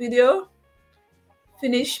 minutes video.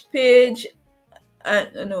 Finished pages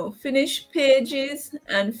and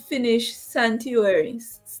finished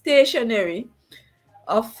stationery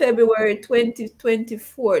of February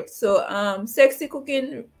 2024. So Sexy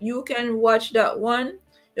Cooking, you can watch that one.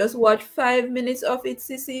 Just watch 5 minutes of it,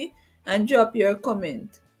 Sissy, and drop your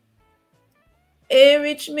comment. Hey,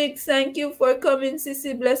 Rich Mix, thank you for coming,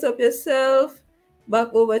 Sissy. Bless up yourself.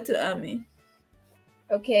 Back over to Amy.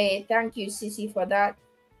 Okay, thank you, Sissy, for that.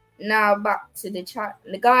 Now back to the chat.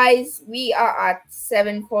 Guys, we are at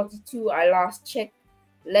 7:42. I last checked.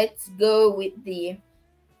 Let's go with the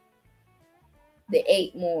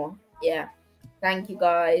 8 more. Yeah. Thank you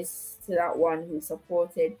guys to that one who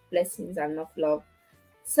supported. Blessings and enough love.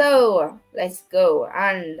 So let's go.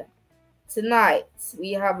 And tonight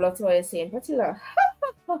we have Latoya saying Patilla.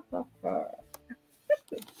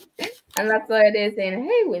 And Latoya there saying,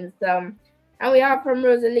 hey, Winston. And we have from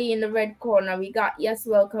Rosalie in the red corner, we got yes,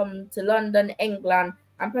 welcome to London, England.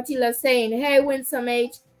 And Patilla saying, hey, Winsome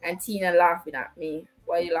H. And Tina laughing at me.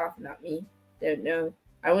 Why are you laughing at me? Don't know.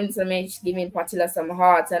 And Winsome H giving Patilla some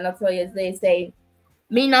hearts. And Latoya they saying,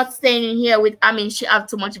 me not staying in here with Amin, she have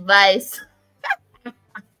too much vice.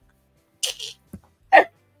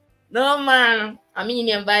 No, man.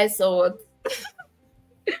 Armenian vice so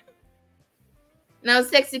Now,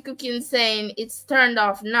 Sexy Cooking saying it's turned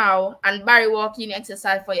off now. And Barry walking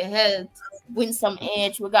exercise for your health. Winsome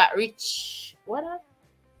H. We got Rich. What up?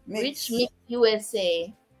 Rich Mix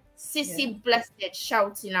USA. Sissy Blessed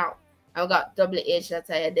shouting out. I got Double H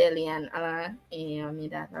Latoya Deli and Allah. Me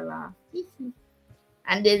that Allah.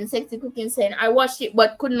 And then Sexy Cooking saying I watched it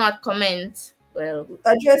but could not comment. Well,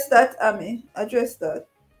 address that, Amy. Address that.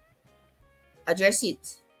 Address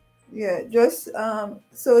it. Yeah, just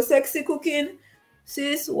so Sexy Cooking.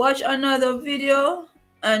 Sis, watch another video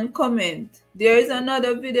and comment. There is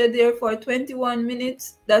another video there for 21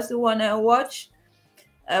 minutes. That's the one I watch.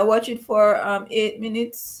 I watch it for 8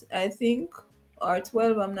 minutes, I think, or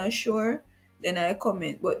 12, I'm not sure. Then I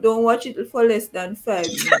comment. But don't watch it for less than 5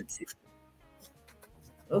 minutes.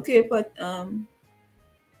 Okay, but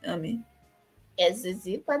I mean, Yes, you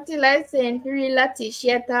see, Patila saying free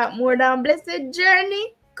Latisha more than blessed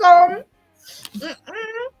journey. Come.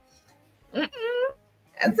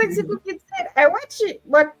 And Sexy Cookie said, I watched it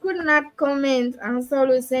but could not comment. And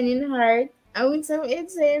Solo sending heart. And Winsome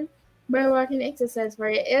is saying, by walking exercise for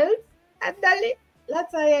your health. And Dali,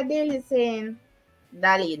 Lataya Daily saying,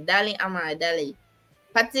 Dali, am I Dali?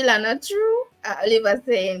 Patila, not true. Oliver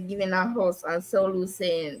saying, giving a house. And Solo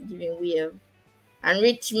saying, giving wave. And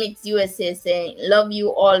Rich Mix USA saying, love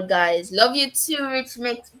you all, guys. Love you too, Rich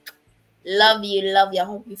Mix. Love you. I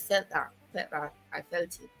hope you felt that. I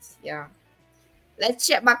felt it. Yeah. Let's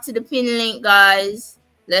check back to the pin link, guys.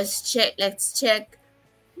 Let's check.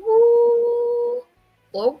 Woo.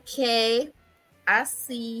 Okay. I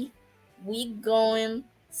see. We going.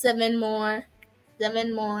 7 more.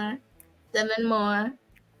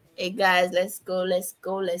 Hey, guys, let's go.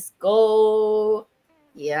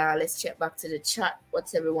 Yeah, let's check back to the chat.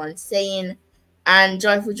 What's everyone saying? And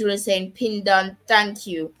Joyful Julie saying, pin done. Thank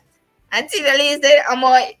you. And Tina Lee said,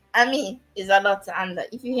 Amoy. I mean, it's a lot to under.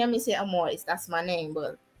 If you hear me say Amoy, that's my name,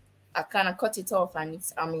 but I kind of cut it off and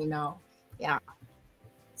it's Ami now. Yeah.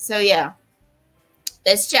 So, yeah.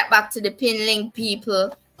 Let's check back to the pin link,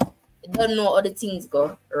 people. Don't know how the things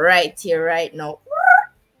go. Right here, right now.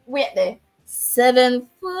 Wait there.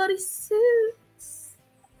 7:46.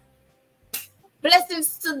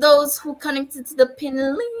 Blessings to those who connected to the pin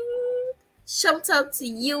link. Shout out to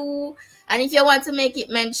you. And if you want to make it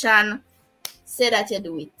mention, say that you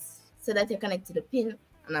do it. So that you connect to the pin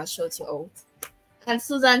and I'll shout you out. And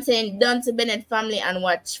Susan saying, done to Bennett family and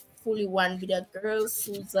watch fully one video. Girl,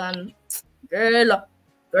 Susan. Girl,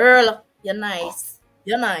 you're nice.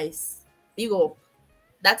 Big up.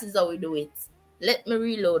 That is how we do it. Let me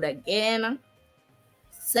reload again.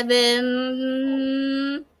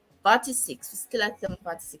 7:46. We're still at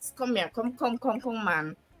 7:46. Come here. Come,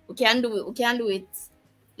 man. We can do it.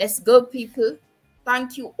 Let's go, people.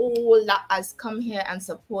 Thank you all that has come here and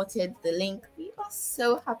supported the link. We are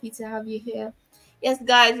so happy to have you here. Yes,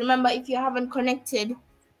 guys, remember, if you haven't connected,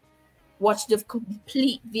 watch the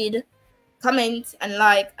complete vid, comment and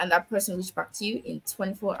like, and that person reach back to you in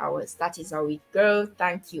 24 hours. That is how we go.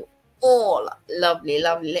 Thank you all. Lovely.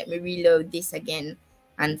 Let me reload this again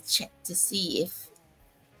and check to see if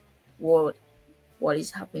what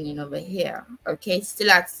is happening over here. Okay,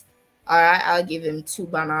 still at all right. I'll give him 2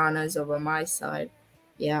 bananas over my side.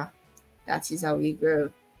 Yeah, that is how we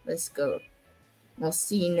grow. Let's go. Not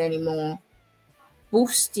seeing anymore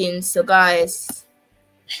boosting. So guys,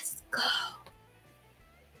 let's go.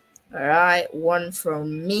 All right, 1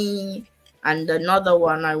 from me and another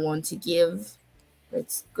one I want to give.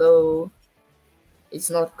 Let's go. It's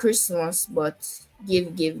not Christmas, but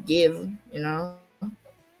give, you know,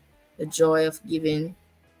 the joy of giving.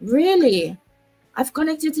 Really? I've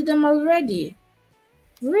connected to them already.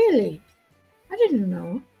 Really? I didn't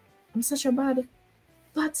know. I'm such a bad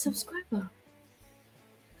subscriber.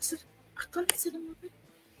 I connected to them already.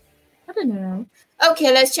 I didn't know.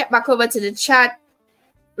 Okay, let's check back over to the chat.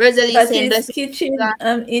 Rosalie saying, Patty's kitchen.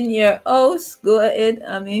 I'm in your house. Go ahead,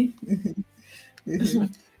 Ami. I'm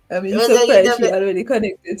surprised she already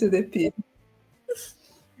connected to the pin.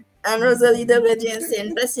 And Rosalie WJ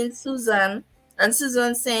saying, blessing Susan. And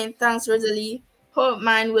Susan saying, thanks, Rosalie. Hope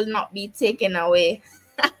mine will not be taken away.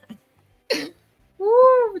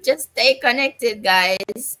 Woo, just stay connected, guys.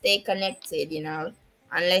 Stay connected, you know.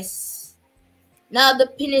 Unless now the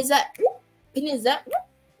pin is up.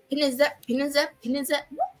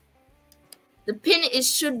 The pin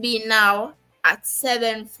should be now at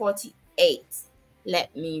 7:48.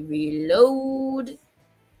 Let me reload.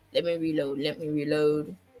 Reload.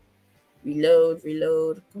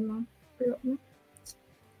 Come on.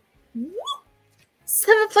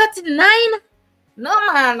 7:49. No,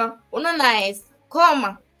 man. Una nice.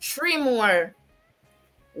 Come. 3 more.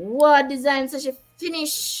 What design such a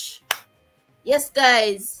finish? Yes,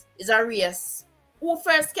 guys. It's a race. Who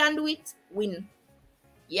first can do it, win.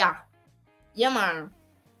 Yeah, man.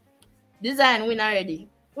 Design win already.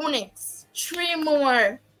 Who next? 3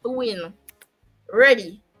 more to win.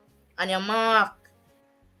 Ready. On your mark.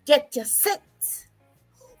 Get your set.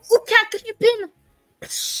 Who can't clip in?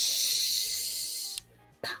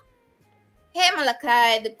 Hey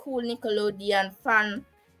Malachi, the cool Nickelodeon fan,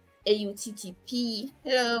 AUTTP.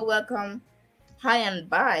 Hello, welcome. Hi and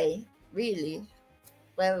bye. Really?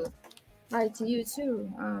 Well, hi to you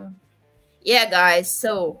too. Yeah, guys.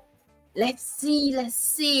 So let's see.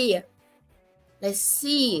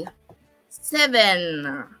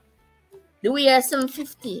 7. Do we have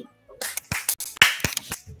 750?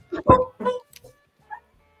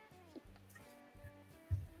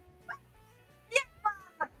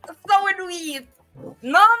 So we do sweet.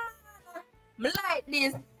 No, me like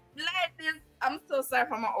this. Like this. I'm so sorry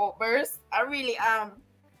for my outburst. I really am.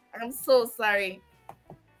 I'm so sorry.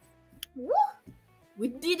 Woo! We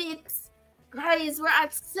did it. Guys, we're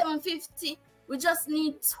at 750. We just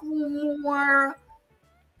need 2 more.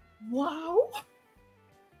 Wow.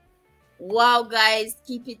 Wow, guys.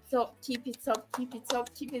 Keep it up. Keep it up. Keep it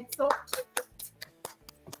up. Keep it up.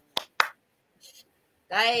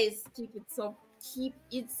 Guys, keep it up. Keep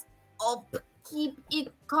it up. Keep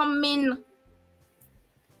it coming.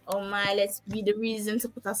 Oh my, let's be the reason to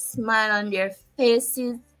put a smile on their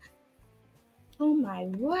faces. Oh my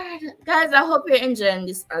word. Guys, I hope you're enjoying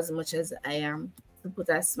this as much as I am, to put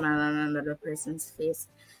a smile on another person's face.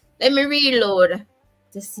 Let me reload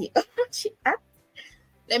to see.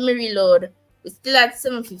 Let me reload. We're still at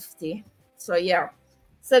 750. So yeah.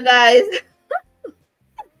 So guys,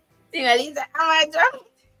 am I drunk?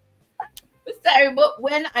 Sorry, but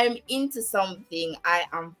when I'm into something, I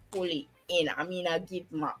am fully in. I mean, I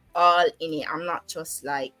give my all in it. I'm not just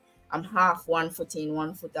like I'm half 1 foot in,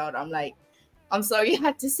 1 foot out. I'm like, I'm sorry you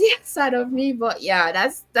had to see a side of me, but yeah,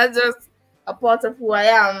 that's just a part of who I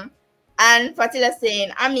am. And Fatila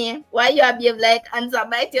saying, I mean, why you behave like answer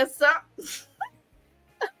bite yourself?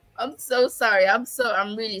 I'm so sorry. I'm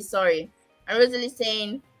really sorry. And Rosalie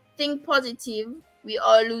saying, think positive. We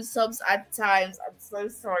all lose subs at times. I'm so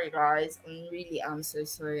sorry, guys. I'm so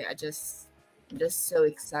sorry. I'm just so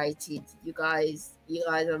excited. You guys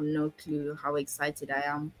have no clue how excited I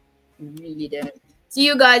am. You really don't. To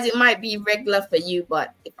you guys, it might be regular for you,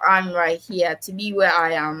 but if I'm right here, to be where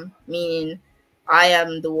I am, meaning I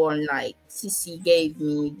am the one, like Sissy gave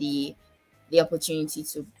me the opportunity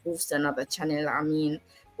to boost another channel. I mean,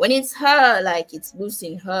 when it's her, like it's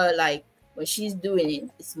boosting her, like when she's doing it,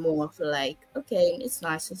 it's more of like, okay, it's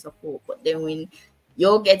nice to support. But then when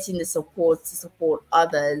you're getting the support to support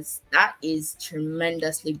others, that is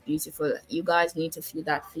tremendously beautiful. You guys need to feel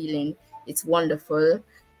that feeling. It's wonderful.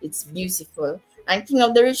 It's beautiful. And King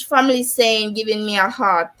of the Rich family saying, giving me a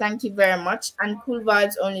heart. Thank you very much. And Cool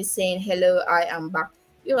Vibes only saying, hello, I am back.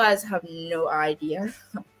 You guys have no idea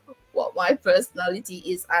what my personality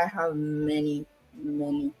is. I have many,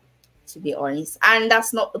 to be honest. And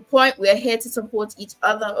that's not the point. We're here to support each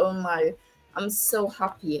other. Oh my, I'm so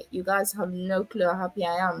happy. You guys have no clue how happy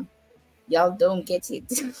I am. Y'all don't get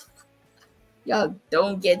it. Y'all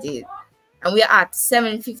don't get it. And we're at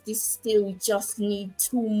 750 still. We just need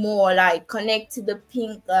 2 more. Like, connect to the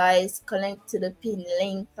pin, guys. Connect to the pin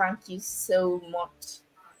link. Thank you so much.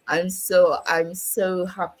 I'm so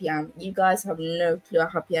happy. You guys have no clue how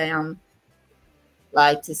happy I am.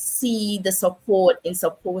 Like, to see the support in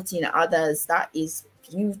supporting others, that is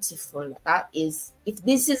beautiful. That is, if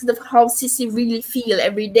this is how Sissy really feel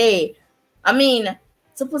every day, I mean,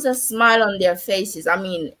 to put a smile on their faces, I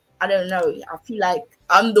mean, I don't know, I feel like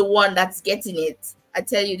I'm the one that's getting it. I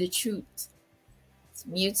tell you the truth. It's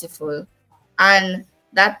beautiful. And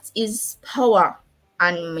that is Power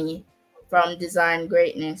and Me from Design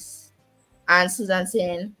Greatness. And Susan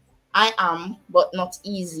saying, I am, but not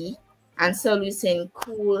easy. And Solu saying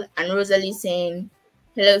cool. And Rosalie saying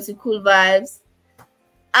hello to Cool Vibes.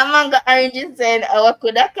 Amanga Orange saying our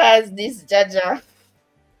Kodaka is this Jaja.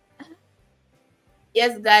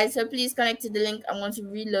 Yes, guys, so please connect to the link. I'm going to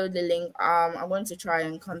reload the link. I'm going to try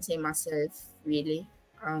and contain myself really,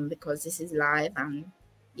 because this is live and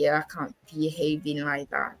yeah, I can't be behaving like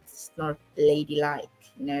that. It's not ladylike,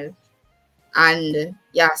 you know. And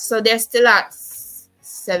yeah, so they're still at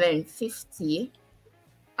 750.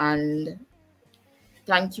 And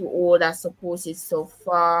thank you all that supported so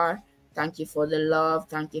far. Thank you for the love.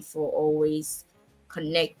 Thank you for always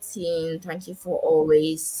connecting. Thank you for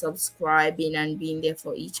always subscribing and being there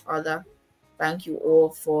for each other. Thank you all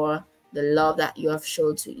for the love that you have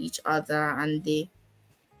showed to each other, and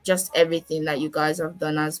just everything that you guys have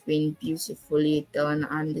done has been beautifully done,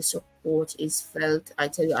 and the support is felt. I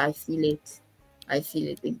tell you, I feel it. I feel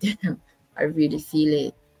it big time. I really feel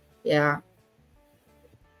it. Yeah,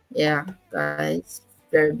 guys,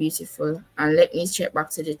 very beautiful. And let me check back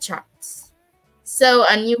to the chats. So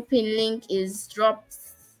a new pin link is dropped.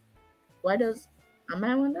 Am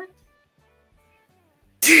I on that?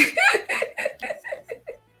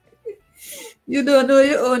 You don't know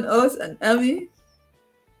your own house, and Ami?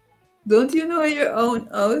 Don't you know your own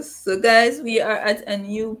house? So guys, we are at a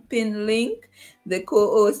new pin link. The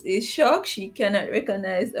co-host is shocked. She cannot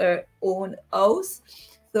recognize her own house.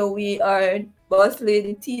 So Boss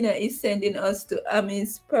Lady Tina is sending us to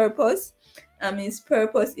Ami's Purpose. Ami's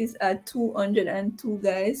Purpose is at 202,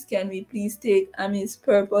 guys. Can we please take Ami's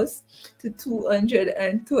Purpose to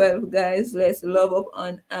 212, guys? Let's love up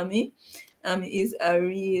on Ami. Is a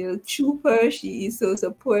real trooper. She is so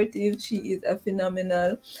supportive. She is a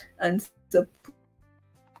phenomenal and supportive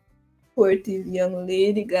young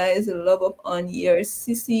lady, guys. Love up on your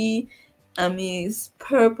sissy. Is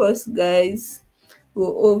purpose, guys.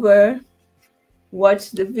 Go over,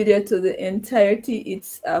 watch the video to the entirety.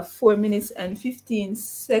 It's a 4 minutes and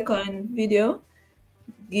 15-second video.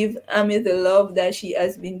 Give Ami the love that she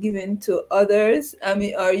has been given to others.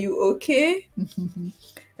 Ami, are you okay?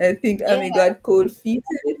 I think Ami got cold feet.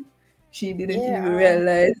 She didn't even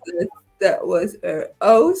realize that that was her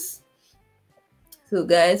house. So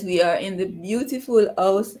guys, we are in the beautiful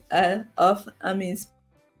house of Ami's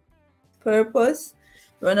purpose.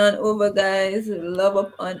 Run on over, guys. Love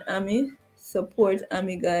up on Ami. Support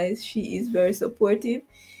Ami, guys. She is very supportive.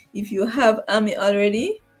 If you have Ami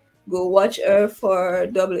already, go watch her for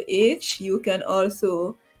Double H. You can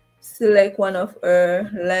also select one of her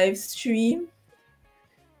live stream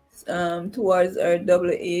towards our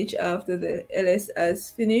Double H after the LS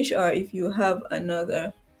has finished, or if you have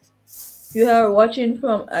another, if you are watching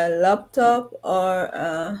from a laptop or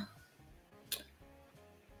a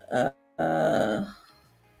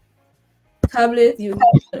tablet, you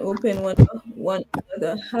can open one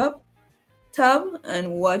other tab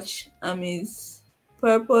and watch Ami's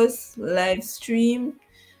purpose live stream,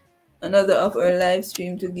 another of our live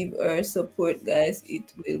stream, to give her support, guys.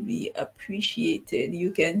 It will be appreciated.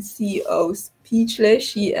 You can see how speechless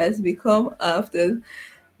she has become after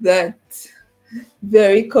that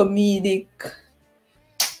very comedic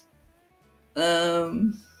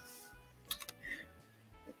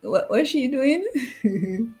what was she doing?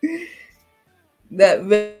 That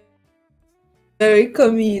very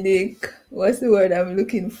comedic, what's the word I'm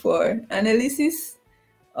looking for, analysis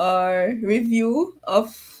or review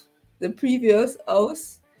of the previous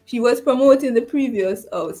house. She was promoting the previous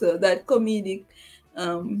house, so that comedic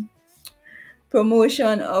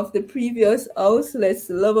promotion of the previous house. Let's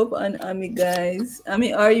love up on Ami, guys.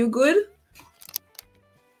 Ami, are you good?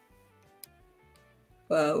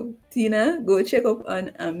 Wow. Tina, go check up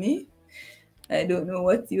on Ami. I don't know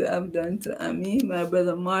what you have done to Ami. My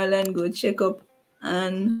brother Marlon, go check up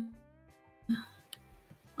on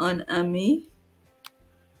Ami.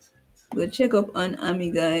 Go check up on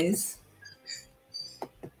Ami, guys.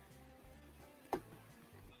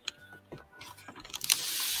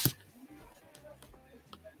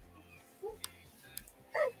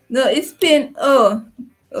 No, it's been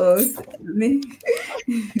me.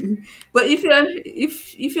 But if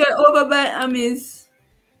you're over by Ami's,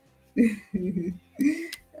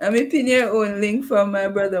 Ami, pin your own link from my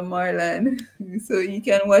brother Marlon, so you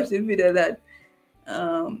can watch the video that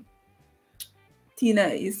Tina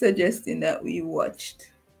is suggesting that we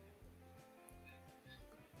watched.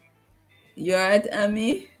 You're at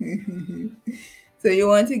Ami. So you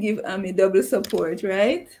want to give Ami double support,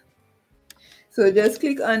 right? So just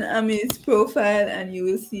click on Ami's profile and you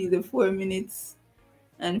will see the 4 minutes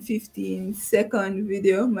and 15-second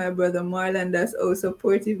video. My brother Marlon, that's how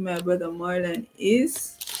supportive my brother Marlon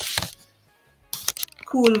is.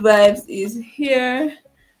 Cool Vibes is here.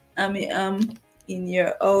 Ami, I'm in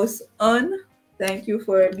your house on. Thank you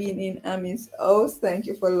for being in Ami's house. Thank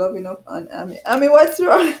you for loving up on Ami. Ami, what's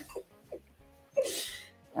wrong?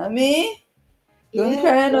 Ami, don't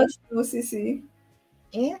cry no sissy.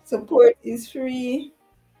 Yeah. Support is free.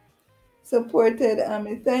 Supported,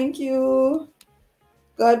 Ami. Thank you.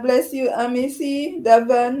 God bless you, Ami. See,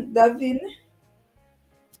 Davian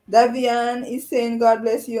is saying God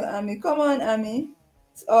bless you, Ami. Come on, Ami.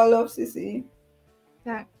 It's all of Sissy.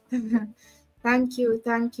 Thank you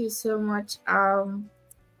so much. I've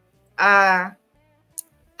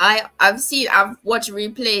watched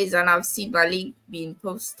replays and I've seen my link being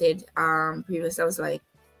posted previously. I was like,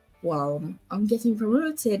 wow, I'm getting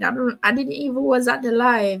promoted. I didn't even was at the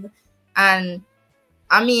live. And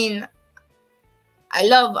I mean, I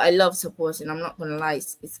love supporting. I'm not gonna lie,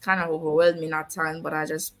 it's kind of overwhelming at times, but I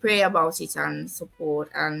just pray about it and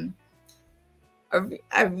support. And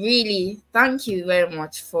I really thank you very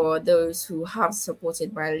much for those who have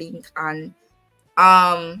supported my link. And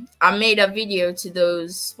I made a video to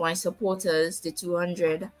those my supporters, the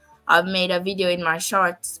 200. I've made a video in my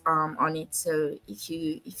shorts on it, so if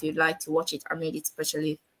you'd like to watch it, I made it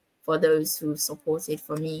specially for those who supported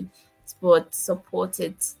for me,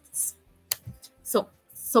 supported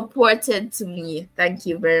to me. Thank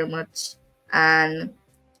you very much. And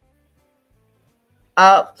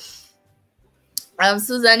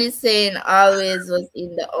Susan is saying always was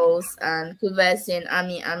in the house, and Kuva is saying I'm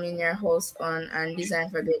in your house on, and Design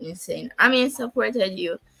for Greatness saying supported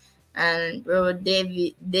you. And bro,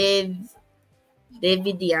 Dave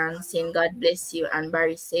Davidian saying God bless you, and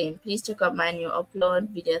Barry saying please check out my new upload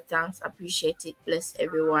video. Thanks, appreciate it. Bless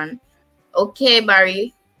everyone. Okay,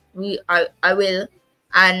 Barry, I will.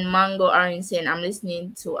 And Mango Orange saying I'm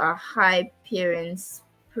listening to a high parents.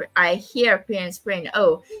 I hear parents praying.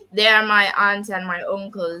 Oh, they are my aunts and my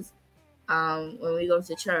uncles. When we go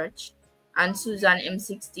to church. And Susan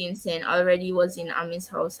M16 saying already was in Ami's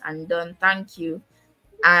house and done. Thank you.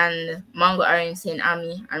 And Mango Orange saying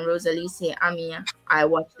Ami, and Rosalie saying Ami, I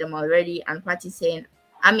watched them already. And Patty saying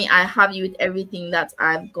Ami, I have you with everything that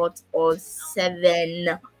I've got all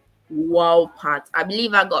 7. Wow, Pat. I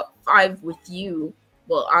believe I got 5 with you,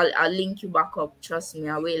 but I'll link you back up. Trust me,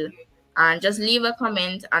 I will. And just leave a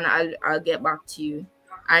comment and I'll get back to you.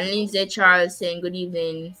 And Lindsay Charles saying good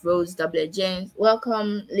evening, Rose W. James.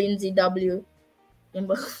 Welcome, Lindsay W.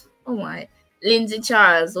 Oh my. Lindsay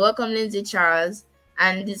Charles. Welcome, Lindsay Charles.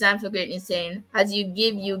 And Design for Greatness saying, as you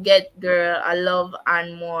give, you get, girl. I love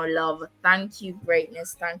and more love. Thank you,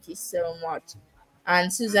 greatness. Thank you so much.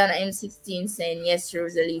 And Susan M16 saying, yes,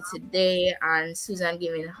 Rosalie, today. And Susan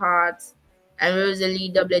giving hearts. And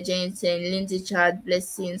Rosalie W. Jane saying, Lindsay Child,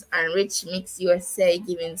 blessings. And Rich Mix USA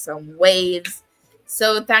giving some waves.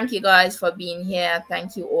 So thank you guys for being here.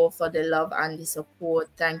 Thank you all for the love and the support.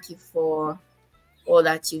 Thank you for all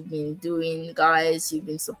that you've been doing, guys. You've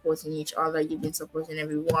been supporting each other. You've been supporting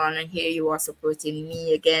everyone. And here you are supporting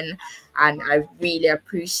me again. And I really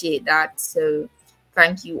appreciate that. So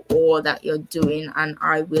thank you all that you're doing. And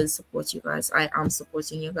I will support you guys. I am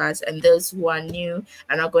supporting you guys. And those who are new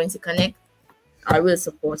and are going to connect, I will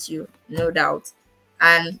support you, no doubt.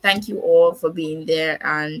 And thank you all for being there.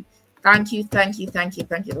 And thank you.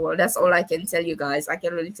 Well, that's all I can tell you guys. I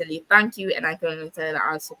can really tell you thank you, and I can really tell you that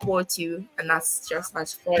I'll support you, and that's just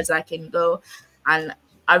as far as I can go. And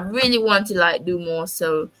I really want to do more,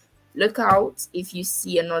 so look out if you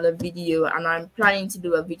see another video. And I'm planning to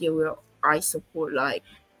do a video where I support,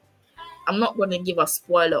 I'm not going to give a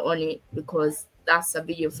spoiler on it because that's a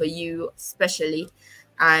video for you especially.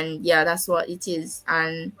 And yeah, that's what it is.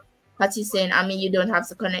 And Patty saying, I mean, you don't have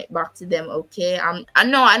to connect back to them, okay? I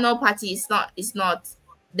know, Patty. It's not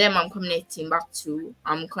them. I'm connecting back to.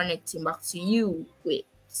 I'm connecting back to you with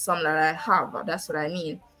some that I have. That's what I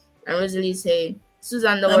mean. And Rosalie saying,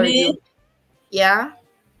 Susan, don't worry. Yeah.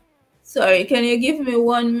 Sorry, can you give me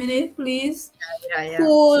 1 minute, please? Yeah.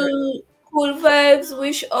 Cool Vibes.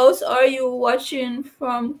 Which house are you watching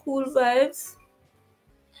from? Cool Vibes.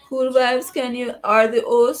 Cool Vibes. Are the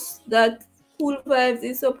hosts that Cool Vibes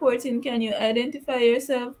is supporting? Can you identify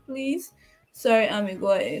yourself, please? Sorry, Ami,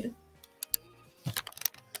 go ahead.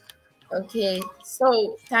 Okay,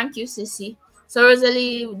 so thank you, Sissy. So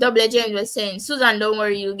Rosalie W. James was saying, Susan, don't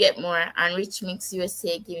worry, you'll get more. And Rich Mix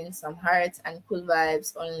USA giving some hearts and Cool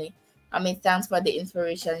Vibes only. I mean, thanks for the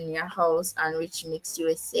inspiration in your house and Rich Mix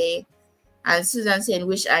USA. And Susan saying,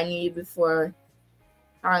 wish I knew you before.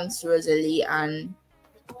 Thanks, Rosalie. And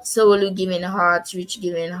Solu giving hearts, Rich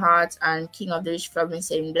giving hearts, and King of the Rich Problem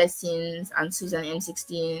saying blessings, and Susan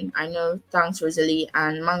M16. I know, thanks, Rosalie.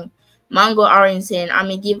 And Mango Orange saying, I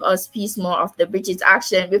mean, give us piece more of the British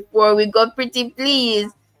accent before we go pretty,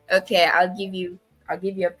 please. Okay, I'll give you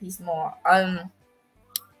a piece more.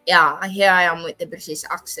 Yeah, here I am with the British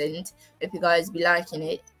accent. If you guys be liking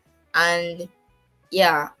it. And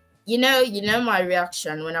yeah, you know my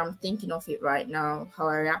reaction when I'm thinking of it right now, how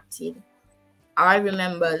I reacted. I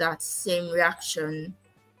remember that same reaction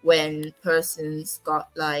when persons got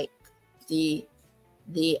the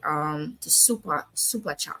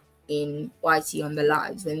super chat in YT on the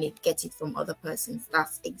lives when they get it from other persons.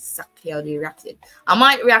 That's exactly how they reacted. I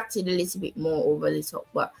might reacted a little bit more over the top,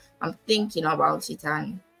 but I'm thinking about it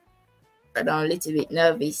and I'm a little bit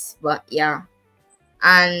nervous. But yeah,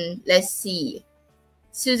 and let's see.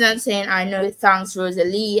 Susan saying, I know, thanks,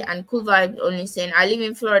 Rosalie. And Cool Vibe only saying, I live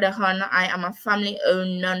in Florida, hon. I am a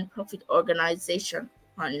family-owned non-profit organization,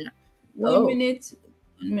 hon. 1 minute.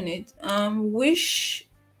 Which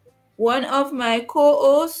one of my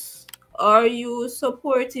co-hosts are you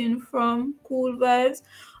supporting from Cool Vibes?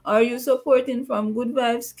 Are you supporting from Good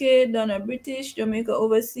Vibes K, Donna British, Jamaica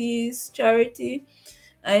Overseas, Charity?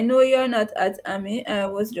 I know you're not at Ami. I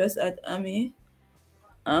was just at Ami.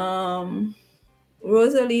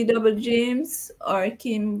 Rosalie W. James or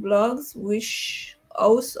Kim Blogs, which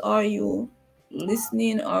house are you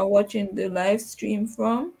listening or watching the live stream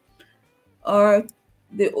from? Or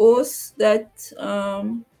the host that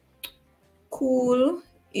Cool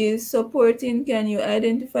is supporting, can you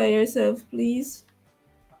identify yourself, please?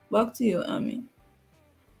 Back to you, Ami.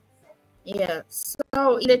 Yeah,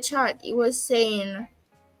 so in the chat it was saying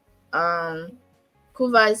Cool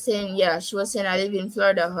Kuva is saying, yeah, she was saying, I live in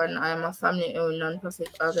Florida, hon. I am a family-owned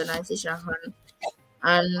non-profit organization, hon.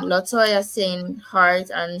 And Latoya saying heart,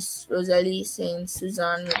 and Rosalie saying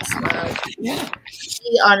Susan with smiles.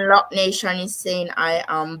 She Unlocked Nation is saying, I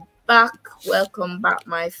am back. Welcome back,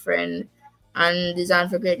 my friend. And Design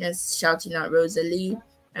for Greatness shouting at Rosalie.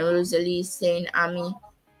 And Rosalie is saying, Ami,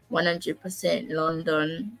 100%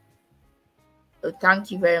 London. So thank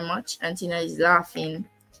you very much. And Tina is laughing.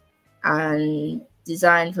 And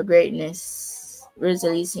Design for Greatness.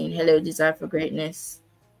 Rosalie saying, hello, Design for Greatness.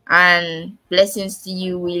 And blessings to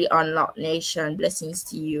you, We Unlocked Nation. Blessings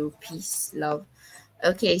to you. Peace, love.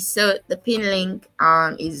 Okay, so the pin link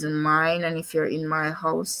is mine, and if you're in my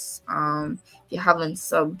house, if you haven't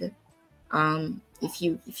subbed, if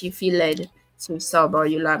you feel led to sub or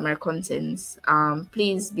you like my contents,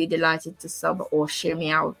 please be delighted to sub or share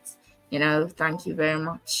me out. You know, thank you very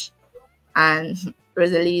much. And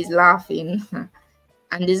Rosalie is laughing.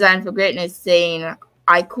 And Design for Greatness saying,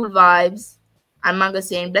 I cool vibes. And Mango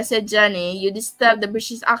saying, blessed journey, you disturb the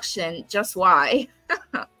British accent, just why?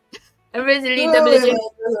 And Rosalie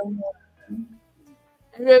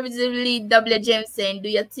Double James saying, do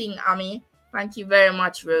your thing, Ami. Thank you very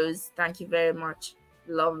much, Rose. Thank you very much.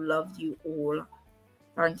 Love you all.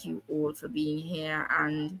 Thank you all for being here.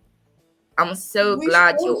 And I'm so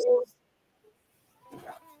glad you all.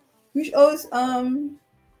 Which else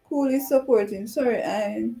Cool is supporting? Sorry,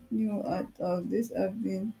 I knew at all this have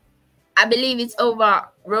been. I believe it's over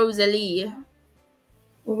Rosalie.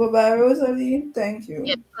 Over by Rosalie, thank you.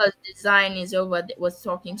 Yeah, because Design is over. Was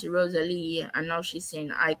talking to Rosalie, and now she's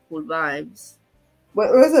saying, "I cool vibes."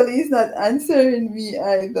 But Rosalie is not answering me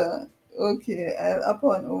either. Okay, I'll up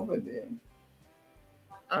on over there.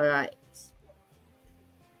 All right.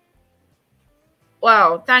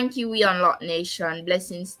 Wow, thank you, We Unlocked Nation.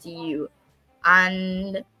 Blessings to you.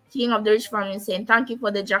 And King of the Rich Family saying, thank you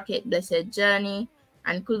for the jacket, blessed journey.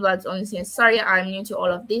 And Cool Vibes only saying, sorry, I'm new to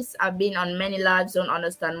all of this. I've been on many lives, don't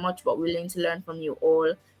understand much, but willing to learn from you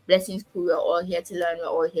all. Blessings, Cool. We're all here to learn, we're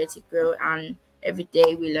all here to grow, and every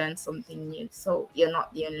day we learn something new. So you're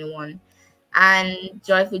not the only one. And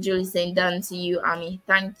Joyful Julie saying, done to you, Ami.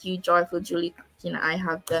 Thank you, Joyful Julie. I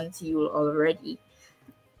have done to you already.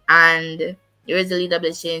 And Rosalie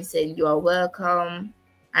Double Shane saying, you are welcome.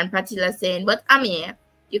 And Patila saying, but Ami,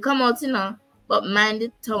 you come out, but mind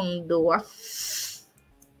the tongue though.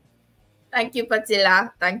 Thank you,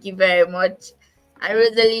 Patila. Thank you very much. And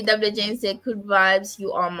Rosalie W. Jane said, good vibes.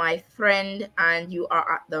 You are my friend and you are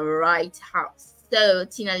at the right house. So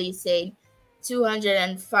Tina Lee said,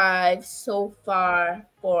 205 so far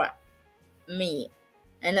for me.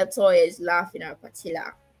 And Latoya is laughing at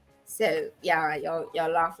Patila. So yeah, you're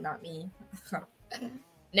laughing at me.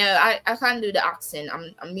 No, I can't do the accent.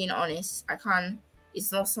 I'm being honest. I can't.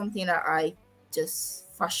 It's not something that I just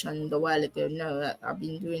fashioned a while ago. No, I've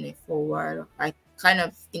been doing it for a while. I kind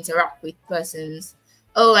of interact with persons.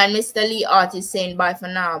 Oh, and Mr. Lee Art is saying bye for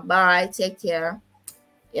now. Bye. Take care.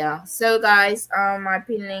 Yeah. So guys, my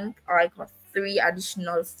pin link. I got 3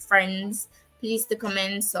 additional friends. Please to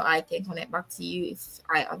comment so I can connect back to you. If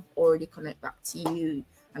I have already connected back to you,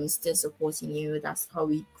 I'm still supporting you. That's how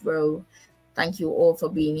we grow. Thank you all for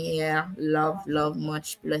being here. Love,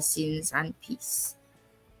 much blessings and peace.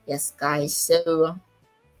 Yes, guys. So,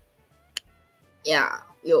 yeah,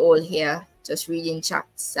 we're all here just reading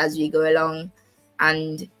chats as we go along.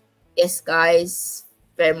 And yes, guys,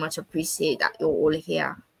 very much appreciate that you're all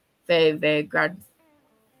here. Very, very grateful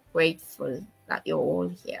that you're all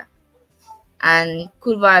here. And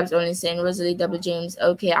Cool Vibes only saying, Rosalie W. James,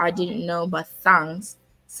 okay, I didn't know, but thanks.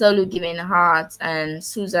 Solo giving hearts, and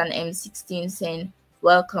Susan M16 saying,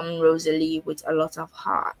 welcome Rosalie, with a lot of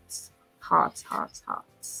hearts. Hearts.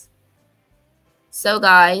 So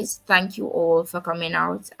guys, thank you all for coming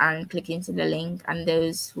out and clicking to the link. And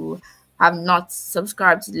those who have not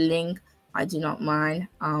subscribed to the link, I do not mind.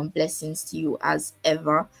 Blessings to you as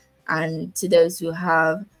ever. And to those who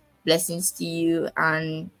have, blessings to you,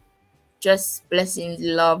 and just blessings,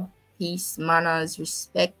 love, peace, manners,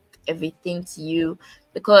 respect, everything to you.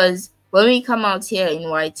 Because when we come out here in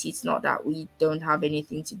YT, it's not that we don't have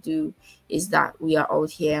anything to do. It's that we are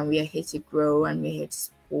out here and we are here to grow and we're here to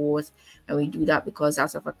support. And we do that because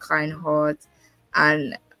out of a kind heart.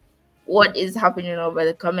 And what is happening over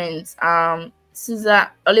the comments? Susan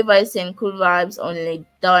Oliver is saying, cool vibes, only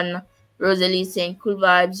done. Rosalie saying, cool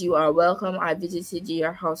vibes, you are welcome. I visited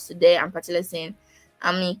your house today. And Patila saying,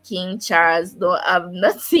 Ami King Charles don't have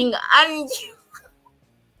nothing on you.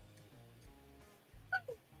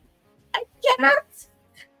 I cannot.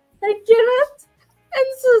 And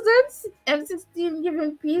Susan M16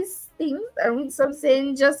 giving peace things, and Winsome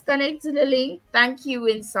saying just connect to the link. Thank you,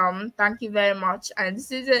 Winsome. Thank you very much. And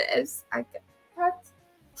Susan S,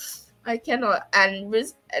 I cannot. And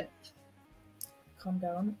Rose, calm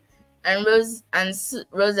down. And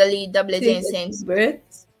Rosalie double Take saying, a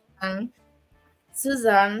breath.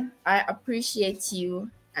 Susan, I appreciate you.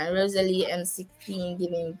 And Rosalie M16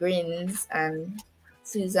 giving grins, and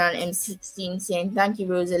Susan M16 saying thank you,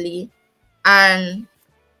 Rosalie. And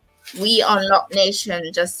We Unlock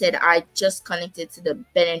Nation just said, I just connected to the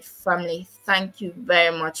Bennett family. Thank you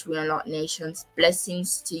very much, We Unlock Nations.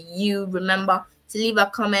 Blessings to you. Remember to leave a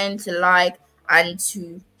comment, to like, and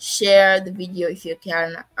to share the video if you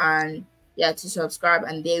can. And yeah, to subscribe,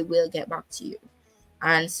 and they will get back to you.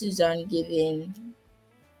 And Susan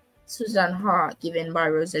Hart given by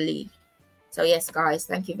Rosalie. So yes, guys,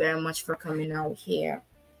 thank you very much for coming out here.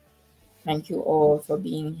 Thank you all for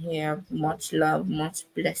being here. Much love, much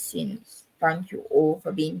blessings. Thank you all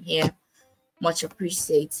for being here. Much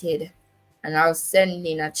appreciated. And I'll send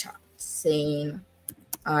in a chat saying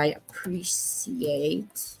I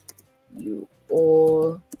appreciate you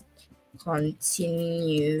all.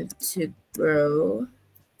 Continue to grow.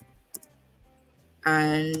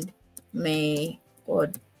 And may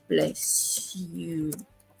God bless you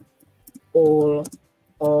all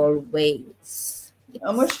always. Yes.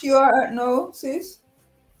 How much you are at now, sis?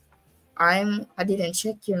 I didn't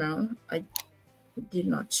check, I did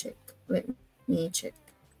not check. Let me check.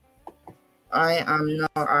 I am now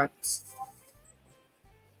at,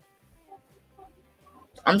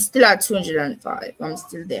 I'm still at 205. I'm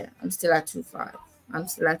still there. I'm still at 25. I'm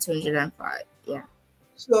still at 205. Yeah.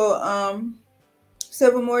 So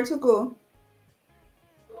 7 more to go.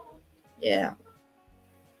 Yeah.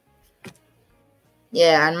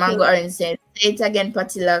 Yeah, and Mango Orange said, say it again,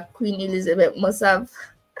 Patilla. Queen Elizabeth must have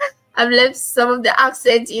left some of the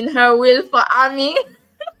accent in her will for Ami.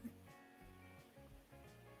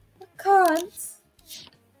 I can't.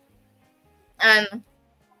 And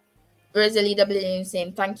Rosalie W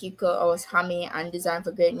saying, thank you, co-host Hami and Design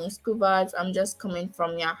for Greatness. Good vibes. I'm just coming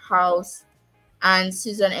from your house. And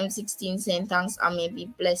Susan M16 saying, thanks, Ami. Be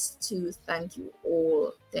blessed too. Thank you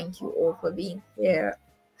all. Thank you all for being here.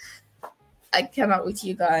 I cannot with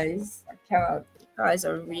you guys. I cannot. You guys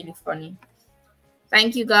are really funny.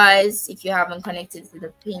 Thank you guys. If you haven't connected to the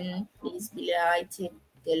pin, please be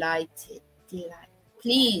delighted.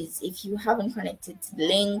 Please, if you haven't connected to the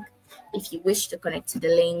link, if you wish to connect to the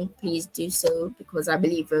link, please do so, because I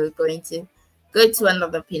believe we're going to go to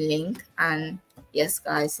another pin link. And yes,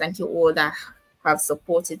 guys, thank you all that have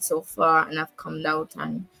supported so far and have come out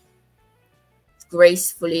and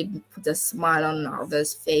gracefully put a smile on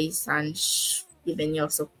others' face and giving your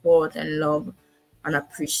support and love and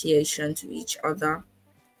appreciation to each other.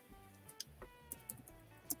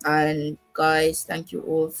 And guys, thank you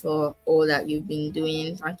all for all that you've been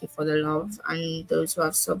doing. Thank you for the love, and those who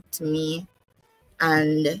have subbed to me.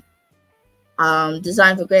 And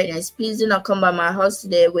Design for Greatness, please do not come by my house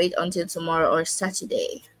today. Wait until tomorrow or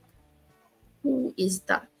Saturday. Who is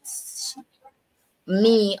that?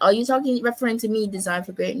 Me? Are you referring to me, Design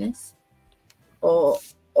for Greatness, or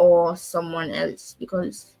someone else?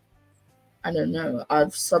 Because I don't know.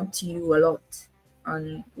 I've subbed to you a lot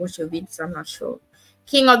and watch your vids. I'm not sure.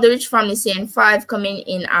 King of the Rich Family saying 5 coming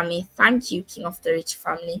in, Ami. Thank you, King of the Rich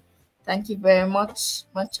Family. Thank you very much.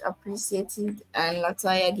 Much appreciated. And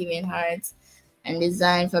Lataya giving hearts. And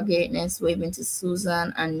Design for Greatness waving to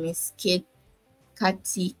Susan and Miss Katie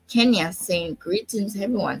Kenya saying greetings,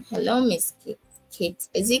 everyone. Hello, Miss Kate.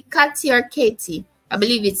 Is it Katie or Katie? I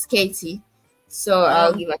believe it's Katie. So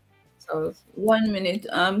I'll give it. 1 minute.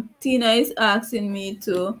 Tina is asking me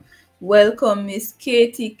to welcome Miss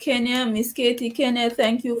Katie Kenya. Miss Katie Kenya,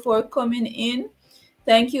 thank you for coming in.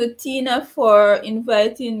 Thank you, Tina, for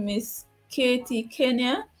inviting Miss Katie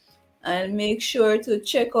Kenya. And make sure to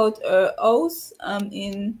check out her house. I'm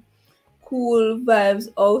in Cool Vibes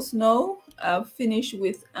house now. I've finished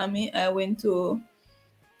with Ami. I went to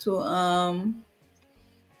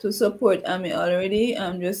support Ami already.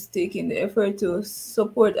 I'm just taking the effort to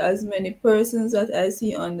support as many persons that I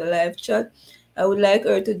see on the live chat. I would like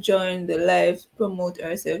her to join the live, promote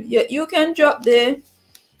herself. Yeah, you can drop the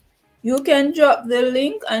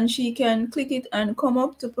link and she can click it and come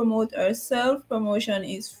up to promote herself. Promotion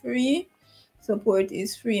is free, support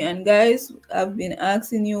is free. And guys, I've been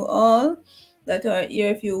asking you all that are here,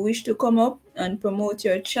 if you wish to come up and promote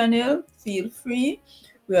your channel, feel free.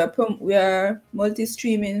 We are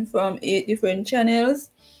multi-streaming from 8 different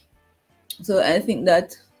channels, so I think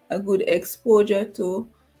that a good exposure to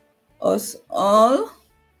us all.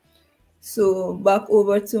 So back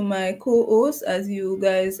over to my co-host as you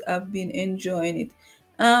guys have been enjoying it.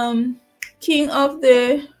 King of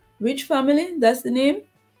the Rich Family, that's the name.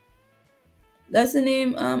 That's the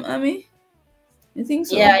name, Ami? I think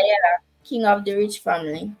so. Yeah, King of the Rich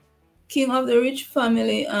Family. King of the Rich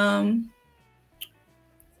Family.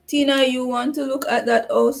 Tina, you want to look at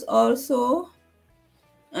that house also,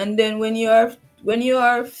 and then when you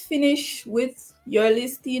are finished with your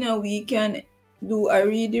list, Tina, we can do a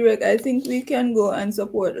redirect. I think we can go and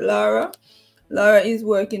support Laura. Laura is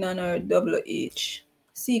working on her WH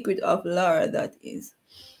Secret of Laura. That is.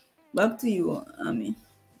 Back to you, Ami.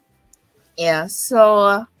 Yeah.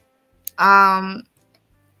 So,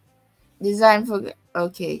 design for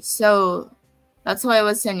so that's why I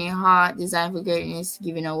was sending her Design for Greatness,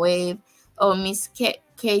 giving a wave. Oh, Miss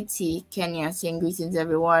Katie Kenya saying greetings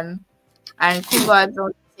everyone, and Kuba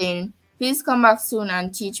saying please come back soon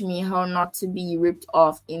and teach me how not to be ripped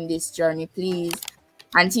off in this journey, please.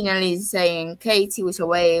 And Tina Lee is saying Katie with a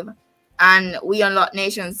wave, and We Unlock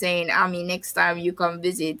Nation saying Ami, next time you come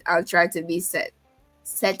visit, I'll try to be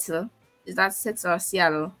settle. Is that Settle or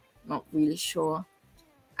Seattle? Not really sure.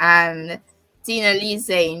 And Tina Lee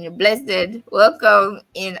saying, blessed, welcome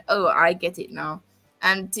in. Oh, I get it now.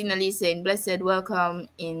 And Tina Lee saying, blessed, welcome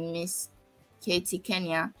in Miss Katie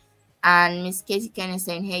Kenya. And Miss Katie Kenya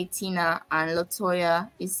saying, hey, Tina. And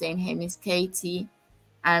Latoya is saying, hey, Miss Katie.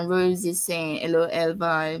 And Rose is saying, LOL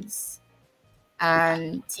vibes.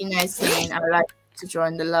 And Tina is saying, I'd like to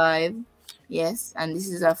join the live. Yes, and this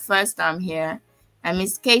is our first time here. And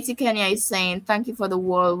Miss Katie Kenya is saying, thank you for the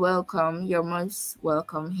warm welcome. You're most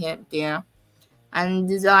welcome here, dear. And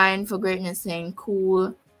Design for Greatness saying,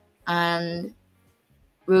 cool. And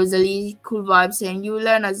Rosalie, cool vibe saying, you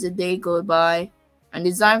learn as the day goes by. And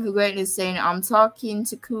Design for Greatness saying, I'm talking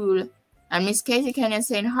to cool. And Miss Katie Kenya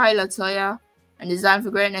saying, hi, Latoya. And Design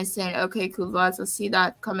for Greatness saying, okay, cool vibes. I see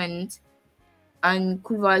that comment. And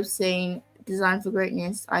cool vibes saying, Design for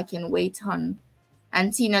Greatness, I can wait on.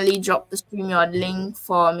 And Tina Lee dropped the StreamYard link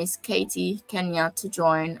for Miss Katie Kenya to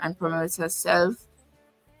join and promote herself.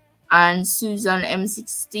 And Susan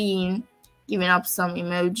M16 giving up some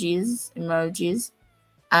emojis.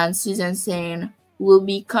 And Susan saying, we'll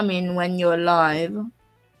be coming when you're live.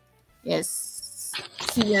 Yes.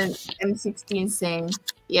 Susan M16 saying,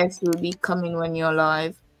 yes, we'll be coming when you're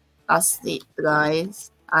live. That's it,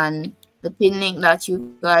 guys. And the pin link that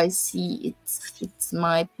you guys see, it's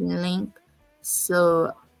my pin link.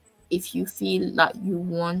 So if you feel that you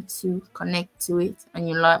want to connect to it and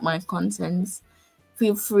you like my contents,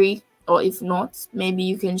 feel free. Or if not, maybe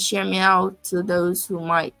you can share me out to those who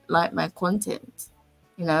might like my content,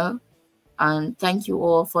 you know. And thank you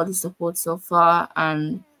all for the support so far.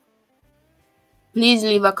 And please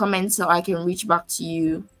leave a comment so I can reach back to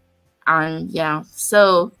you. And yeah,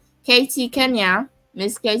 so Katie Kenya,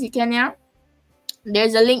 Miss Katie Kenya,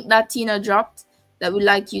 there's a link that Tina dropped that we'd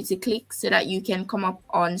like you to click so that you can come up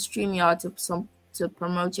on StreamYard to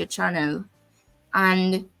promote your channel.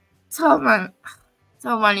 And Tolman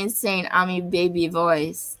is saying I'm a baby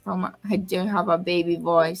voice. I don't have a baby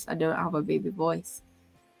voice.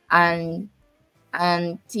 And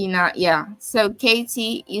Tina, yeah. So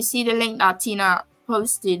Katie, you see the link that Tina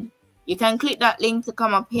posted. You can click that link to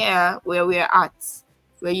come up here where we're at,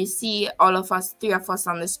 where you see all of us, 3 of us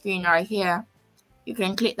on the screen right here. You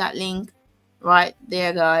can click that link right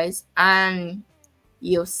there, guys. And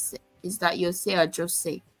Jose, is that Jose or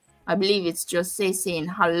Jose? I believe it's Jose saying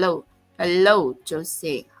hello. Hello,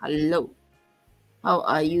 Jose. Hello. How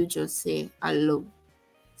are you, Jose? Hello.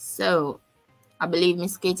 So, I believe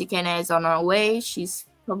Miss Katie Kenya is on her way. She's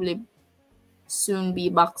probably soon be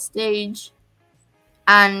backstage.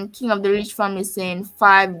 And King of the Rich Family saying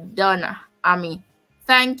 5 done, Ami.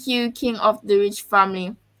 Thank you, King of the Rich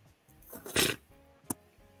Family.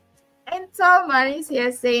 And someone is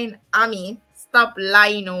here saying, Ami, stop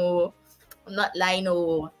lying, oh. I'm not lying,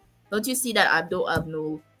 oh. Don't you see that I don't have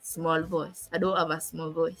no small voice? I don't have a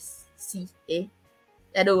small voice. See, eh?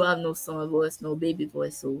 I don't have no small voice, no baby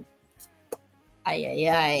voice, so.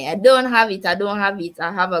 I don't have it.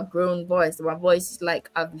 I have a grown voice. My voice is like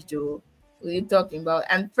average, oh. What are you talking about?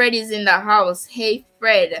 And Fred is in the house. Hey,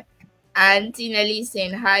 Fred. And Tina Lee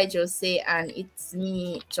saying hi, Jose, and it's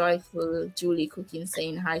me, Joyful Julie Cooking,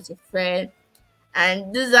 saying hi to Fred.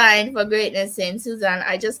 And Design for Greatness saying, Susan,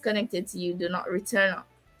 I just connected to you. Do not return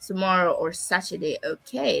tomorrow or Saturday.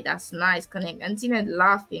 Okay, that's nice. Connect. And Tina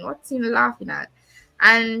laughing. What's Tina laughing at?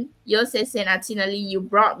 And Jose saying, Tina Lee, you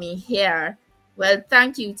brought me here. Well,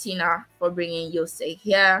 thank you, Tina, for bringing Jose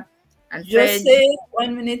here. And Fred, Jose,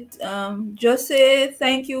 1 minute. Jose,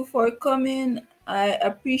 thank you for coming. I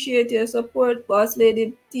appreciate your support. Boss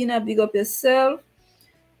Lady Tina, big up yourself.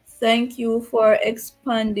 Thank you for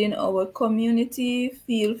expanding our community.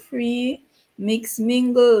 Feel free, mix,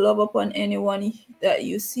 mingle, love upon anyone that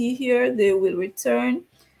you see here. They will return.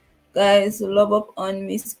 Guys, love up on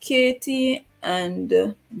Miss Katie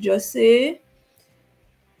and Jose.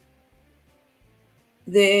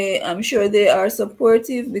 I'm sure they are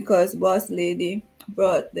supportive because Boss Lady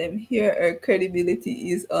brought them here. Her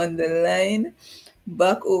credibility is on the line.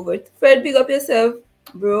 Back over to Fred, big up yourself,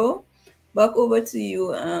 bro. Back over to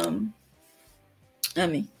you,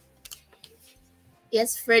 Amy.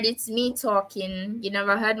 Yes, Fred, it's me talking. You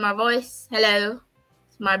never heard my voice? Hello.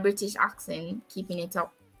 It's my British accent, keeping it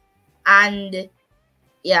up. And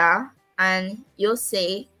yeah, and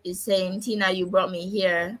Yose is saying, Tina, you brought me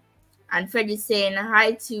here. And Fred is saying,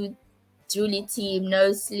 hi to Julie team,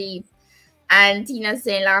 no sleep. And Tina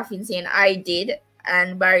saying, laughing, saying, I did.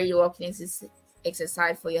 And Barry walking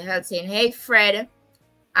exercise for your health, saying, hey, Fred.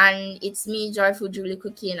 And it's me, Joyful Julie,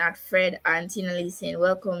 cooking at Fred. And Tina Lee saying,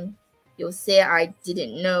 welcome. You'll say I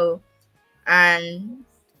didn't know. And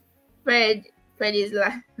Fred is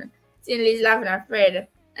laughing. Tina Lee's laughing at Fred.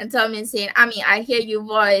 And Tommy saying, Ami, I hear your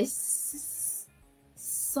voice.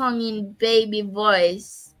 Singing baby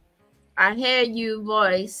voice. I hear you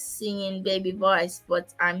voice singing baby voice,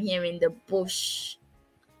 but I'm hearing the bush.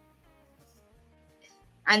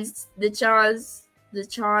 And the Charles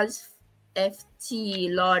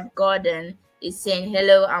FT Lord Gordon is saying,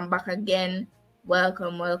 hello, I'm back again.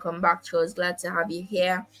 Welcome back, Charles. Glad to have you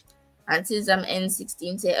here. And Susan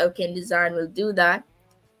N16 say, okay, design will do that.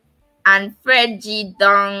 And Fred G.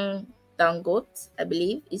 Dangot, I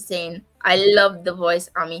believe, is saying, I love the voice,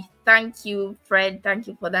 Ami. Thank you, Fred. Thank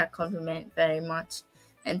you for that compliment very much.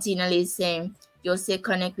 And Tina Lee is saying, you'll say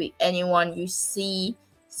connect with anyone you see.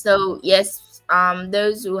 So yes,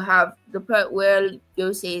 those who have the part where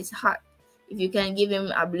you'll say is hot, if you can give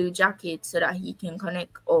him a blue jacket so that he can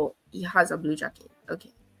connect. Oh, he has a blue jacket.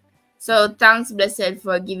 Okay. So thanks, Blessed,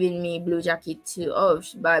 for giving me blue jacket too. Oh,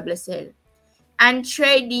 bye, Blessed. And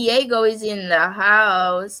Trey Diego is in the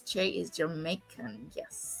house. Trey is Jamaican.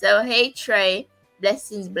 Yes. So, hey, Trey.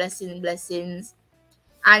 Blessings, blessings, blessings.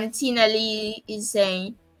 And Tina Lee is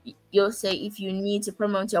saying, you'll say if you need to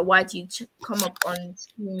promote your white, you come up on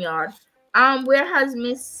StreamYard. Where has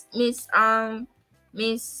Miss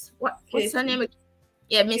what's her name?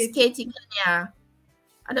 Yeah, Miss Katie Kenya.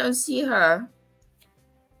 I don't see her.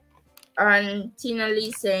 And Tina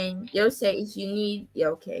Lee saying, you'll say if you need, yeah,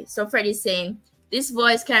 okay. So Freddie's saying, this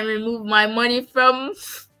voice can remove my money from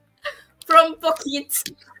pocket.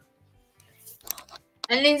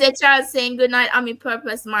 And Lindsay Charles saying, good night, Ami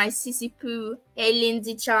Purpose, my sissy poo. Hey,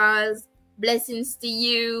 Lindsay Charles, blessings to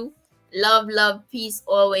you. Love, love, peace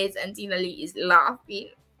always. And Tina Lee is laughing.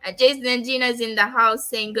 And Jason and Gina is in the house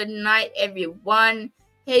saying, good night, everyone.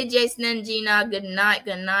 Hey, Jason and Gina, good night,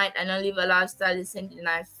 good night. And Oliver Lifestyle is sending a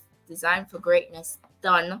knife designed for greatness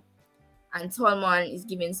done. And Tolman is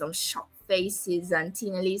giving some shock faces. And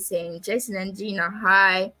Tina Lee saying, Jason and Gina,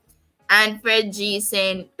 hi. And Fred G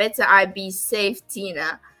saying, better I be safe,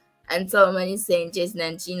 Tina. And Tolman is saying, Jason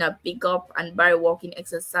and Gina, big up. And Barry walking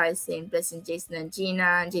exercise saying, blessing Jason and Gina.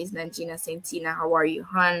 And Jason and Gina saying, Tina, how are you,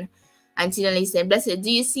 hon? And Tina Lee saying, blessed,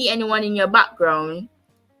 do you see anyone in your background?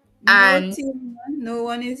 And no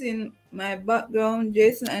one is in my background.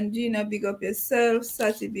 Jason and Gina, big up yourself.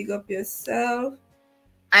 Sati, big up yourself.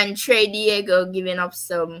 And Trey Diego giving up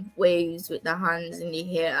some waves with the hands in the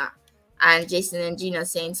hair. And Jason and Gina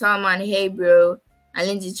saying, Salman, hey bro. And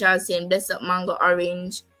Lindsay Charles saying, bless up Mango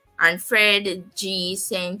Orange. And Fred G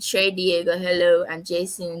saying, Trey Diego, hello. And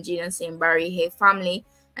Jason and Gina saying, Barry, hey family.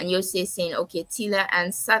 And Yose saying, okay, Tila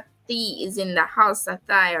and Sati is in the house.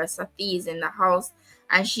 Sati is in the house.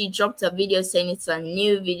 And she dropped a video saying it's a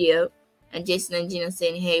new video. And Jason and Gina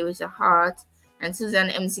saying, hey, with a heart. And Susan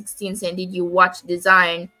M16 saying, did you watch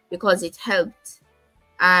Design? Because it helped.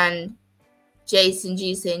 And Jason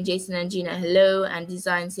G saying, Jason and Gina, hello. And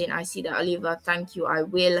Design saying, I see that, Oliver. Thank you, I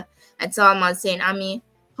will. And Salma saying, Ami,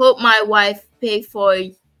 hope my wife pay for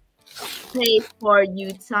you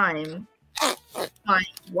time. My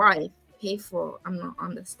wife pay for, I'm not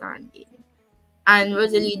understanding. And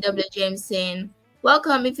Rosalie W. James saying,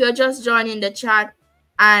 welcome if you're just joining the chat.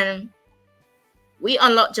 And We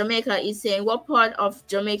Unlock Jamaica is saying, what part of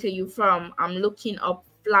Jamaica you from? I'm looking up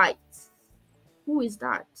flights. Who is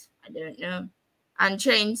that? I don't know. And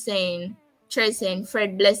Trey saying,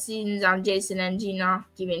 Fred blessings. And Jason and Gina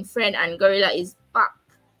giving Fred, and Gorilla is back.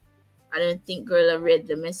 I don't think Gorilla read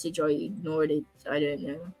the message or ignored it. I don't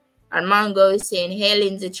know. And Mango is saying, hey,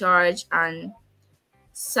 Lindsay Charge. And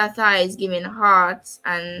Satai is giving hearts,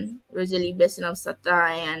 and Rosalie blessing of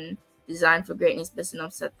Satai, and Design for Greatness blessing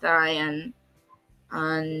of Satai,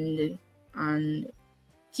 and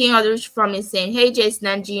King of the Rich Family saying, hey Jason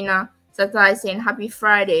and Gina. Satai saying happy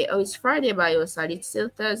Friday. Oh, it's Friday by your side. It's still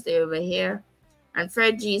Thursday over here. And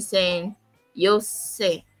Fred G saying,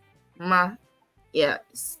 Yose. Yeah,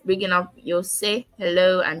 bringing up Yose.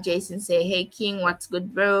 Hello. And Jason say, hey King, what's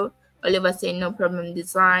good, bro? Oliver saying no problem,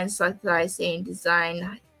 Design. Satai saying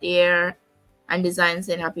Design there. And Design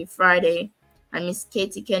saying happy Friday. And Miss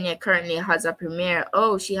Katie Kenya currently has a premiere.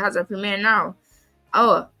 Oh, she has a premiere now.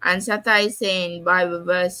 Oh, and Satai is saying Bible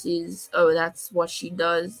verses. Oh, that's what she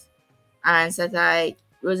does. And Satai,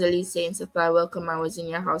 Rosalie saying, Satai, welcome. I was in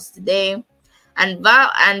your house today. And Val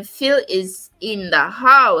and Phil is in the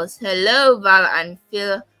house. Hello, Val and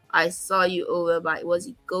Phil. I saw you over by, was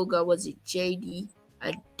it Goga? Was it JD?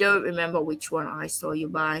 I don't remember which one I saw you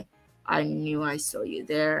by. I knew I saw you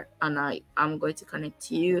there. And I'm going to connect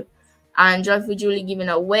to you. And Joyful Julie giving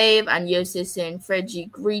a wave, and Yosef saying Freddie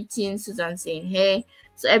greetings, Susan saying hey.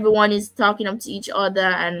 So everyone is talking up to each other,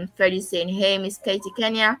 and Freddie saying hey, Miss Katie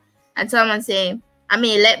Kenya, and someone saying, I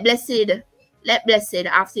mean, let blessed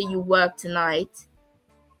after you work tonight.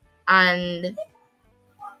 And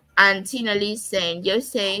Tina Lee saying,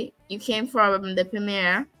 Yosef, you came from the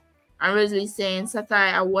premiere. And Rosalie saying,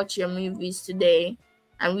 Satai, I watch your movies today.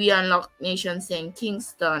 And We Unlock Nation saying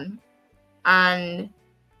Kingston. And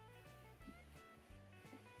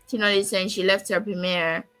Tina is saying she left her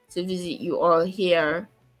premiere to visit you all here.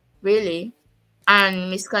 Really?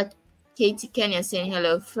 And Miss Katie Kenya saying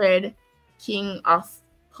hello, Fred, King of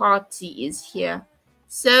Party is here.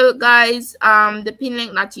 So guys, the pin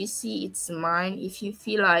link that you see, it's mine. If you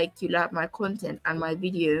feel like you like my content and my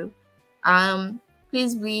video,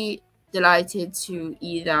 please be delighted to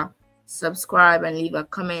either subscribe and leave a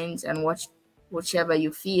comment and watch whichever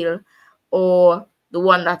you feel, or the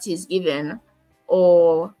one that is given,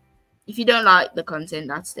 or if you don't like the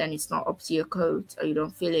content, then it's not up to your code, or you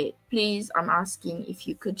don't feel it, please, I'm asking if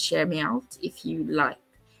you could share me out if you like.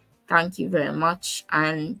 Thank you very much.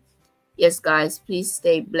 And yes, guys, please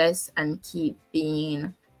stay blessed and keep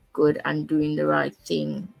being good and doing the right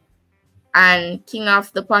thing. And King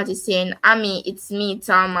of the Party saying, Ami, it's me,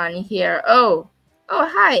 Talman here. Oh,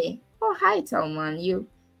 hi. Oh, hi, Talman. You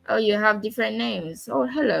have different names. Oh,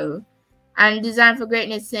 hello. And Design for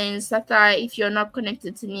Greatness saying, Satai, if you're not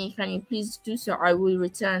connected to me, can you please do so? I will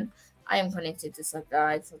return. I am connected to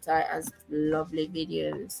Satai. Satai has lovely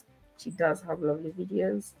videos. She does have lovely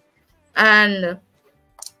videos. And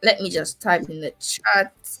let me just type in the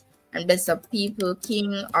chat. And best of people,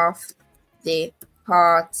 King of the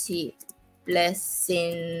Party.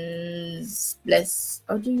 Blessings. Bless.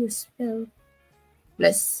 How do you spell?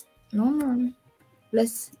 Bless. No.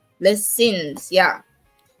 Blessings. Yeah.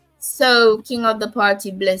 So, King of the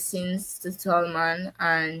Party, blessings to Tallman,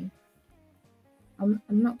 and I'm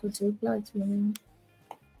not going to reply to him.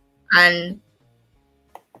 And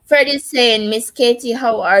Fred is saying, Miss Katie,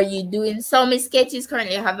 how are you doing? So, Miss Katie is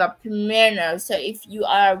currently have a premiere now. So, if you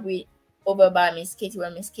are over by Miss Katie,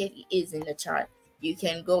 where Miss Katie is in the chart, you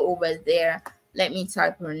can go over there. Let me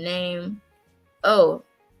type her name. Oh,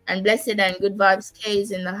 and Blessed and Good Vibes K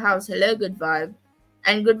is in the house. Hello, Good Vibe.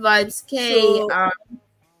 And Good Vibes K. So,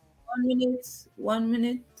 1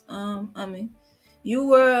 minute. I mean, you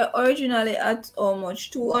were originally at how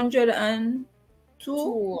much?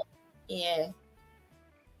 202? Yeah.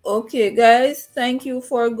 Okay, guys, thank you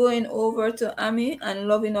for going over to Ami and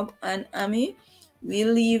loving up on Ami. We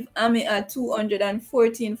leave Ami at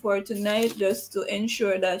 214 for tonight, just to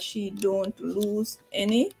ensure that she don't lose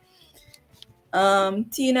any.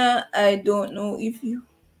 Tina, I don't know if you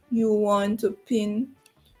want to pin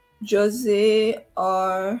Jose,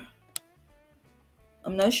 or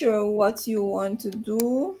I'm not sure what you want to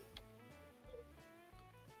do.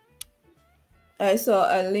 I saw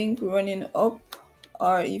a link running up,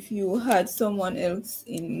 or if you had someone else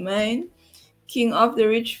in mind. King of the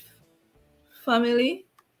Rich Family,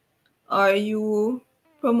 are you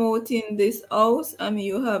promoting this house? I mean,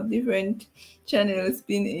 you have different channels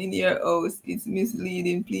been in your house. It's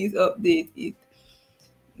misleading. Please update it.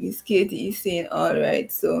 Miss Katie is saying all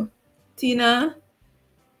right. So Tina,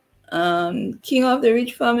 King of the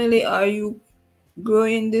Rich Family, are you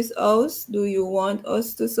growing this house? Do you want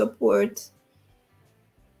us to support?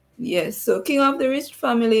 Yes. So King of the Rich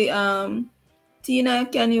Family, Tina,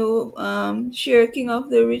 can you share King of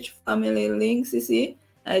the Rich Family links? You see,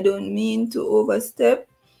 I don't mean to overstep,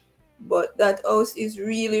 but that house is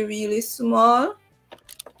really, really small.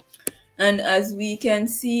 And as we can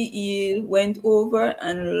see, he went over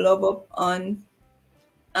and love up on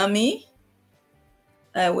Ami.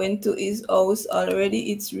 I went to his house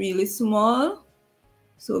already. It's really small.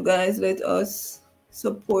 So guys, let us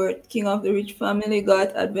support King of the Rich family.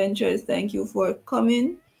 God Adventures, thank you for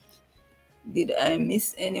coming. Did I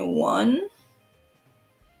miss anyone?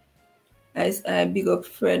 As I big up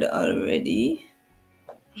Fred already.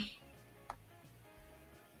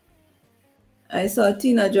 I saw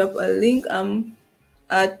Tina drop a link. I'm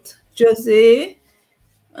at Jose.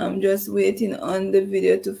 I'm just waiting on the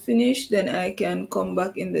video to finish, then I can come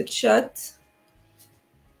back in the chat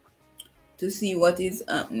to see what is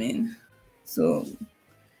happening. So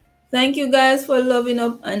thank you guys for loving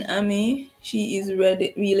up on Ami. She is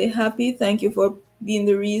really happy. Thank you for being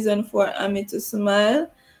the reason for Ami to smile,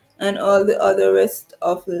 and all the other rest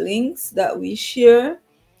of links that we share.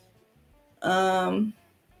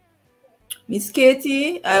 Miss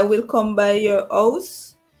Katie, I will come by your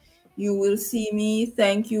house. You will see me.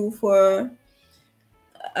 Thank you for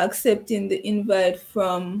accepting the invite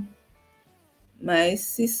from my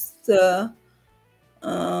sister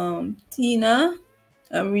Tina.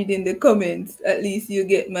 I'm reading the comments. At least you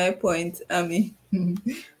get my point, Ami.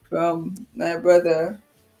 From my brother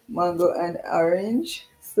Mango and Orange.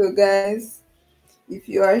 So guys, if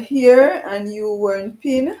you are here and you weren't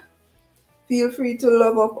pinned, feel free to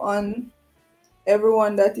love up on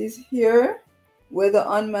everyone that is here, whether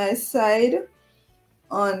on my side,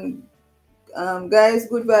 on guys,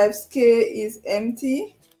 Good Vibes K is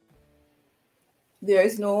empty. There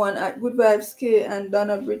is no one at Good Vibes K and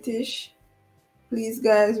Donna British. Please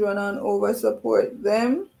guys, run on over, support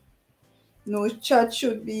them. No chat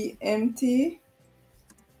should be empty.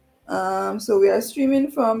 So we are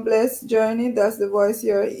streaming from Blessed Journey. That's the voice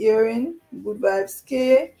you're hearing. Good Vibes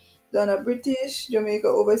K, Donna British, Jamaica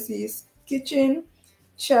Overseas Kitchen,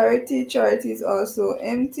 Charity. Charity is also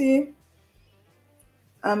empty.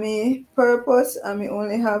 Ami Purpose. Ami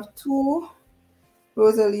only have 2.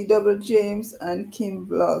 Rosalie Double James and Kim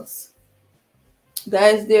Vlogs.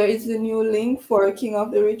 Guys, there is the new link for King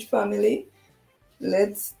of the Rich family.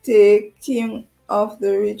 Let's take King of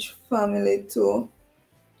the Rich family to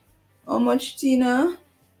how much, Tina?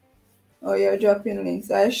 Oh, you're dropping links.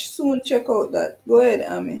 I soon check out that. Go ahead,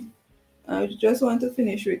 Ami. I just want to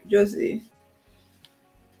finish with Josie.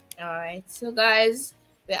 Alright, so guys,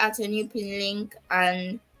 we're at a new pin link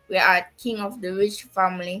and we're at King of the Rich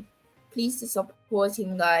family. Please to support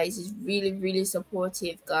him, guys. He's really, really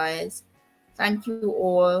supportive, guys. Thank you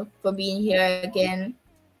all for being here again.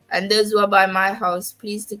 And those who are by my house,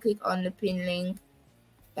 please to click on the pin link.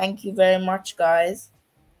 Thank you very much, guys,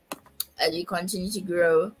 as we continue to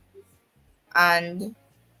grow. And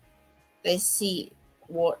let's see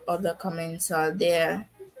what other comments are there.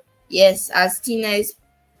 Yes, as Tina is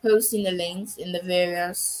posting the links in the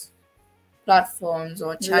various platforms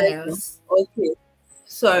or channels. Okay.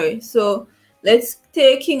 Sorry. So let's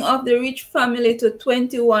take King of the Rich family to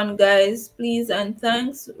 21, guys. Please and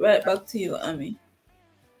thanks. Right back to you, Ami.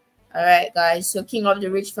 All right, guys. So King of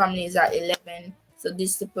the Rich family is at 11. So this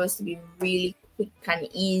is supposed to be really quick and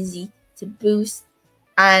easy to boost.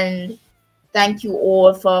 And thank you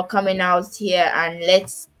all for coming out here, and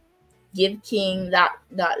let's give King that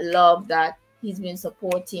love that he's been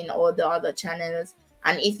supporting all the other channels.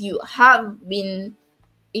 And if your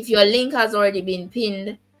link has already been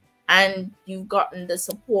pinned and you've gotten the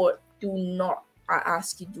support, do not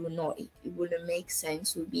it wouldn't make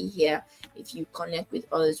sense to be here if you connect with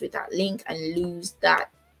others with that link and lose the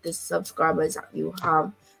subscribers that you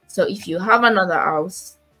have. So if you have another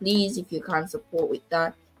house, please, if you can support with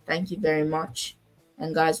that, thank you very much.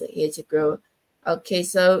 And guys, we're here to grow. Okay,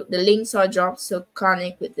 so the links are dropped, so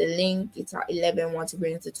connect with the link. It's at 11, want to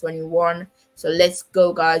bring it to 21. So let's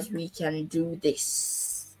go, guys. We can do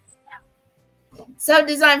this.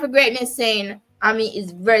 Self-Design for Greatness saying Ami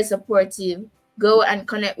is very supportive. Go and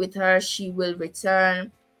connect with her. She will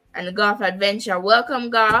return. And Golf Adventure, welcome,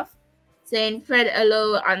 Golf. Saying Fred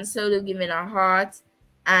hello and Solo giving a heart.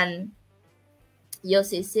 And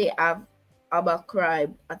Yossi say I've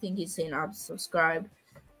subscribed. I think he's saying I've subscribed.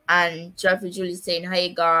 And Joyful Julie saying hi,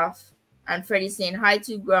 Golf. And Freddie saying hi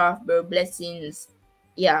to Golf, bro. Blessings.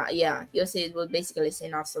 Yeah. Yossi was basically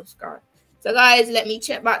saying I've subscribed. So guys, let me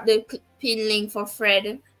check back the pin link for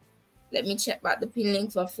Fred. The pin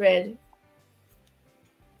link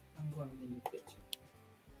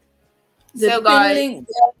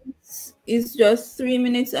is just 3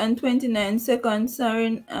 minutes and 29 seconds.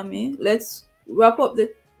 Sorry, Ami. Let's wrap up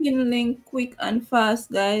the pin link quick and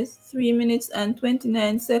fast, guys. 3 minutes and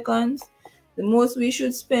 29 seconds. The most we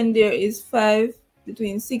should spend there is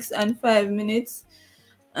between 6 and 5 minutes,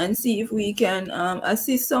 and see if we can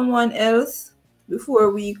assist someone else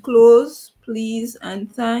before we close, please and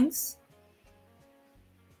thanks.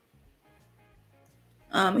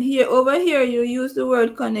 Here over here you use the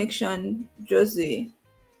word connection, Jose.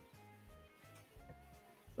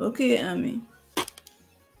 Okay, Amy.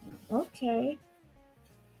 Okay.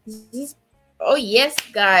 Oh yes,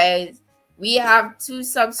 guys. We have 2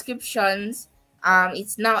 subscriptions.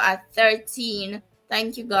 It's now at 13.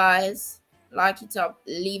 Thank you guys. Like it up,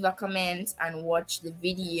 leave a comment, and watch the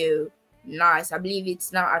video. Nice. I believe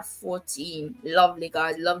it's now at 14. Lovely,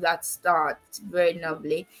 guys. Love that start. It's very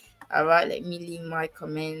lovely. Alright, let me leave my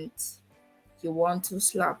comment. You want to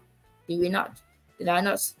slap? Did we not? Did I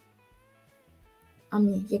not? I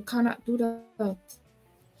mean, you cannot do that.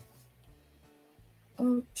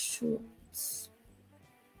 Oh, shoot.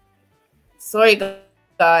 Sorry,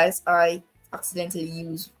 guys. I accidentally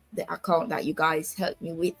used the account that you guys helped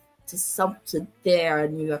me with to sub to their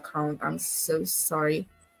new account. I'm so sorry.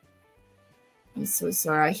 I'm so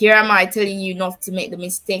sorry. Here am I telling you not to make the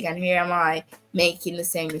mistake, and here am I making the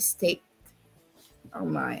same mistake. Oh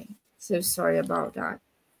my. So sorry about that.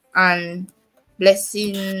 And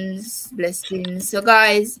blessings. So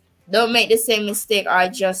guys, don't make the same mistake I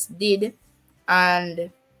just did, and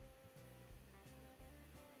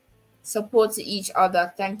support to each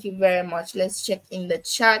other. Thank you very much. Let's check in the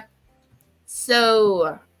chat.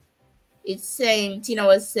 So it's saying, Tina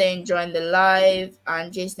was saying join the live,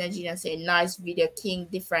 and Jason and Gina saying nice video, King,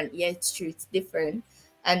 different. Yeah, it's true, it's different.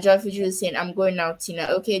 And Joyful Julie saying I'm going now, Tina.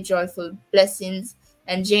 Okay, Joyful, blessings.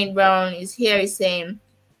 And Jane Brown is here, is saying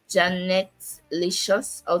Janet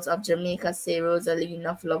Licious out of Jamaica say Rosalie,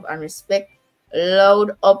 enough love and respect.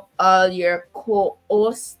 Load up all your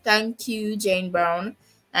co-hosts. Thank you, Jane Brown.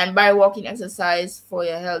 And by walking exercise for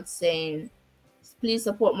your health saying please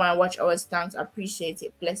support my watch hours. Thanks, appreciate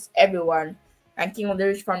it. Bless everyone. And King of the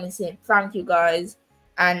Rich family saying thank you guys.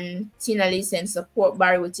 And Tina Lee saying support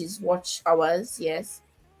Barry with his watch hours. Yes.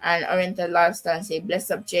 And Oriental Lifestyle say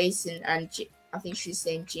bless up Jason, and I think she's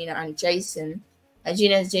saying Gina and Jason. And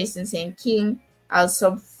Gina's Jason saying King, I'll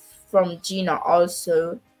sub from Gina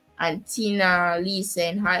also. And Tina Lee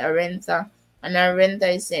saying hi Orienta. And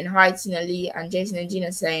Orienta is saying hi Tina Lee. And Jason and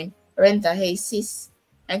Gina saying Orienta, hey sis.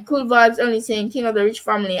 And Cool Vibes only saying King of the Rich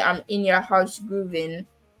family, I'm in your house grooving.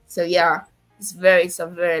 So yeah, it's a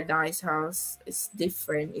very nice house. It's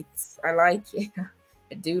different. I like it.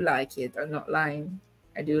 I do like it. I'm not lying.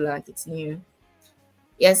 I do like it's new.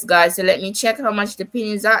 Yes, guys. So let me check how much the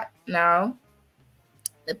pin is at now.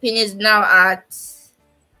 The pin is now at.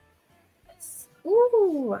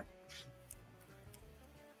 Ooh.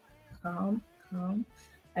 Calm. All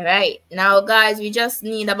right. Now, guys, we just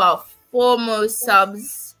need about 4 more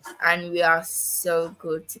subs and we are so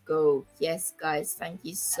good to go. Yes, guys. Thank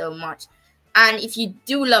you so much. And if you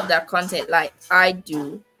do love that content like I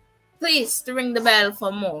do, please ring the bell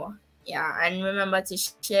for more. Yeah, and remember to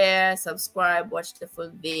share, subscribe, watch the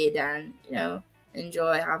full vid, and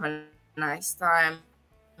enjoy, have a nice time.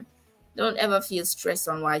 Don't ever feel stressed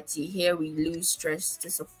on YT. Here we lose stress to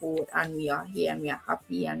support, and we are here and we are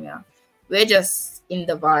happy and we're just in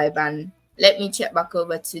the vibe. And let me check back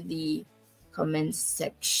over to the comment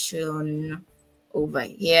section over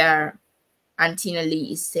here. And Tina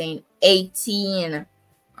Lee is saying 18.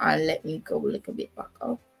 And let me go a little bit back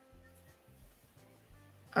up.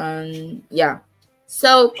 And yeah,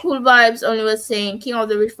 so Cool Vibes only was saying King of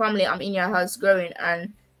the Rich family, I'm in your house growing.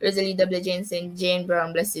 And Rosalie W. Jane saying Jane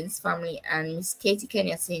Brown blessings family. And Miss Katie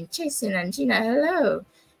Kenya saying Jason and Gina hello.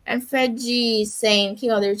 And Fred G saying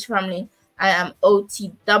King of the Rich family, I am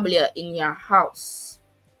OTW in your house.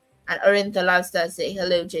 And Oriental Lifestyle say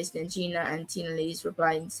hello Jason and Gina. And Tina Lee is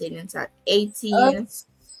replying saying it's at 18.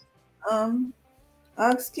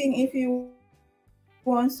 Asking if he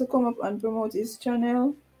wants to come up and promote his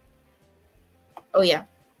channel. Oh yeah,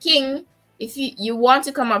 King, if you want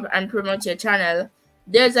to come up and promote your channel,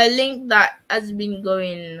 there's a link that has been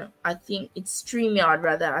going. I think it's StreamYard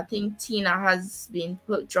rather. I think Tina has been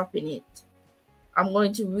dropping it. I'm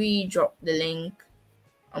going to re-drop the link.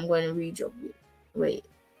 I'm going to re-drop it. Wait,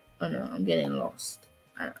 oh no, I'm getting lost.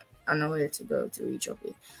 I know where to go to re-drop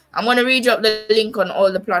it. I'm going to re-drop the link on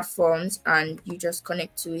all the platforms, and you just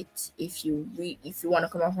connect to it if you want to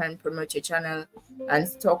come up and promote your channel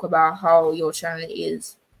and talk about how your channel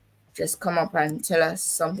is. Just come up and tell us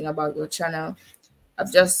something about your channel.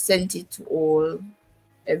 I've just sent it to all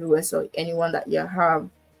everywhere, so anyone that you have.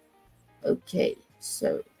 Okay,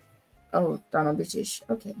 so Donald British.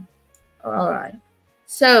 Okay, all right.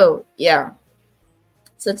 So yeah.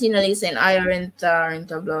 So Tina Lee saying I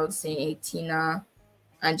Renta Blog saying Tina,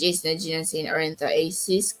 and Jason and Gina saying Renta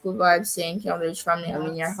Aces. Good Vibes saying Cambridge family, I'm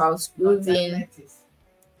in your house grooving.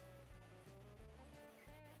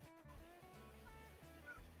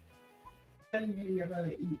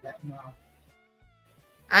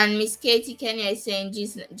 And Miss Katie Kenya is saying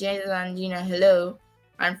Jesus and Gina, hello.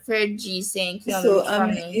 And Fred G is saying King of the So Rich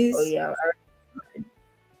Family. Oh yeah.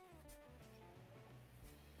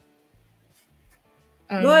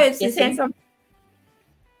 Go ahead, You're saying Sissy. something?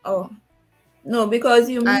 Oh. No, because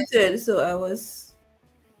you muted, so I was.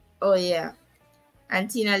 Oh yeah. And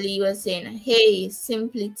Tina Lee was saying, hey,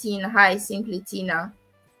 Simply Tina. Hi, Simply Tina.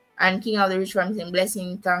 And King of the Rich Family saying,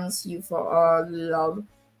 blessing, thanks you for all love.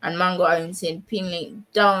 And Mango Island saying, pin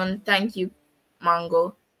link down. Thank you,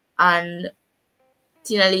 Mango. And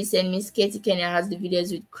Tina Lee saying, Miss Katie Kenya has the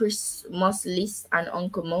videos with Christmas list and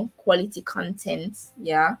Uncle Mo. Quality content.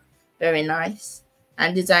 Yeah, very nice.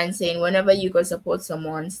 And Design saying, whenever you go support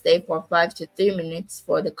someone, stay for 5 to 3 minutes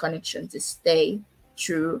for the connection to stay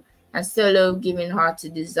true. And Solo giving heart to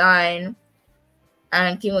Design.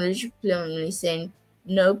 And King of the Rich Family saying,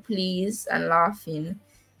 no please, and laughing.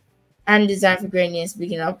 And Design for Greatness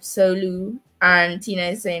picking up Solu. And Tina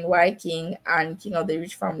is saying why King, and King of the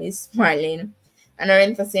Rich Family is smiling. And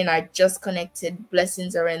Arentha saying I just connected.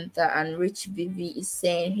 Blessings, Arentha. And Rich Vivi is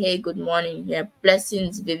saying, hey, good morning here.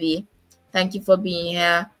 Blessings, Vivi. Thank you for being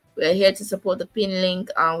here. We're here to support the pin link,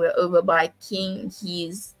 and we're over by King.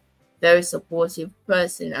 He's very supportive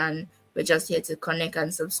person, and we're just here to connect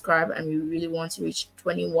and subscribe, and we really want to reach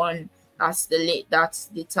 21. That's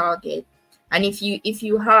the target. And if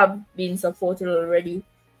you have been supported already,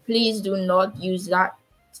 please do not use that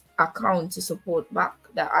account to support back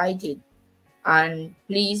that I did. And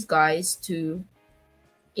please, guys,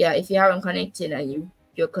 if you haven't connected and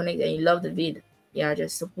you're connected and you love the vid,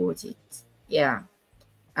 just support it.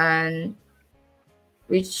 And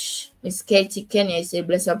Rich Miss Katie Kenya say,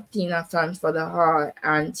 bless up Tina, thanks for the heart.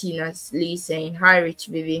 And Tina Lee saying, hi, Rich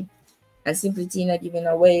Vivi. And Simply Tina giving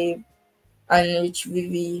a wave. And Rich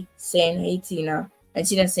Vivi saying, hey, Tina. And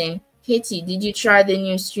Tina saying, Katie, did you try the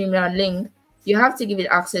new StreamYard link? You have to give it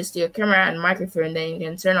access to your camera and microphone, then you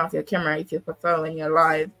can turn off your camera if you prefer when you're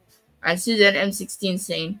live. And Susan M16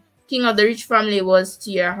 saying, King of the Rich Family was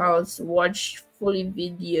to your house. Watch fully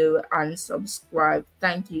video and subscribe.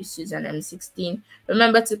 Thank you, Susan M16.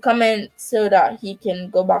 Remember to comment so that he can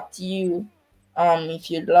go back to you if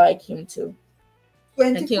you'd like him to.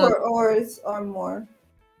 24 hours or more.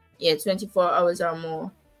 Yeah, 24 hours or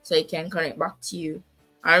more, so he can connect back to you.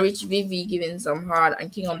 And Rich Vivi giving some heart,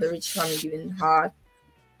 and King of the Rich Family giving heart.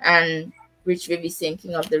 And Rich Vivi saying,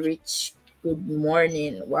 King of the Rich, good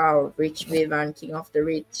morning. Wow, Rich Vivi and King of the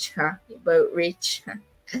Rich, both rich.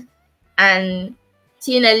 And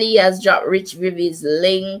Tina Lee has dropped Rich Vivi's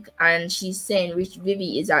link, and she's saying Rich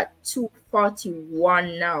Vivi is at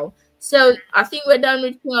 241 now. So I think we're done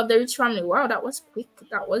with King of the Rich Family. Wow, that was quick.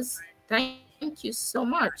 Thank you so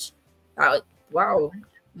much. Wow,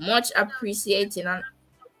 much appreciated. And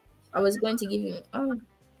I was going to give you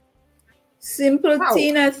Simple wow.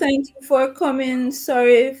 Tina, thank you for coming.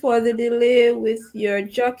 Sorry for the delay with your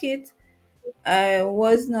jacket. I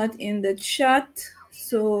was not in the chat,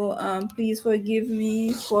 so please forgive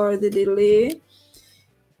me for the delay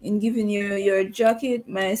in giving you your jacket.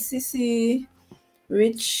 My sissy,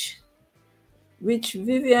 Rich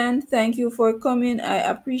Vivian, thank you for coming. I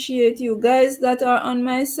appreciate you guys that are on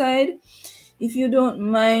my side. If you don't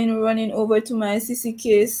mind running over to my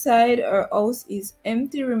CCK side, our house is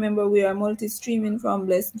empty. Remember, we are multi-streaming from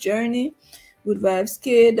Blessed Journey, Good Vibes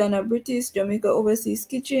K, Donna British, Jamaica Overseas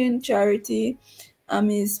Kitchen, Charity,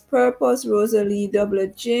 Ami's Purpose, Rosalie Double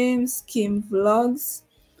James, Kim Vlogs.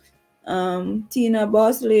 Tina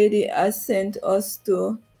Boss Lady has sent us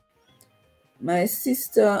to my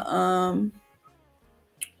sister.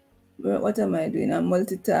 What am I doing? I'm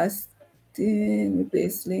multitasking.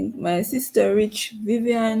 Replace link. My sister Rich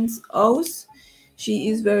Vivian's house. She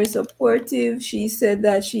is very supportive. She said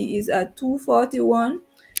that she is at 241.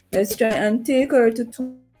 Let's try and take her to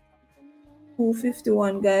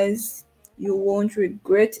 251, guys. You won't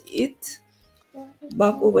regret it.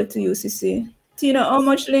 Back over to you, Sissy. Tina, how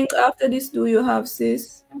much link after this do you have,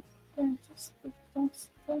 sis?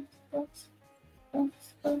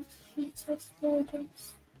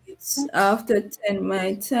 It's after 10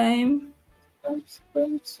 my time.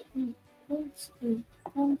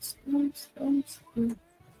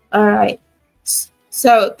 All right.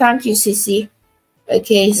 So thank you, Sissy.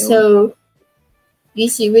 Okay, so you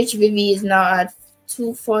see Rich Vivi is now at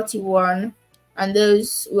 241, and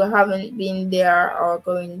those who haven't been there are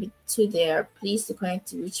going to there. Please to connect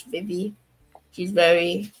to Rich Vivi. She's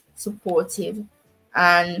very supportive.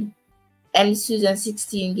 And M Susan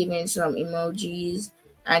 16 giving some emojis.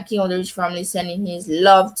 And King of the Rich Family sending his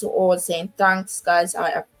love to all, saying thanks, guys. I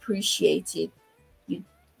appreciate it. You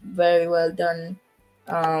very well done,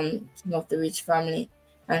 King of the Rich Family.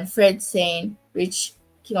 And Fred saying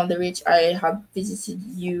King King of the Rich, I have visited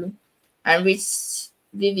you. And Rich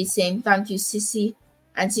Vivi saying, thank you, Sissy.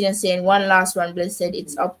 And Tina saying, one last one, Blessed,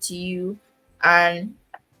 it's up to you. And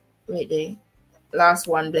wait there. Last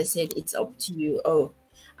one, Blessed, it's up to you. Oh.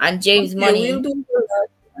 And James Money. We'll do that.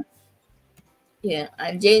 Yeah,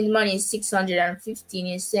 and James Money 615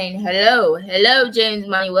 is saying, hello, James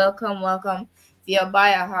Money, welcome. If you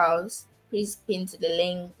buy a house, please pin to the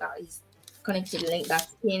link that is connected to the link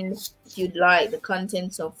that's pinned. If you'd like the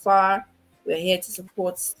content so far, we're here to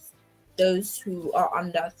support those who are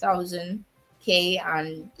under 1,000K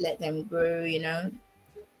and let them grow,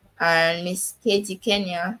 And Miss Katie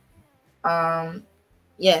Kenya,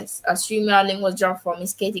 yes, a StreamYard link was dropped for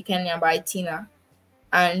Miss Katie Kenya by Tina.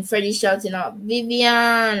 And Freddie shouting out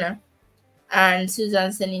Vivian, and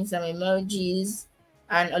Susan sending some emojis,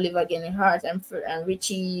 and Oliver getting heart, and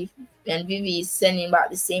Richie and Vivi sending back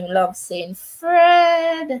the same love, saying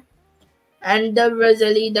Fred. And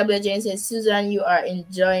Rosalie WJ says, Susan, you are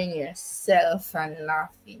enjoying yourself and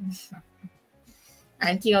laughing.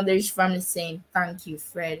 And King of the Rich family saying, thank you,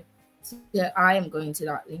 Fred. So I am going to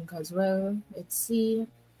that link as well. Let's see.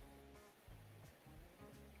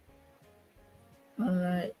 All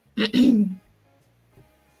right.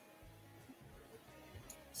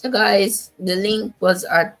 So guys, the link was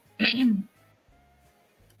at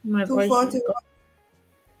my voice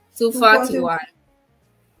 241.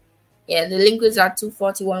 Yeah, the link was at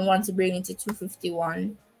 241. Want to bring it to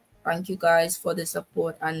 251. Thank you guys for the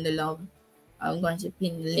support and the love. I'm going to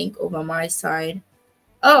pin the link over my side.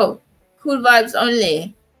 Oh, cool vibes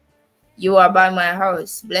only. You are by my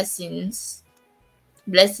house. Blessings.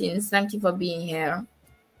 Thank you for being here.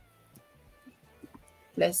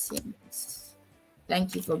 Blessings.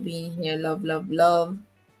 Thank you for being here. Love.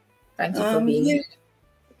 Thank you for being here.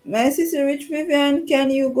 My sister Rich Vivian, can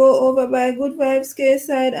you go over by Good Vibes K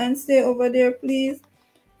side and stay over there, please?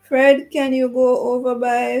 Fred, can you go over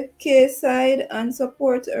by K side and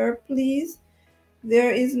support her, please?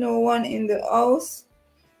 There is no one in the house.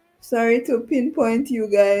 Sorry to pinpoint you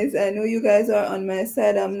guys. I know you guys are on my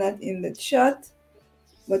side. I'm not in the chat.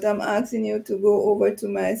 But I'm asking you to go over to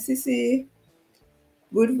my sissy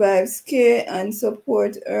Good Vibes K and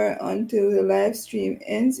support her until the live stream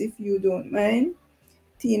ends, if you don't mind.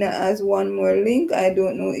 Tina has one more link. I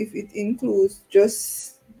don't know if it includes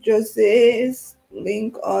Jose's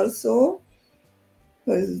link also,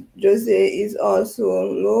 because Jose is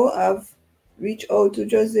also low. I've reached out to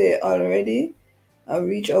Jose already. I've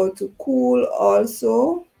reached out to Cool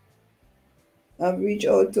also. I've reached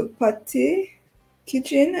out to Patty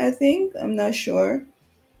Kitchen, I think. I'm not sure.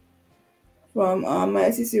 From my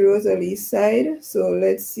sissy Rosalie's side. So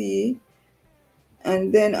let's see.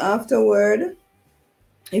 And then afterward,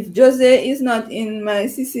 if Jose is not in my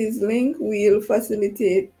sissy's link, we'll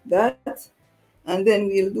facilitate that. And then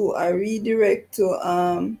we'll do a redirect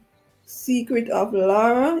to Secret of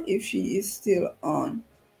Lara if she is still on.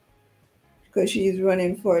 Because she is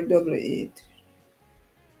running for 88.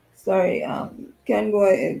 Sorry, can go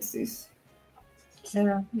ahead, sis.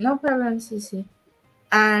 Yeah, no problem, Sissy.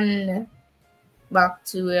 And back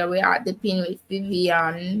to where we are at the pin with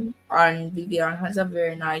Vivian. And Vivian has a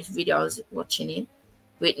very nice video. I was watching it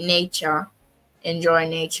with nature. Enjoy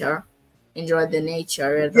nature. Enjoy the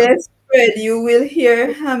nature. Rather. Yes, Fred, you will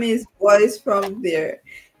hear Hammy's voice from there.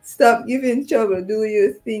 Stop giving trouble. Do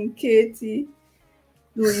you think Katie?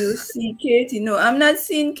 Do you see Katie? No, I'm not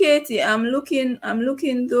seeing Katie. I'm looking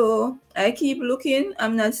though. I keep looking.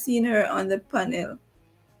 I'm not seeing her on the panel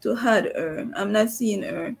to add her. I'm not seeing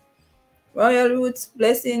her. Royal Roots,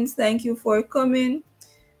 blessings. Thank you for coming.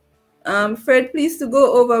 Fred, please to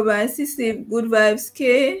go over my sissy Good Vibes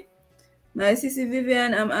K. My sissy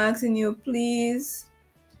Vivian, I'm asking you, please.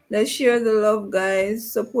 Let's share the love,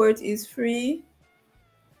 guys. Support is free.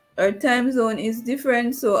 Her time zone is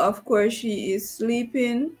different, so of course she is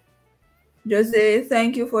sleeping. Jose,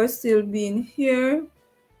 thank you for still being here.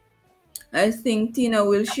 I think Tina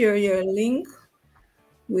will share your link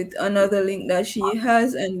with another link that she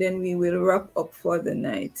has, and then we will wrap up for the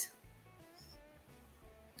night.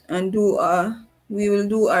 And we will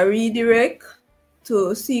do a redirect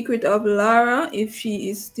to Secret of Lara if she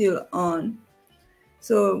is still on.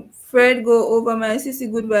 So Fred, go over my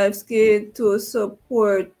sissy Good Vibes K to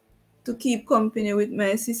support, to keep company with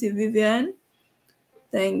my sissy Vivian.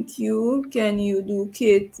 Thank you. Can you do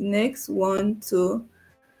Kate next? 1, 2.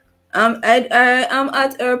 I'm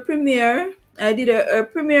at her premiere. I did her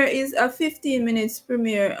premiere is a 15 minutes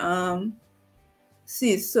premiere,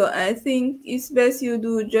 sis. So I think it's best you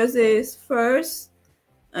do Jose's first,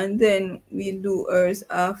 and then we do hers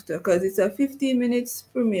after, because it's a 15 minutes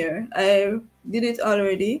premiere. I did it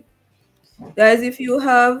already. Guys, if you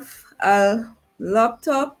have a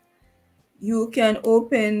laptop, you can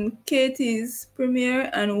open Katie's Premiere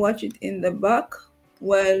and watch it in the back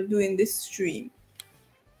while doing the stream.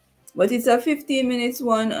 But it's a 15 minutes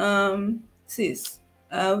one, sis.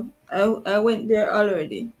 I went there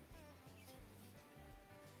already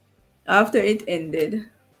after it ended.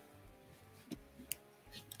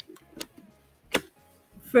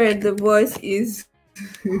 Fred, the voice is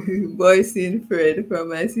voicing Fred from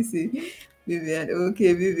my sissy Vivian.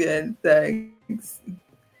 Okay, Vivian, thanks. You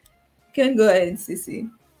can go ahead, sissy.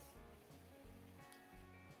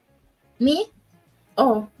 Me?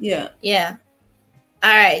 Oh, Yeah. yeah. All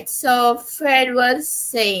right. So Fred was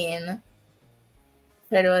saying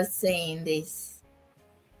this.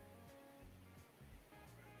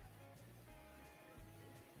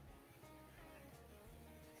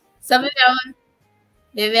 So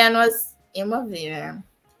Vivian was Vivian.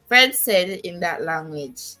 Fred said in that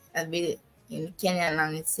language, in Kenyan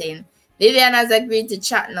language, saying, Vivian has agreed to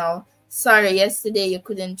chat now. Sorry, yesterday you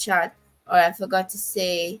couldn't chat, or I forgot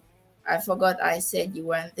I said you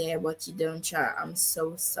weren't there, but you don't chat. I'm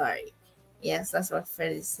so sorry. Yes, that's what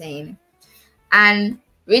Fred is saying. And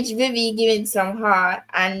Rich Vivi giving some heart,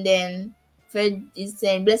 and then Fred is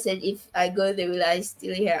saying, blessed if I go there, will I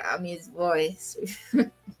still hear Ami's voice?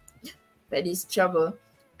 Fred is trouble.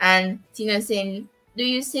 And Tina saying, do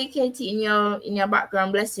you say Katie in your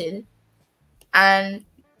background, blessed? And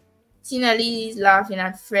Tina Lee is laughing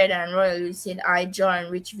at Fred, and Royal Roots said, I joined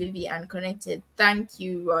Rich Vivi and connected. Thank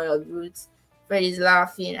you, Royal Roots. Fred is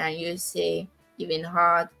laughing, and you say, giving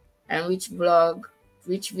heart. And Rich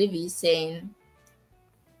Vivi saying,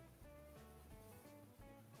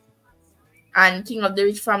 and King of the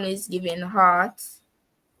Rich family is giving heart.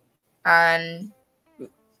 And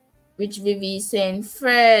Rich Vivi saying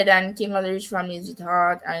Fred and King of the Rich family is with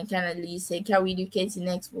heart. And Kennedy say, can we do Katie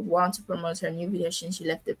next? We want to promote her new video since she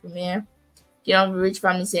left the premiere. King of the Rich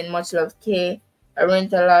family saying much love, K. A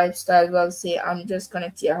rental lifestyle vlog say, I'm just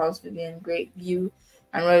connected to your house, Vivian, great view.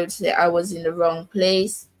 And Roy would say, I was in the wrong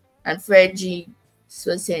place. And Fred G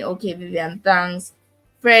was saying, okay, Vivian, thanks.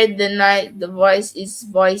 Fred the night, the voice is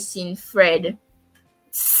voicing Fred.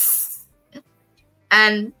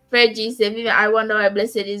 And Fred G said, Vivian, I wonder why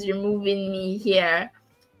Blessed is removing me here.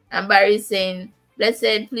 And Barry saying,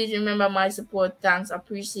 Blessed, please remember my support. Thanks,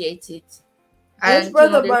 appreciate it. Yes, And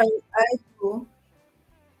brother Barry, I do.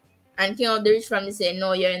 And King of the Rich family saying,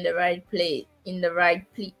 no, you're in the right place.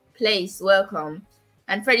 Place. Welcome.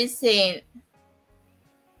 And Fred is saying,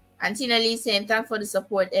 and Tina Lee saying, thanks for the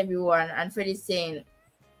support, everyone. And Fred is saying,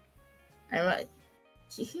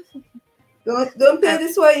 Don't pay the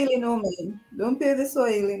Swahili no man. Don't pay the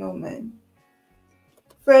Swahili no man.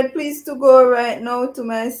 Fred, please to go right now to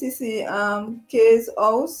my sissy K's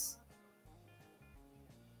house.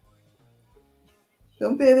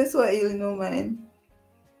 Don't pay the Swahili no man.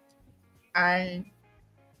 And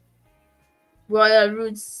Royal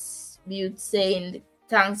Roots Butte saying,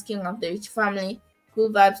 thanks King of the Rich family.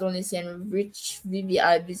 Cool Vibes only saying, Rich Vivi,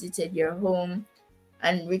 I visited your home.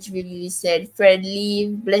 And Rich Vivi said, Fred,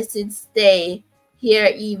 leave, blessed stay. Here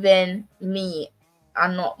even me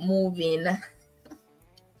are not moving.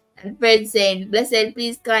 And Fred saying, blessed,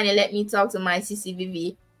 please kindly let me talk to my sissy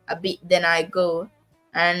Vivi a bit, then I go.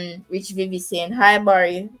 And Rich Vivi saying, hi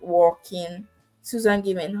Barry, walking. Susan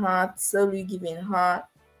giving heart, slowly giving heart.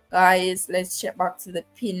 Guys, let's check back to the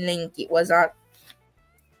pin link. It was at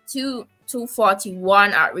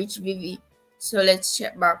 241 at Rich Vivi. So let's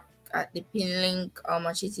check back at the pin link how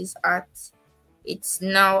much it is at. It's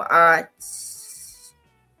now at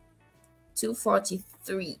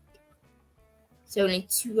 243. So only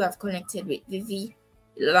 2 have connected with Vivi.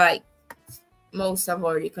 Like most have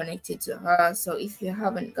already connected to her. So if you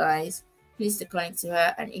haven't, guys, please to connect to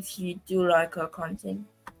her. And if you do like her content,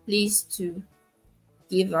 please to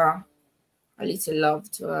give her a little love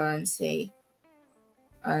to her and say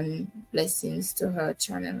and blessings to her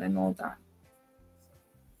channel and all that.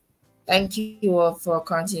 Thank you all for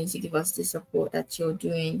continuing to give us the support that you're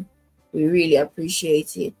doing. We really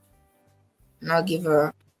appreciate it. And I'll give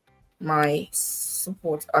her my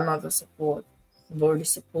support, another support. I've already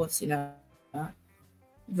supported her.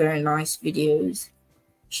 Very nice videos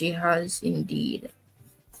she has indeed.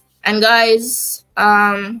 And guys,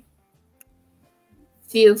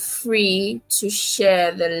 feel free to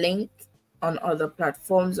share the link on other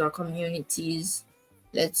platforms or communities.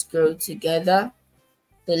 Let's grow together.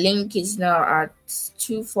 The link is now at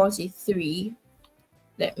 243.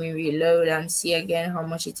 Let me reload and see again how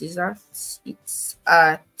much it is at. It's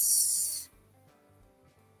at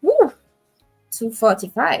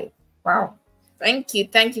 245. Wow. Thank you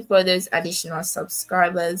for those additional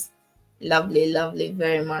subscribers. Lovely, lovely,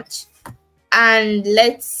 very much. And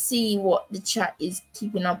let's see what the chat is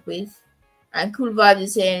keeping up with. And Cool Vibe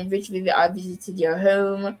is saying, Rich Vivi, I visited your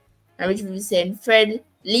home. And Rich Vivi is saying, Fred,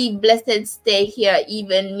 leave blessed stay here,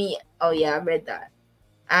 even me. Oh yeah, I read that.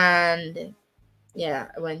 And yeah,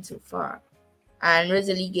 I went too far. And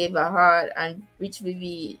Rosalie gave a heart, and Rich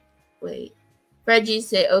Vivi, wait. Fredgie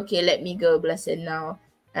said, okay, let me go, blessed now.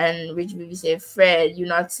 And Rich Vivi said, Fred, you're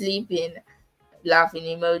not sleeping. Laughing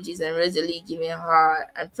emojis, and Rosalie giving a heart.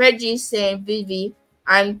 And Fredgie saying, Vivi,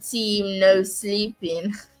 I'm team no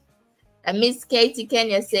sleeping. And Miss Katie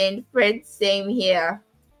Kenya saying, Fred, same here.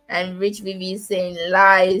 And Rich Vivi saying,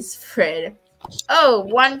 lies, Fred. Oh,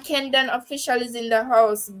 one Kendon official is in the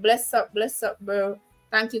house. Bless up, bro.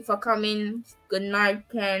 Thank you for coming. Good night,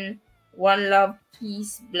 Ken. One love,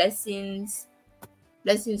 peace, blessings.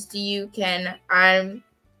 Blessings to you, Ken. I'm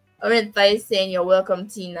Orinta is saying, you're welcome,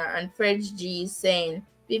 Tina. And Fred G is saying,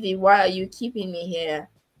 Vivi, why are you keeping me here?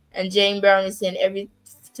 And Jane Brown is saying, every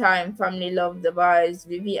time family love the vibes.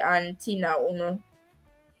 Vivi and Tina,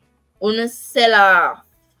 uno sell off.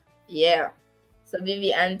 Yeah. So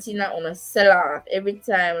Vivi and Tina, uno sell off. Every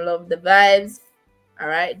time love the vibes. All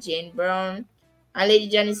right, Jane Brown. And Lady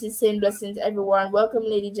Janice is saying, blessings to everyone. Welcome,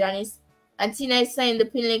 Lady Janice. And Tina is saying the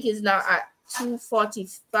pin link is now at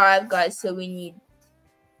 245, guys. So we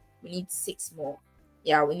need 6 more.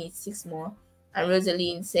 Yeah, we need 6 more. And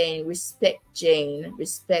Rosaline saying, respect Jane,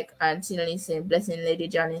 respect. And Tina saying, blessing Lady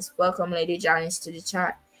Janice. Welcome, Lady Janice, to the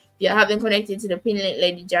chat. If you haven't connected to the pin link,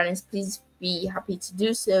 Lady Janice, please be happy to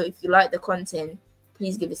do so. If you like the content,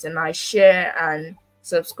 please give us a nice share and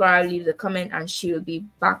subscribe, leave the comment, and she will be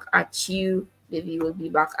back at you. Vivi will be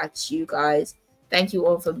back at you, guys. Thank you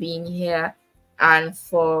all for being here and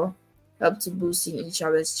for help to boost in each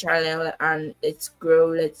other's channel, and let's grow,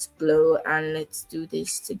 let's glow, and let's do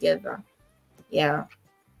this together. Yeah.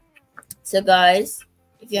 So guys,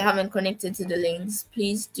 if you haven't connected to the links,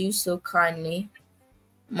 please do so kindly.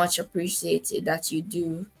 Much appreciated that you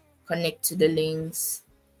do connect to the links.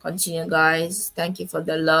 Continue, guys. Thank you for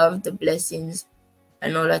the love, the blessings,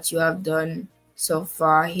 and all that you have done so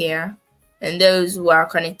far here. And those who are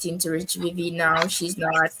connecting to Rich Vivi now, she's now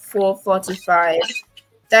at 445.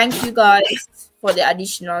 Thank you guys for the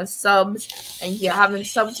additional subs. And if you haven't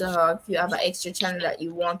subbed to her, if you have an extra channel that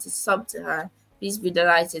you want to sub to her, please be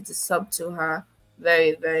delighted to sub to her.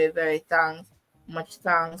 Very, very, very thanks. Much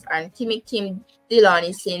thanks. And Kimmy Kim Dillon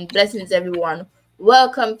is saying, blessings everyone.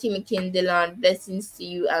 Welcome, Kimmy Kim Dillon. Blessings to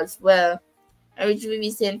you as well. And Rich Vivi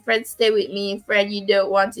saying, Fred, stay with me. Fred, you don't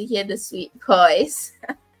want to hear the sweet voice.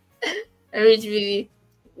 And Rich Vivi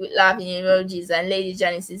with laughing emojis. And Lady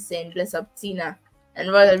Janice is saying, bless up Tina. And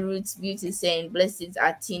Royal Roots Beauty is saying, blessings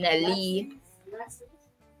at Tina Lee.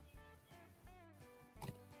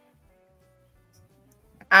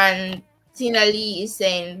 And Tina Lee is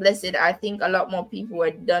saying, blessed, I think a lot more people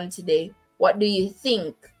were done today. What do you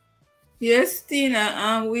think? Yes,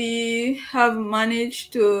 Tina, we have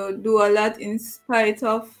managed to do a lot in spite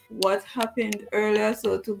of what happened earlier.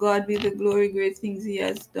 So to God be the glory, great things he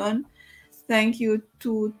has done. Thank you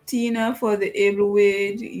to Tina for the able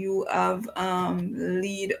way you have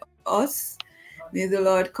lead us. May the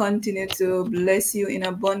Lord continue to bless you in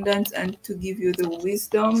abundance and to give you the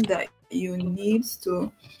wisdom that you need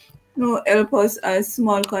to help us as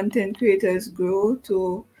small content creators grow,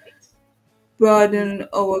 to broaden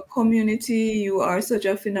our community. You are such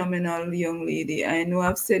a phenomenal young lady. I know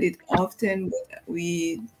I've said it often, but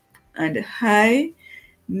I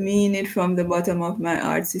mean it from the bottom of my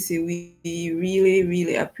heart, Sissy. We really,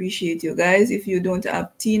 really appreciate you guys. If you don't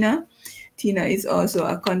have Tina is also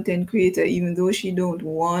a content creator, even though she don't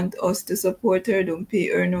want us to support her. Don't pay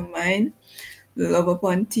her no mind. Love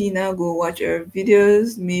upon Tina. Go watch her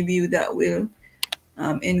videos. Maybe that will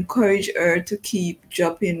encourage her to keep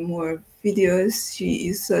dropping more videos. She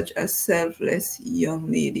is such a selfless young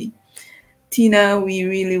lady. Tina, we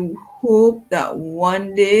really hope that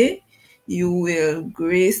one day you will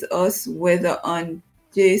grace us, whether on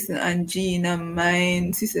Jason and Gina,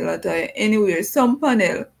 mine, Cicely, anywhere, some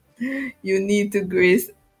panel. You need to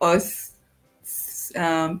grace us,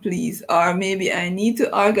 please. Or maybe I need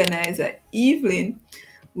to organize an evening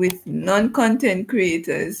with non-content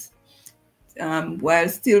creators while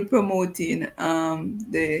still promoting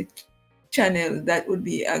the channel. That would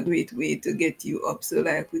be a great way to get you up. So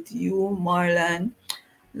like with you, Marlon,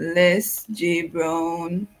 Les, J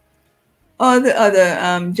Brown, all the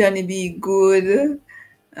other Johnny B. Good,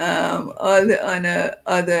 all the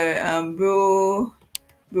other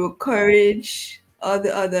Bro Courage, all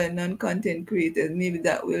the other non-content creators. Maybe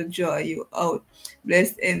that will draw you out.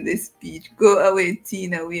 Let's end this speech. Go away,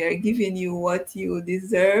 Tina. We are giving you what you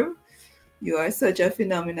deserve. You are such a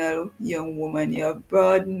phenomenal young woman. You have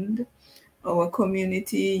broadened our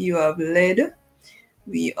community. You have led.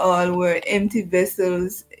 We all were empty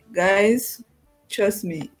vessels. Guys, trust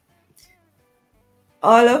me.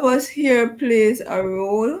 All of us here plays a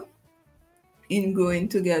role in growing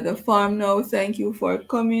together. Farm Now, thank you for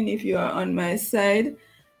coming. If you are on my side,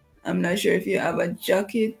 I'm not sure if you have a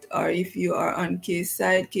jacket or if you are on K's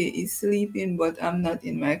side. K is sleeping, but I'm not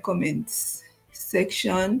in my comments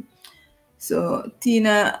section. So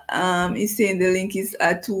Tina is saying the link is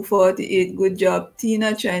at 2:48. Good job,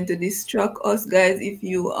 Tina, trying to distract us. Guys, if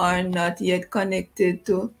you are not yet connected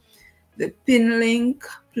to the pin link,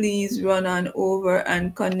 please run on over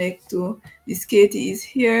and connect to Miss Katie is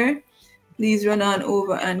here. Please run on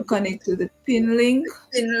over and connect to the pin link.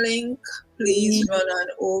 Please run on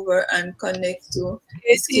over and connect to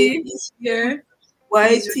Miss Katie is here.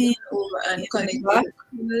 YT over and connect to the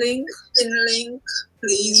pin link.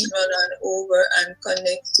 Please run on over and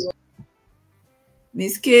connect to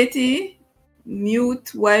Miss Katie.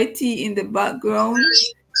 Mute YT in the background.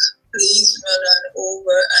 Please run on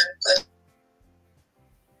over and connect.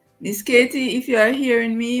 Miss Katie, if you are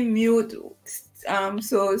hearing me, mute.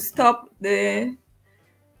 So stop playing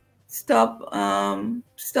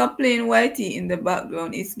YT in the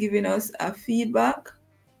background. It's giving us a feedback.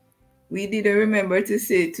 We didn't remember to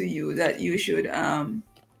say to you that you should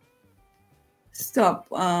stop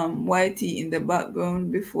YT in the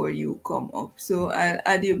background before you come up. So I'll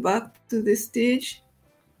add you back to the stage.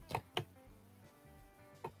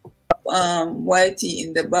 YT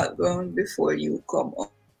in the background before you come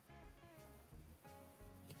up.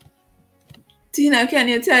 Tina, can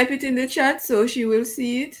you type it in the chat so she will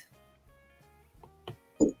see it?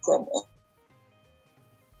 Come up.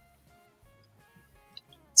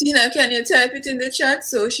 Tina, can you type it in the chat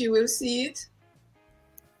so she will see it?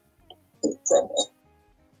 Come up.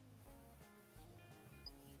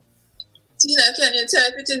 Tina, can you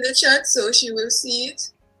type it in the chat so she will see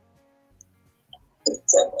it?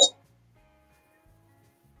 Come up.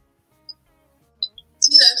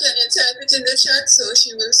 Tina, can you type it in the chat so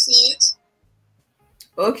she will see it?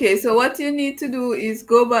 Okay, so what you need to do is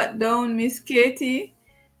go back down, Miss Katie.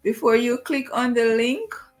 Before you click on the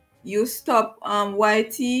link, you stop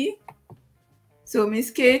YT. So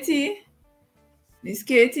Miss Katie,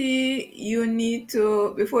 you need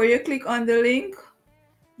to, before you click on the link,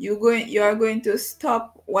 you are going to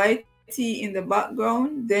stop YT in the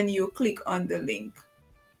background, then you click on the link.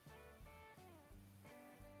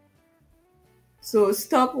 So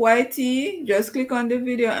stop YT, just click on the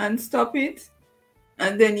video and stop it,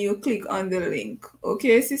 and then you click on the link.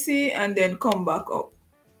 Okay, Sissy, and then come back up.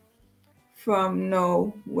 From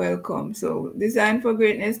now, welcome. So Design for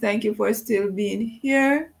Greatness, thank you for still being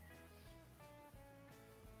here.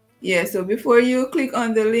 Yeah, so before you click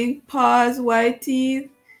on the link, pause YT,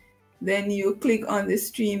 then you click on the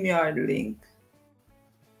StreamYard link.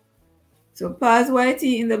 So pause YT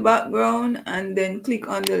in the background and then click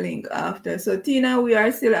on the link after. So Tina, we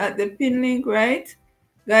are still at the pin link, right?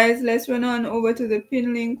 Guys, let's run on over to the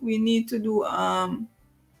pin link. We need to do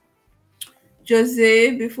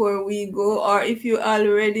Jose before we go, or if you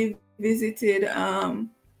already visited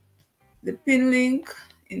the pin link,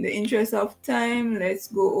 in the interest of time, let's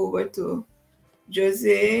go over to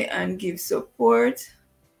Jose and give support.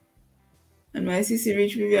 And my sister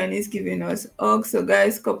Rich Vivian is giving us hugs. So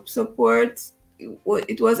guys, support.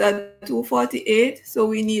 It was at 248, so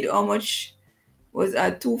we need how much was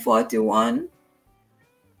at 241.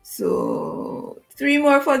 So 3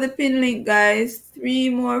 more for the pin link, guys. 3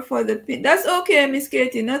 more for the pin. That's okay, Miss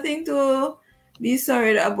Katie. Nothing to be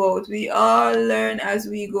sorry about. We all learn as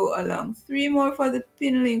we go along. 3 more for the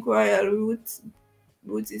pin link, Royal Roots.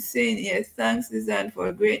 Roots is saying, yes, thanks, Design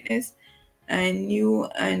for Greatness. I knew,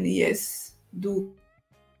 and yes, do.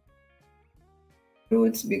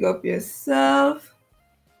 Roots, big up yourself.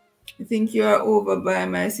 I think you are over by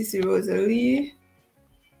my sister Rosalie.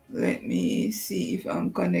 Let me see if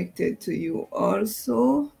I'm connected to you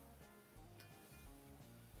also.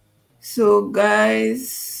 So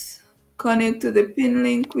guys, connect to the pin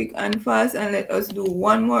link quick and fast, and let us do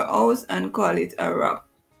 1 more house and call it a wrap.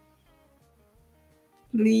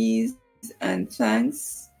 Please and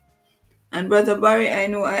thanks. And Brother Barry, I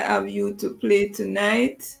know I have you to play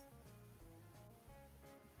tonight.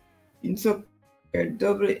 In support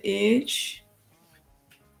Double H.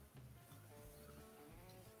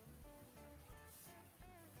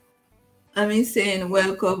 I'm saying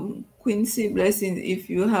welcome, Quincy. Blessings. If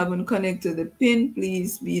you haven't connected to the pin,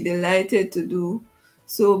 please be delighted to do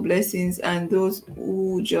so. Blessings. And those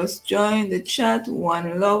who just joined the chat,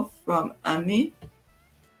 1 love from Ami.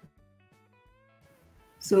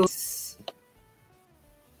 So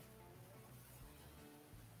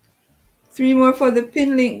 3 more for the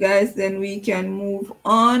pin link, guys, then we can move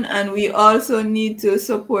on. And we also need to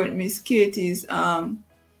support Miss Katie's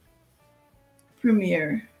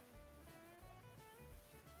premiere.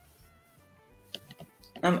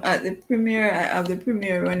 I'm at the premiere. I have the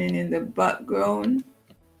premiere running in the background.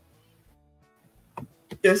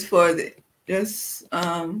 Just for the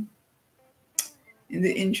in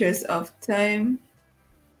the interest of time.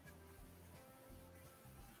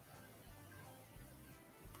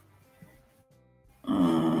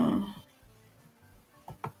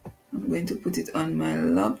 I'm going to put it on my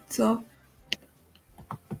laptop.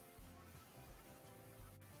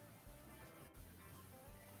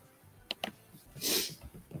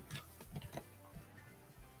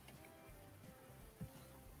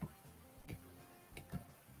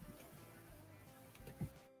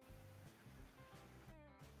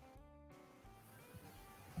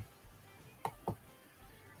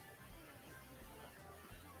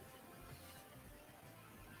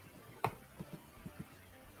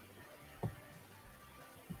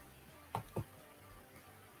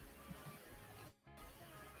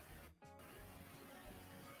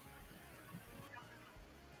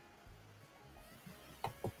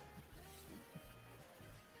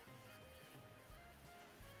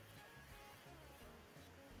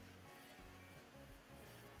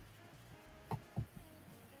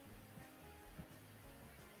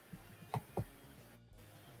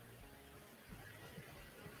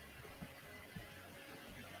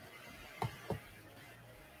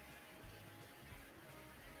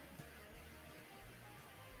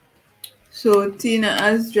 So Tina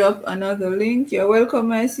has dropped another link. You're welcome,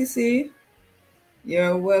 my sissy.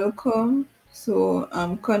 You're welcome. So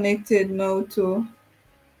I'm connected now to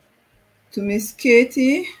Miss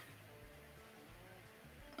Katie.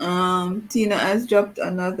 Tina has dropped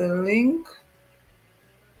another link.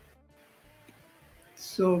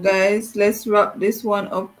 So guys, let's wrap this one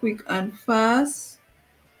up quick and fast.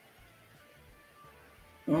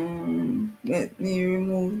 Let me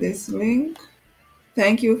remove this link.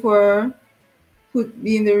 Thank you for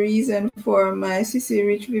being the reason for my sissy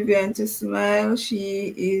Rich Vivian to smile.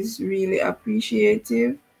 She is really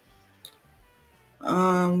appreciative.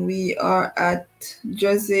 We are at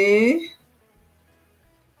Jose.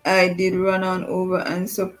 I did run on over and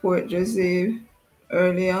support Jose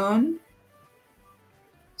early on.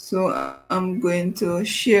 So I'm going to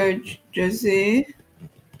share Jose.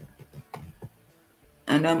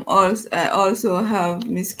 And I also have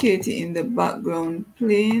Miss Katie in the background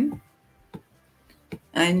playing.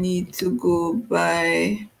 I need to go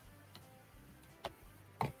by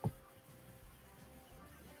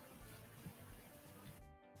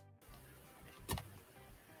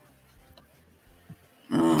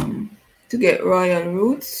to get Royal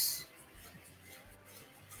Roots.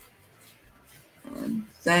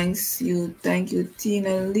 Thank you,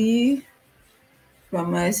 Tina Lee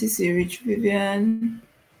from my sissy Rich Vivian.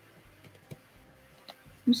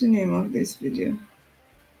 What's the name of this video?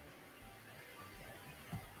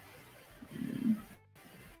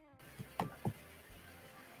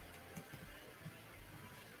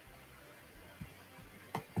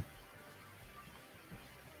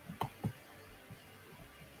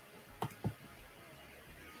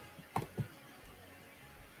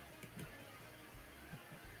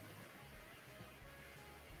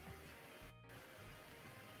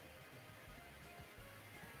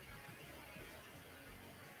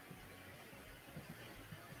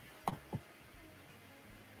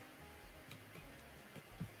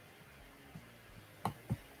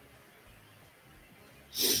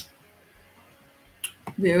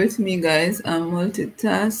 Bear with me, guys. I'm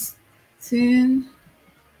multitasking.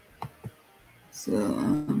 So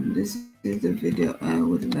this is the video I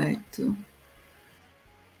would like to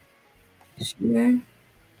share.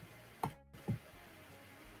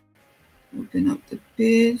 Open up the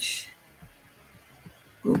page.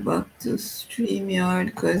 Go back to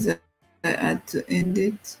StreamYard because I had to end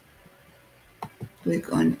it.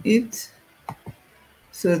 Click on it.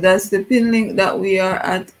 So that's the pin link that we are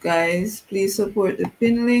at, guys. Please support the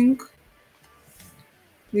pin link.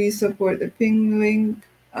 Please support the pin link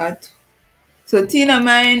at. So Tina,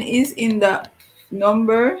 mine is in that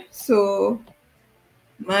number. So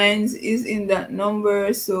mine is in that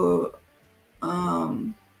number. So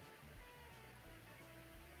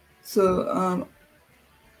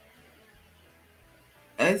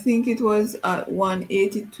I think it was at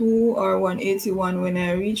 182 or 181 when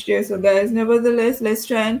I reached there. So guys, nevertheless, let's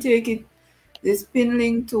try and take it, this pin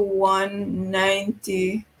link to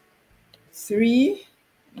 193,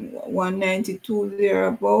 192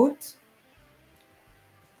 thereabout.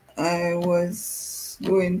 I was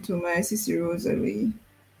going to my sissy Rosalie.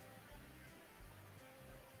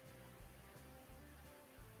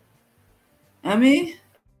 Ami?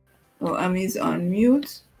 Oh, Ami's on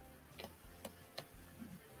mute.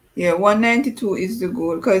 Yeah, 192 is the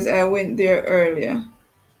goal because I went there earlier.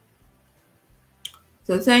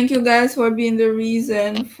 So thank you guys for being the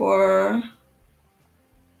reason for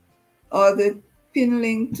all the pin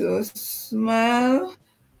link to smile.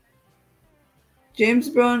 James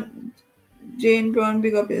Brown, Jane Brown,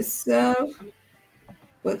 big up yourself.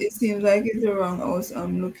 But it seems like it's the wrong house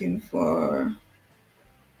I'm looking for.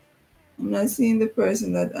 I'm not seeing the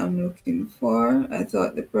person that I'm looking for. I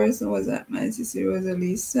thought the person was at my sister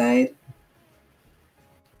Rosalie's side.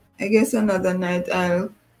 I guess another night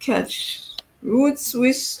I'll catch Roots.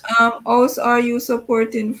 Which house are you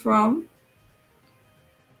supporting from?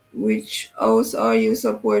 Which house are you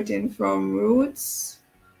supporting from, Roots?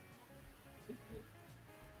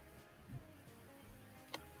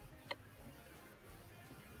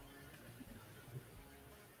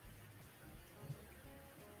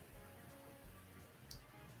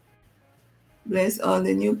 Bless all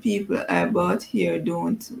the new people I bought here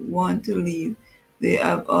don't want to leave. They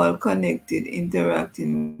have all connected,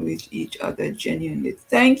 interacting with each other genuinely.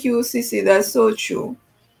 Thank you, Sissy. That's so true.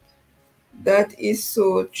 That is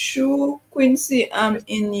so true. Quincy, I'm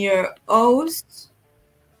in your house.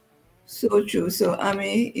 So true. So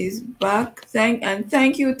Ami is back.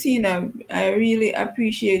 Thank you, Tina. I really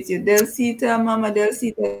appreciate you. Delsita, Mama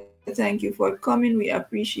Delsita, thank you for coming. We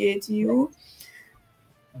appreciate you.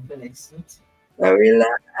 Barilla,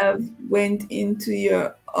 I've went into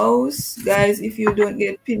your house. Guys, if you don't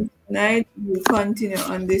get pinned tonight, we'll continue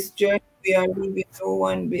on this journey. We are leaving no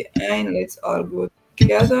one behind. Let's all go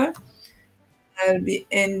together. I'll be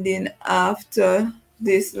ending after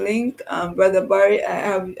this link. Brother Barry,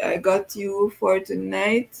 I got you for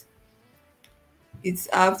tonight. It's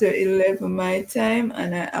after 11 my time,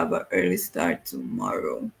 and I have an early start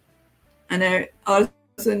tomorrow. And I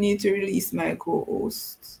also need to release my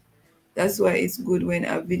co-hosts. That's why it's good when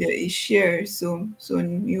a video is shared, so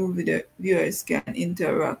new viewers can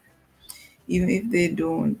interact, even if they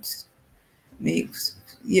don't make.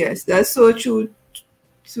 Yes, that's so true,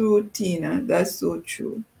 Tina. That's so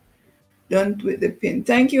true. Done with the pin.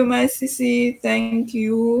 Thank you, my sissy. Thank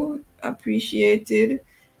you. Appreciated.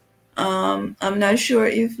 I'm not sure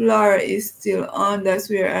if Laura is still on. That's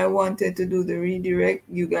where I wanted to do the redirect.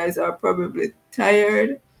 You guys are probably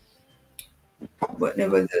tired, but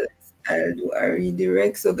nevertheless, I'll do a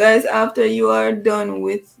redirect. So guys, after you are done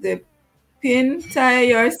with the pin, Ty,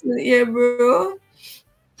 you're still here, bro.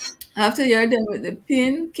 After you're done with the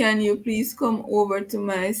pin, can you please come over to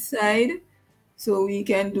my side so we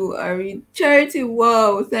can do a read? Charity,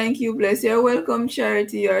 wow, thank you, bless. You're welcome,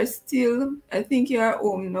 Charity. You're still, I think you're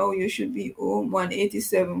home now. You should be home.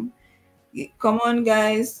 187. Come on,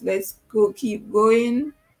 guys, let's go, keep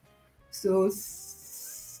going. So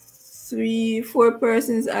 3-4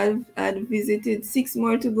 persons I've visited. 6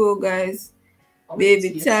 more to go, guys.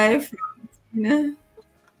 Baby Ty from Tina.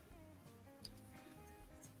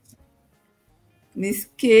 Miss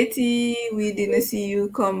Katie, we didn't see you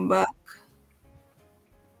come back.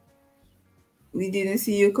 We didn't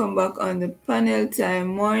see you come back on the panel. Time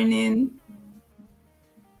morning.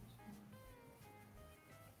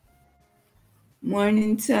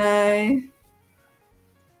 Morning, Ty.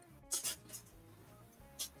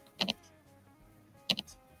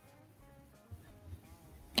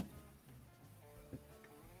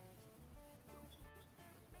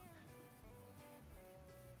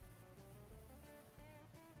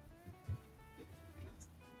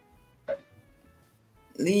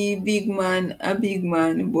 Lee, big man, a big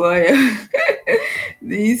man, boy.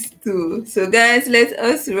 These two. So guys, let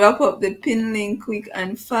us wrap up the pin link quick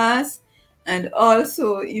and fast. And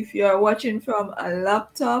also, if you are watching from a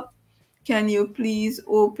laptop, can you please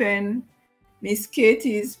open Miss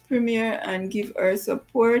Katie's Premiere and give her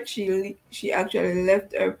support? She actually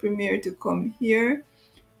left her Premiere to come here,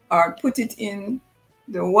 or put it in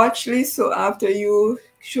the watch list. So after you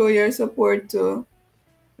show your support to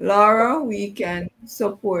Laura, we can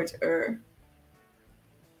support her.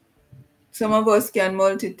 Some of us can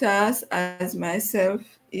multitask, as myself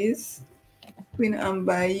is. Queen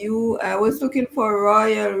Ambayu. I was looking for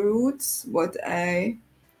Royal Roots, but I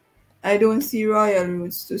don't see Royal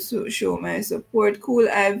Roots to show my support. Cool,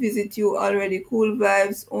 I visit you already. Cool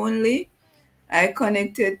vibes only. I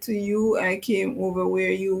connected to you. I came over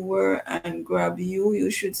where you were and grab you. You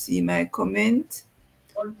should see my comment.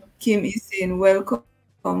 Kim is saying welcome,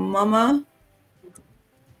 Mama.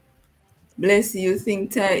 Bless you.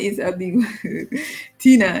 Think Ty is a big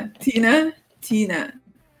Tina.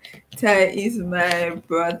 Ty is my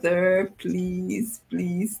brother. Please,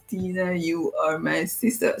 Tina, you are my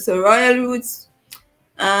sister. So Royal Roots,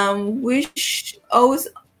 Which house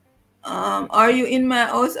are you in, my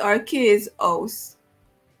house or Kay's house?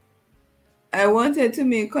 I wanted to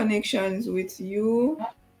make connections with you.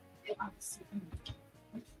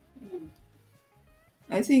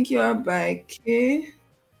 I think you are by K.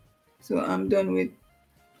 So I'm done with,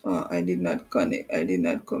 I did not connect, I did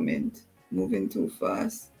not comment. Moving too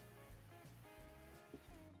fast.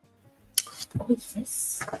 What's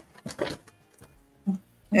this?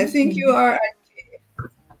 I think you are at K.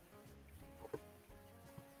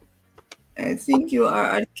 I think you are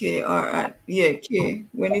at K or at, yeah, K.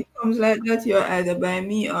 When it comes like that, you're either by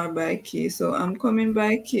me or by K. So I'm coming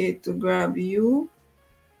by K to grab you.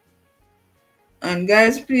 And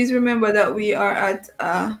guys, please remember that we are at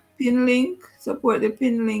a pin link. Support the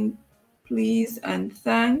pin link, please, and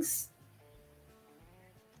thanks.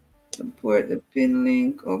 Support the pin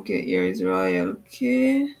link. Okay, here is Royal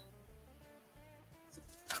K.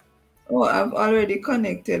 Oh, I've already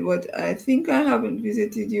connected, but I think I haven't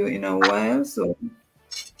visited you in a while. So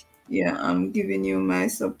yeah, I'm giving you my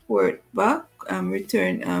support back. I'm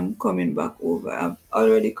coming back over. I've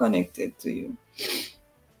already connected to you.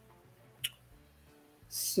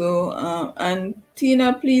 So, and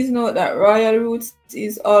Tina, please note that Royal Roots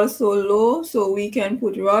is also low, so we can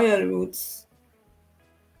put Royal Roots.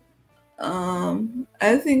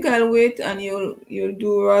 I think I'll wait and you'll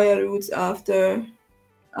do Royal Roots after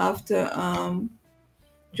Jose.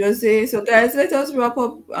 So guys, let us wrap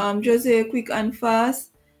up Jose quick and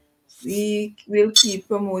fast. We will keep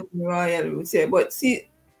promoting Royal Roots here, but see,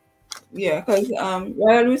 yeah, because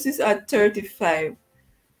Royal Roots is at 35.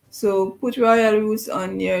 So put Royal Roots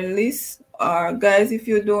on your list. Or guys, if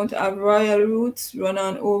you don't have Royal Roots, run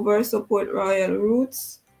on over, support Royal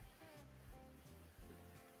Roots.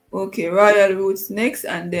 Okay, Royal Roots next,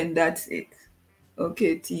 and then that's it.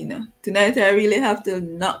 Okay, Tina. Tonight I really have to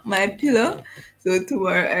knock my pillow. So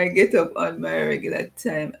tomorrow I get up on my regular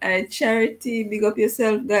time. Charity, big up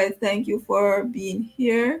yourself, guys. Thank you for being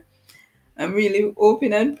here. I'm really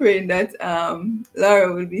hoping and praying that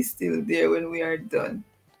Laura will be still there when we are done.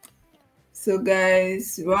 So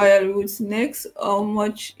guys, Royal Roots next. How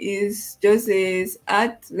much is Jose's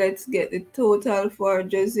at? Let's get the total for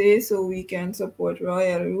Jose so we can support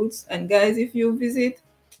Royal Roots. And guys, if you visit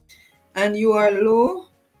and you are low,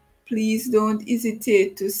 please don't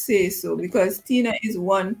hesitate to say so, because Tina is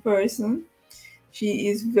one person. She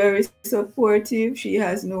is very supportive. She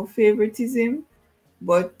has no favoritism,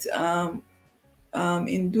 but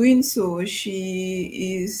in doing so,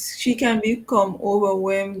 she can become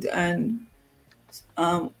overwhelmed and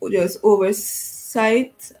just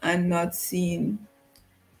oversight and not seeing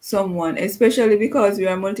someone, especially because we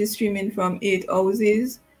are multi-streaming from 8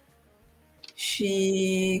 houses.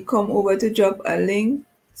 She come over to drop a link.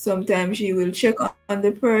 Sometimes she will check on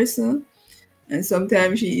the person, and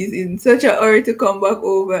sometimes she is in such a hurry to come back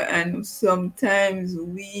over, and sometimes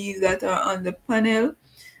we that are on the panel,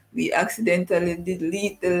 we accidentally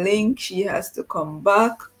delete the link. She has to come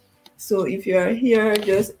back. So if you are here,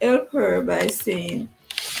 just help her by saying,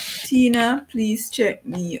 Tina, please check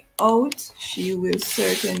me out. She will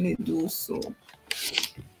certainly do so.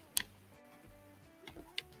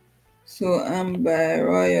 So I'm by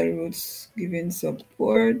Royal Roots giving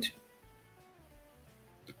support.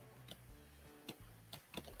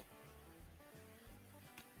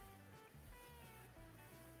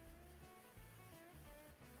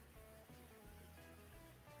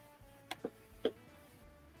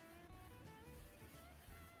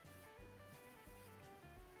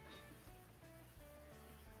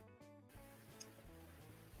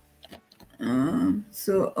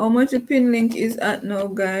 So how much the pin link is at now,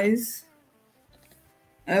 guys?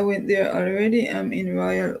 I went there already. I'm in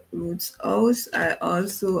Royal Roots house. I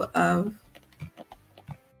also have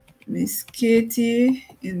Miss Katie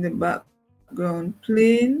in the background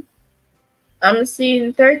playing. I'm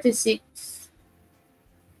seeing 36.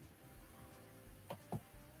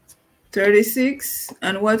 36.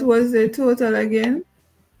 And what was the total again?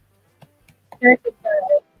 35.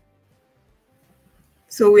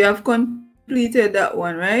 So we have completed that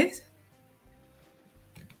one, right?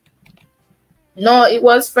 No, it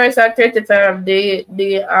was first at 35. The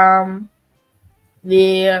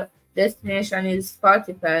destination is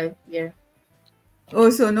 45. Yeah. Oh,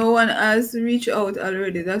 so no one has reached out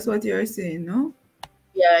already. That's what you're saying, no?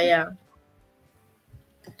 Yeah.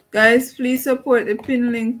 Guys, please support the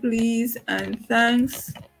pin link, please, and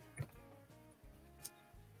thanks.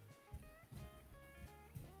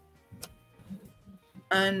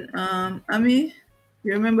 And Ami,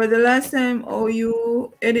 you remember the last time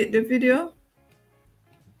you edit the video?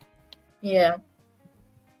 Yeah.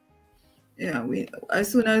 yeah, we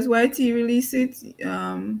as soon as YT release it,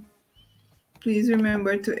 please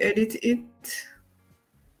remember to edit it.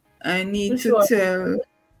 I need to Sure. tell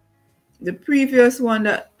the previous one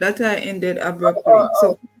that I ended abruptly. Oh,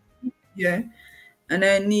 So yeah, and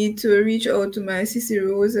I need to reach out to my sissy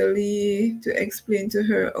Rosalie to explain to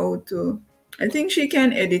her how to. I think she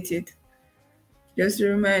can edit it. Just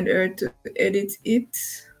remind her to edit it.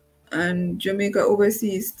 And Jamaica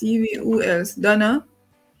Overseas TV. Who else? Donna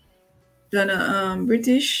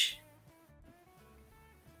British.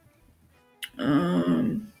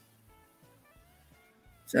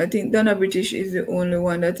 So I think Donna British is the only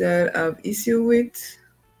one that I'll have issue with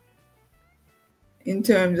in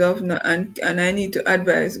terms of and I need to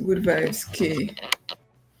advise Good Vibes K.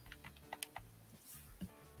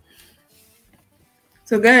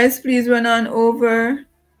 So guys, please run on over.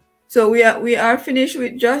 So we are finished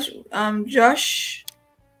with Josh. Josh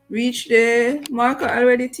reached the marker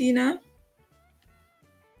already, Tina.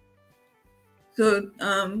 So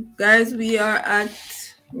guys, we are at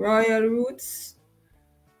Royal Roots.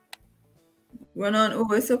 Run on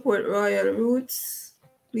over, support Royal Roots,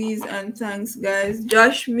 please and thanks, guys.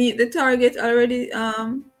 Josh meet the target already,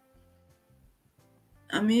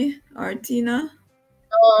 Ami or Tina?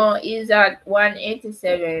 No, he's at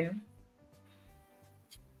 187.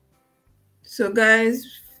 So guys,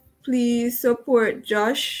 please support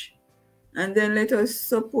Josh and then let us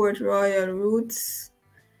support Royal Roots.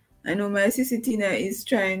 I know my sister Tina is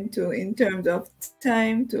trying to, in terms of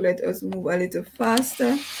time, to let us move a little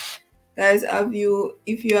faster. Guys,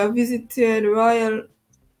 if you have visited Royal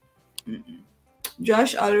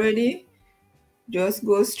Josh already, just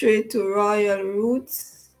go straight to Royal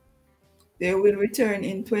Roots. They will return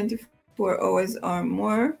in 24 hours or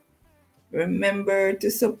more. Remember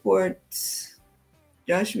to support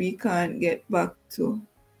Josh. We can't get back to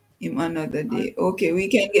him another day. Okay, we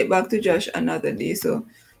can get back to Josh another day. So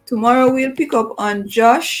tomorrow we'll pick up on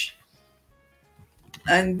Josh.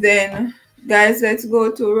 And then, guys, let's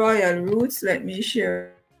go to Royal Roots. Let me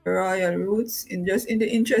share Royal Roots. In the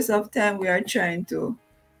interest of time, we are trying to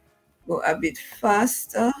go a bit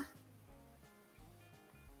faster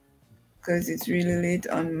because it's really late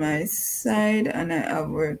on my side and I have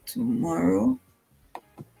work tomorrow.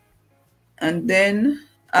 And then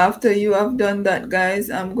after you have done that,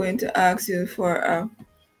 guys, I'm going to ask you for a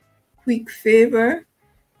quick favor,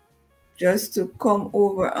 just to come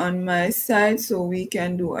over on my side so we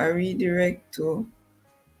can do a redirect to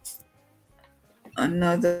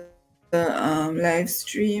another live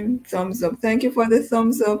stream. Thumbs up. Thank you for the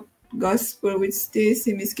thumbs up. Gospel with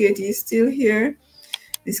Stacy. Miss Katie is still here.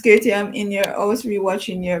 Miss Katie, I'm in your house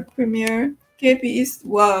rewatching your premiere. KP is,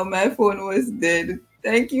 wow, my phone was dead.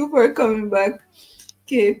 Thank you for coming back,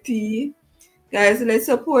 KP. Guys, let's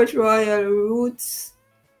support Royal Roots.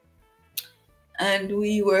 And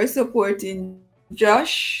we were supporting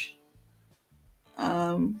Josh.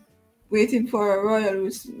 Waiting for a Royal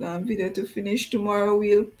Roots video to finish. Tomorrow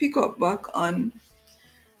we'll pick up back on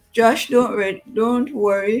Josh. Don't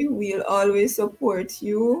worry, we'll always support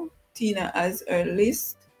you. Tina has her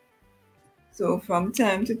list. So from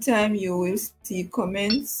time to time you will see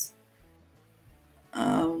comments.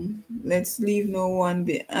 Let's leave no one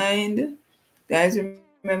behind. Guys,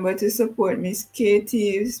 remember to support Miss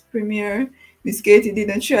Katie's premiere. Miss Katie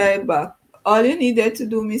didn't try back. All you needed to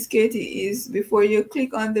do, Miss Katie, is before you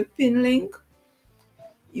click on the pin link,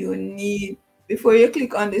 before you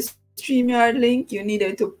click on the StreamYard link, you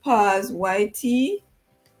needed to pause YT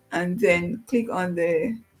and then click on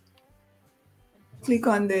the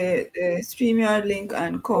StreamYard link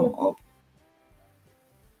and come up.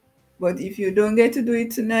 But if you don't get to do it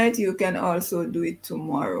tonight, you can also do it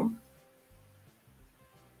tomorrow.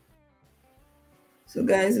 So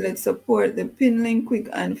guys, let's support the pin link quick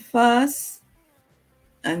and fast.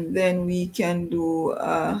 And then we can do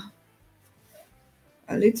a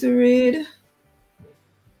little read.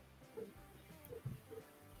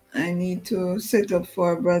 I need to set up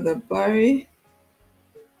for Brother Barry.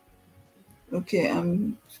 Okay,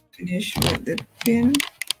 I'm finished with the pin,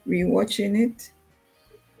 rewatching it.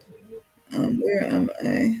 Where am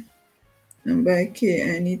I? I'm by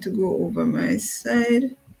K. I need to go over my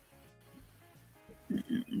side.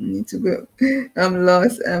 I need to go. I'm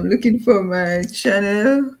lost. I'm looking for my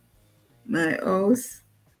channel, my house.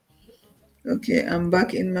 Okay, I'm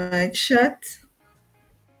back in my chat.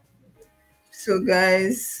 So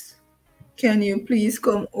guys, can you please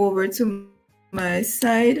come over to my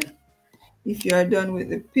side if you are done with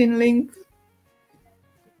the pin link?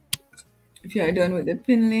 If you are done with the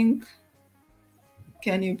pin link,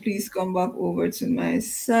 can you please come back over to my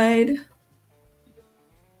side?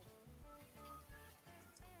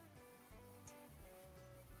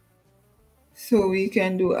 so we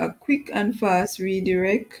can do a quick and fast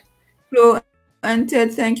redirect. Flo and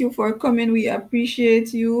Ted, thank you for coming. We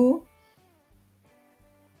appreciate you.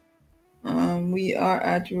 We are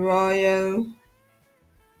at Royal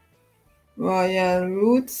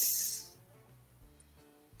Roots.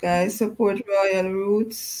 Guys, support Royal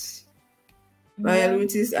Roots. Royal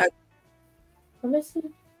Roots is at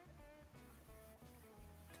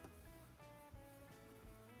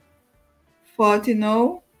 40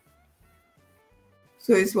 now.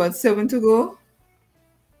 So it's what, 7 to go?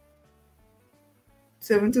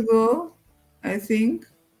 7 to go, I think.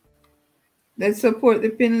 Let's support the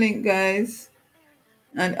pin link, guys.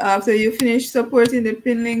 And after you finish supporting the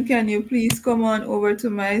pin link, can you please come on over to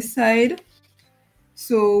my side?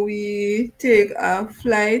 So we take a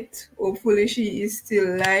flight. Hopefully she is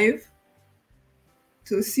still live.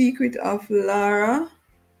 To Secret of Lara.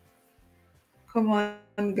 Come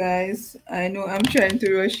on, guys. I know I'm trying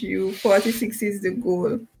to rush you. 46 is the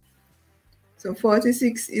goal. So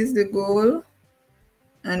 46 is the goal.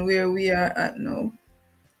 And where we are at now.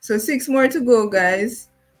 So 6 more to go, guys.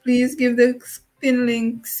 Please give the pin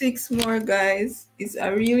link 6 more, guys. It's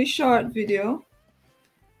a really short video.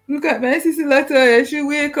 Look at my sister Latoya. She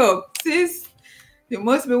wake up. Sis, you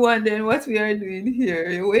must be wondering what we are doing here.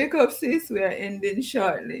 You wake up, sis. We are ending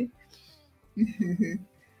shortly.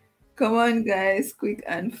 Come on, guys. Quick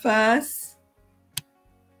and fast.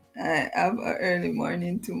 I have an early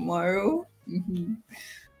morning tomorrow.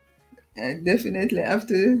 I definitely have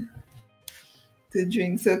to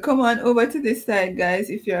drink. So come on over to this side, guys.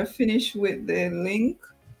 If you are finished with the link,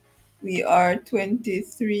 we are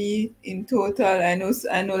 23 in total. I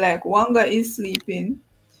know like Wanga is sleeping.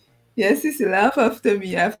 Yes, Sissy, laugh after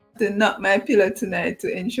me. I have to knock my pillow tonight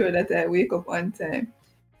to ensure that I wake up on time.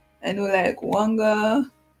 I know like Wanga,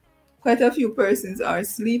 quite a few persons are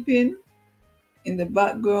sleeping in the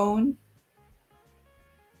background.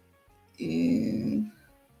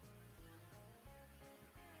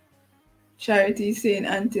 Charity saying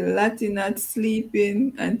Auntie Lati not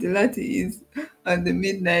sleeping. Auntie Lati is on the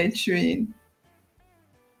midnight train.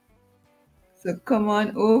 So come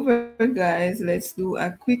on over, guys. Let's do a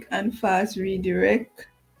quick and fast redirect.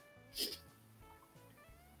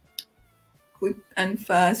 Quick and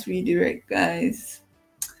fast redirect, guys.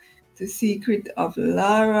 The Secret of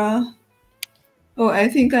Lara. Oh, I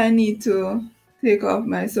think I need to take off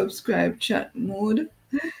my subscribe chat mode.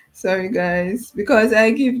 Sorry, guys. Because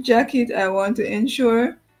I give jacket, I want to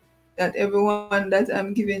ensure that everyone that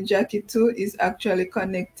I'm giving jacket to is actually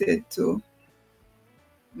connected to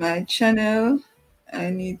my channel. I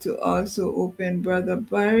need to also open Brother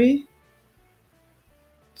Barry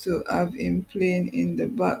to have him playing in the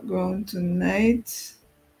background tonight.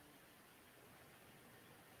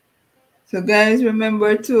 So guys,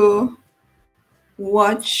 remember to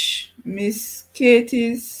watch Miss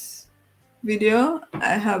Katie's video.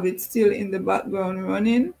 I have it still in the background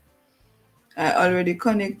running. I already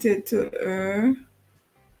connected to her.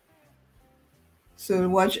 So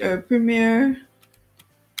watch her premiere.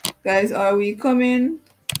 Guys, are we coming?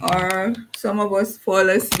 Or some of us fall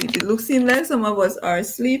asleep? It looks like some of us are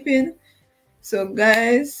sleeping. So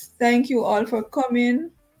guys, thank you all for coming.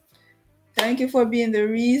 Thank you for being the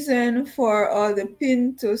reason for all the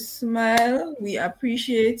pin to smile. We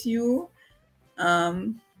appreciate you.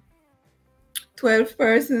 12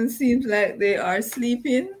 persons seems like they are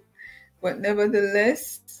sleeping, but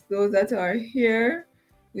nevertheless, those that are here,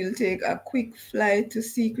 we'll take a quick flight to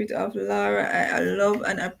Secret of Lara. I love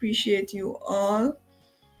and appreciate you all.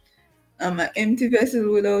 I'm an empty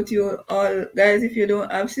vessel without you all. Guys, if you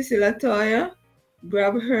don't have Sissy Latoya,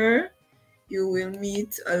 grab her. You will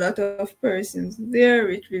meet a lot of persons there.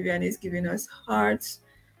 Rich Vivian is giving us hearts.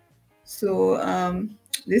 So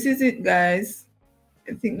this is it, guys.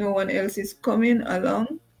 I think no one else is coming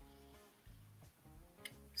along.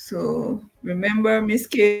 So remember Miss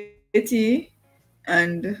Katie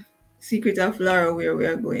and Secret of Lara where we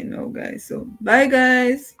are going now, guys. So bye,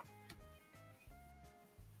 guys.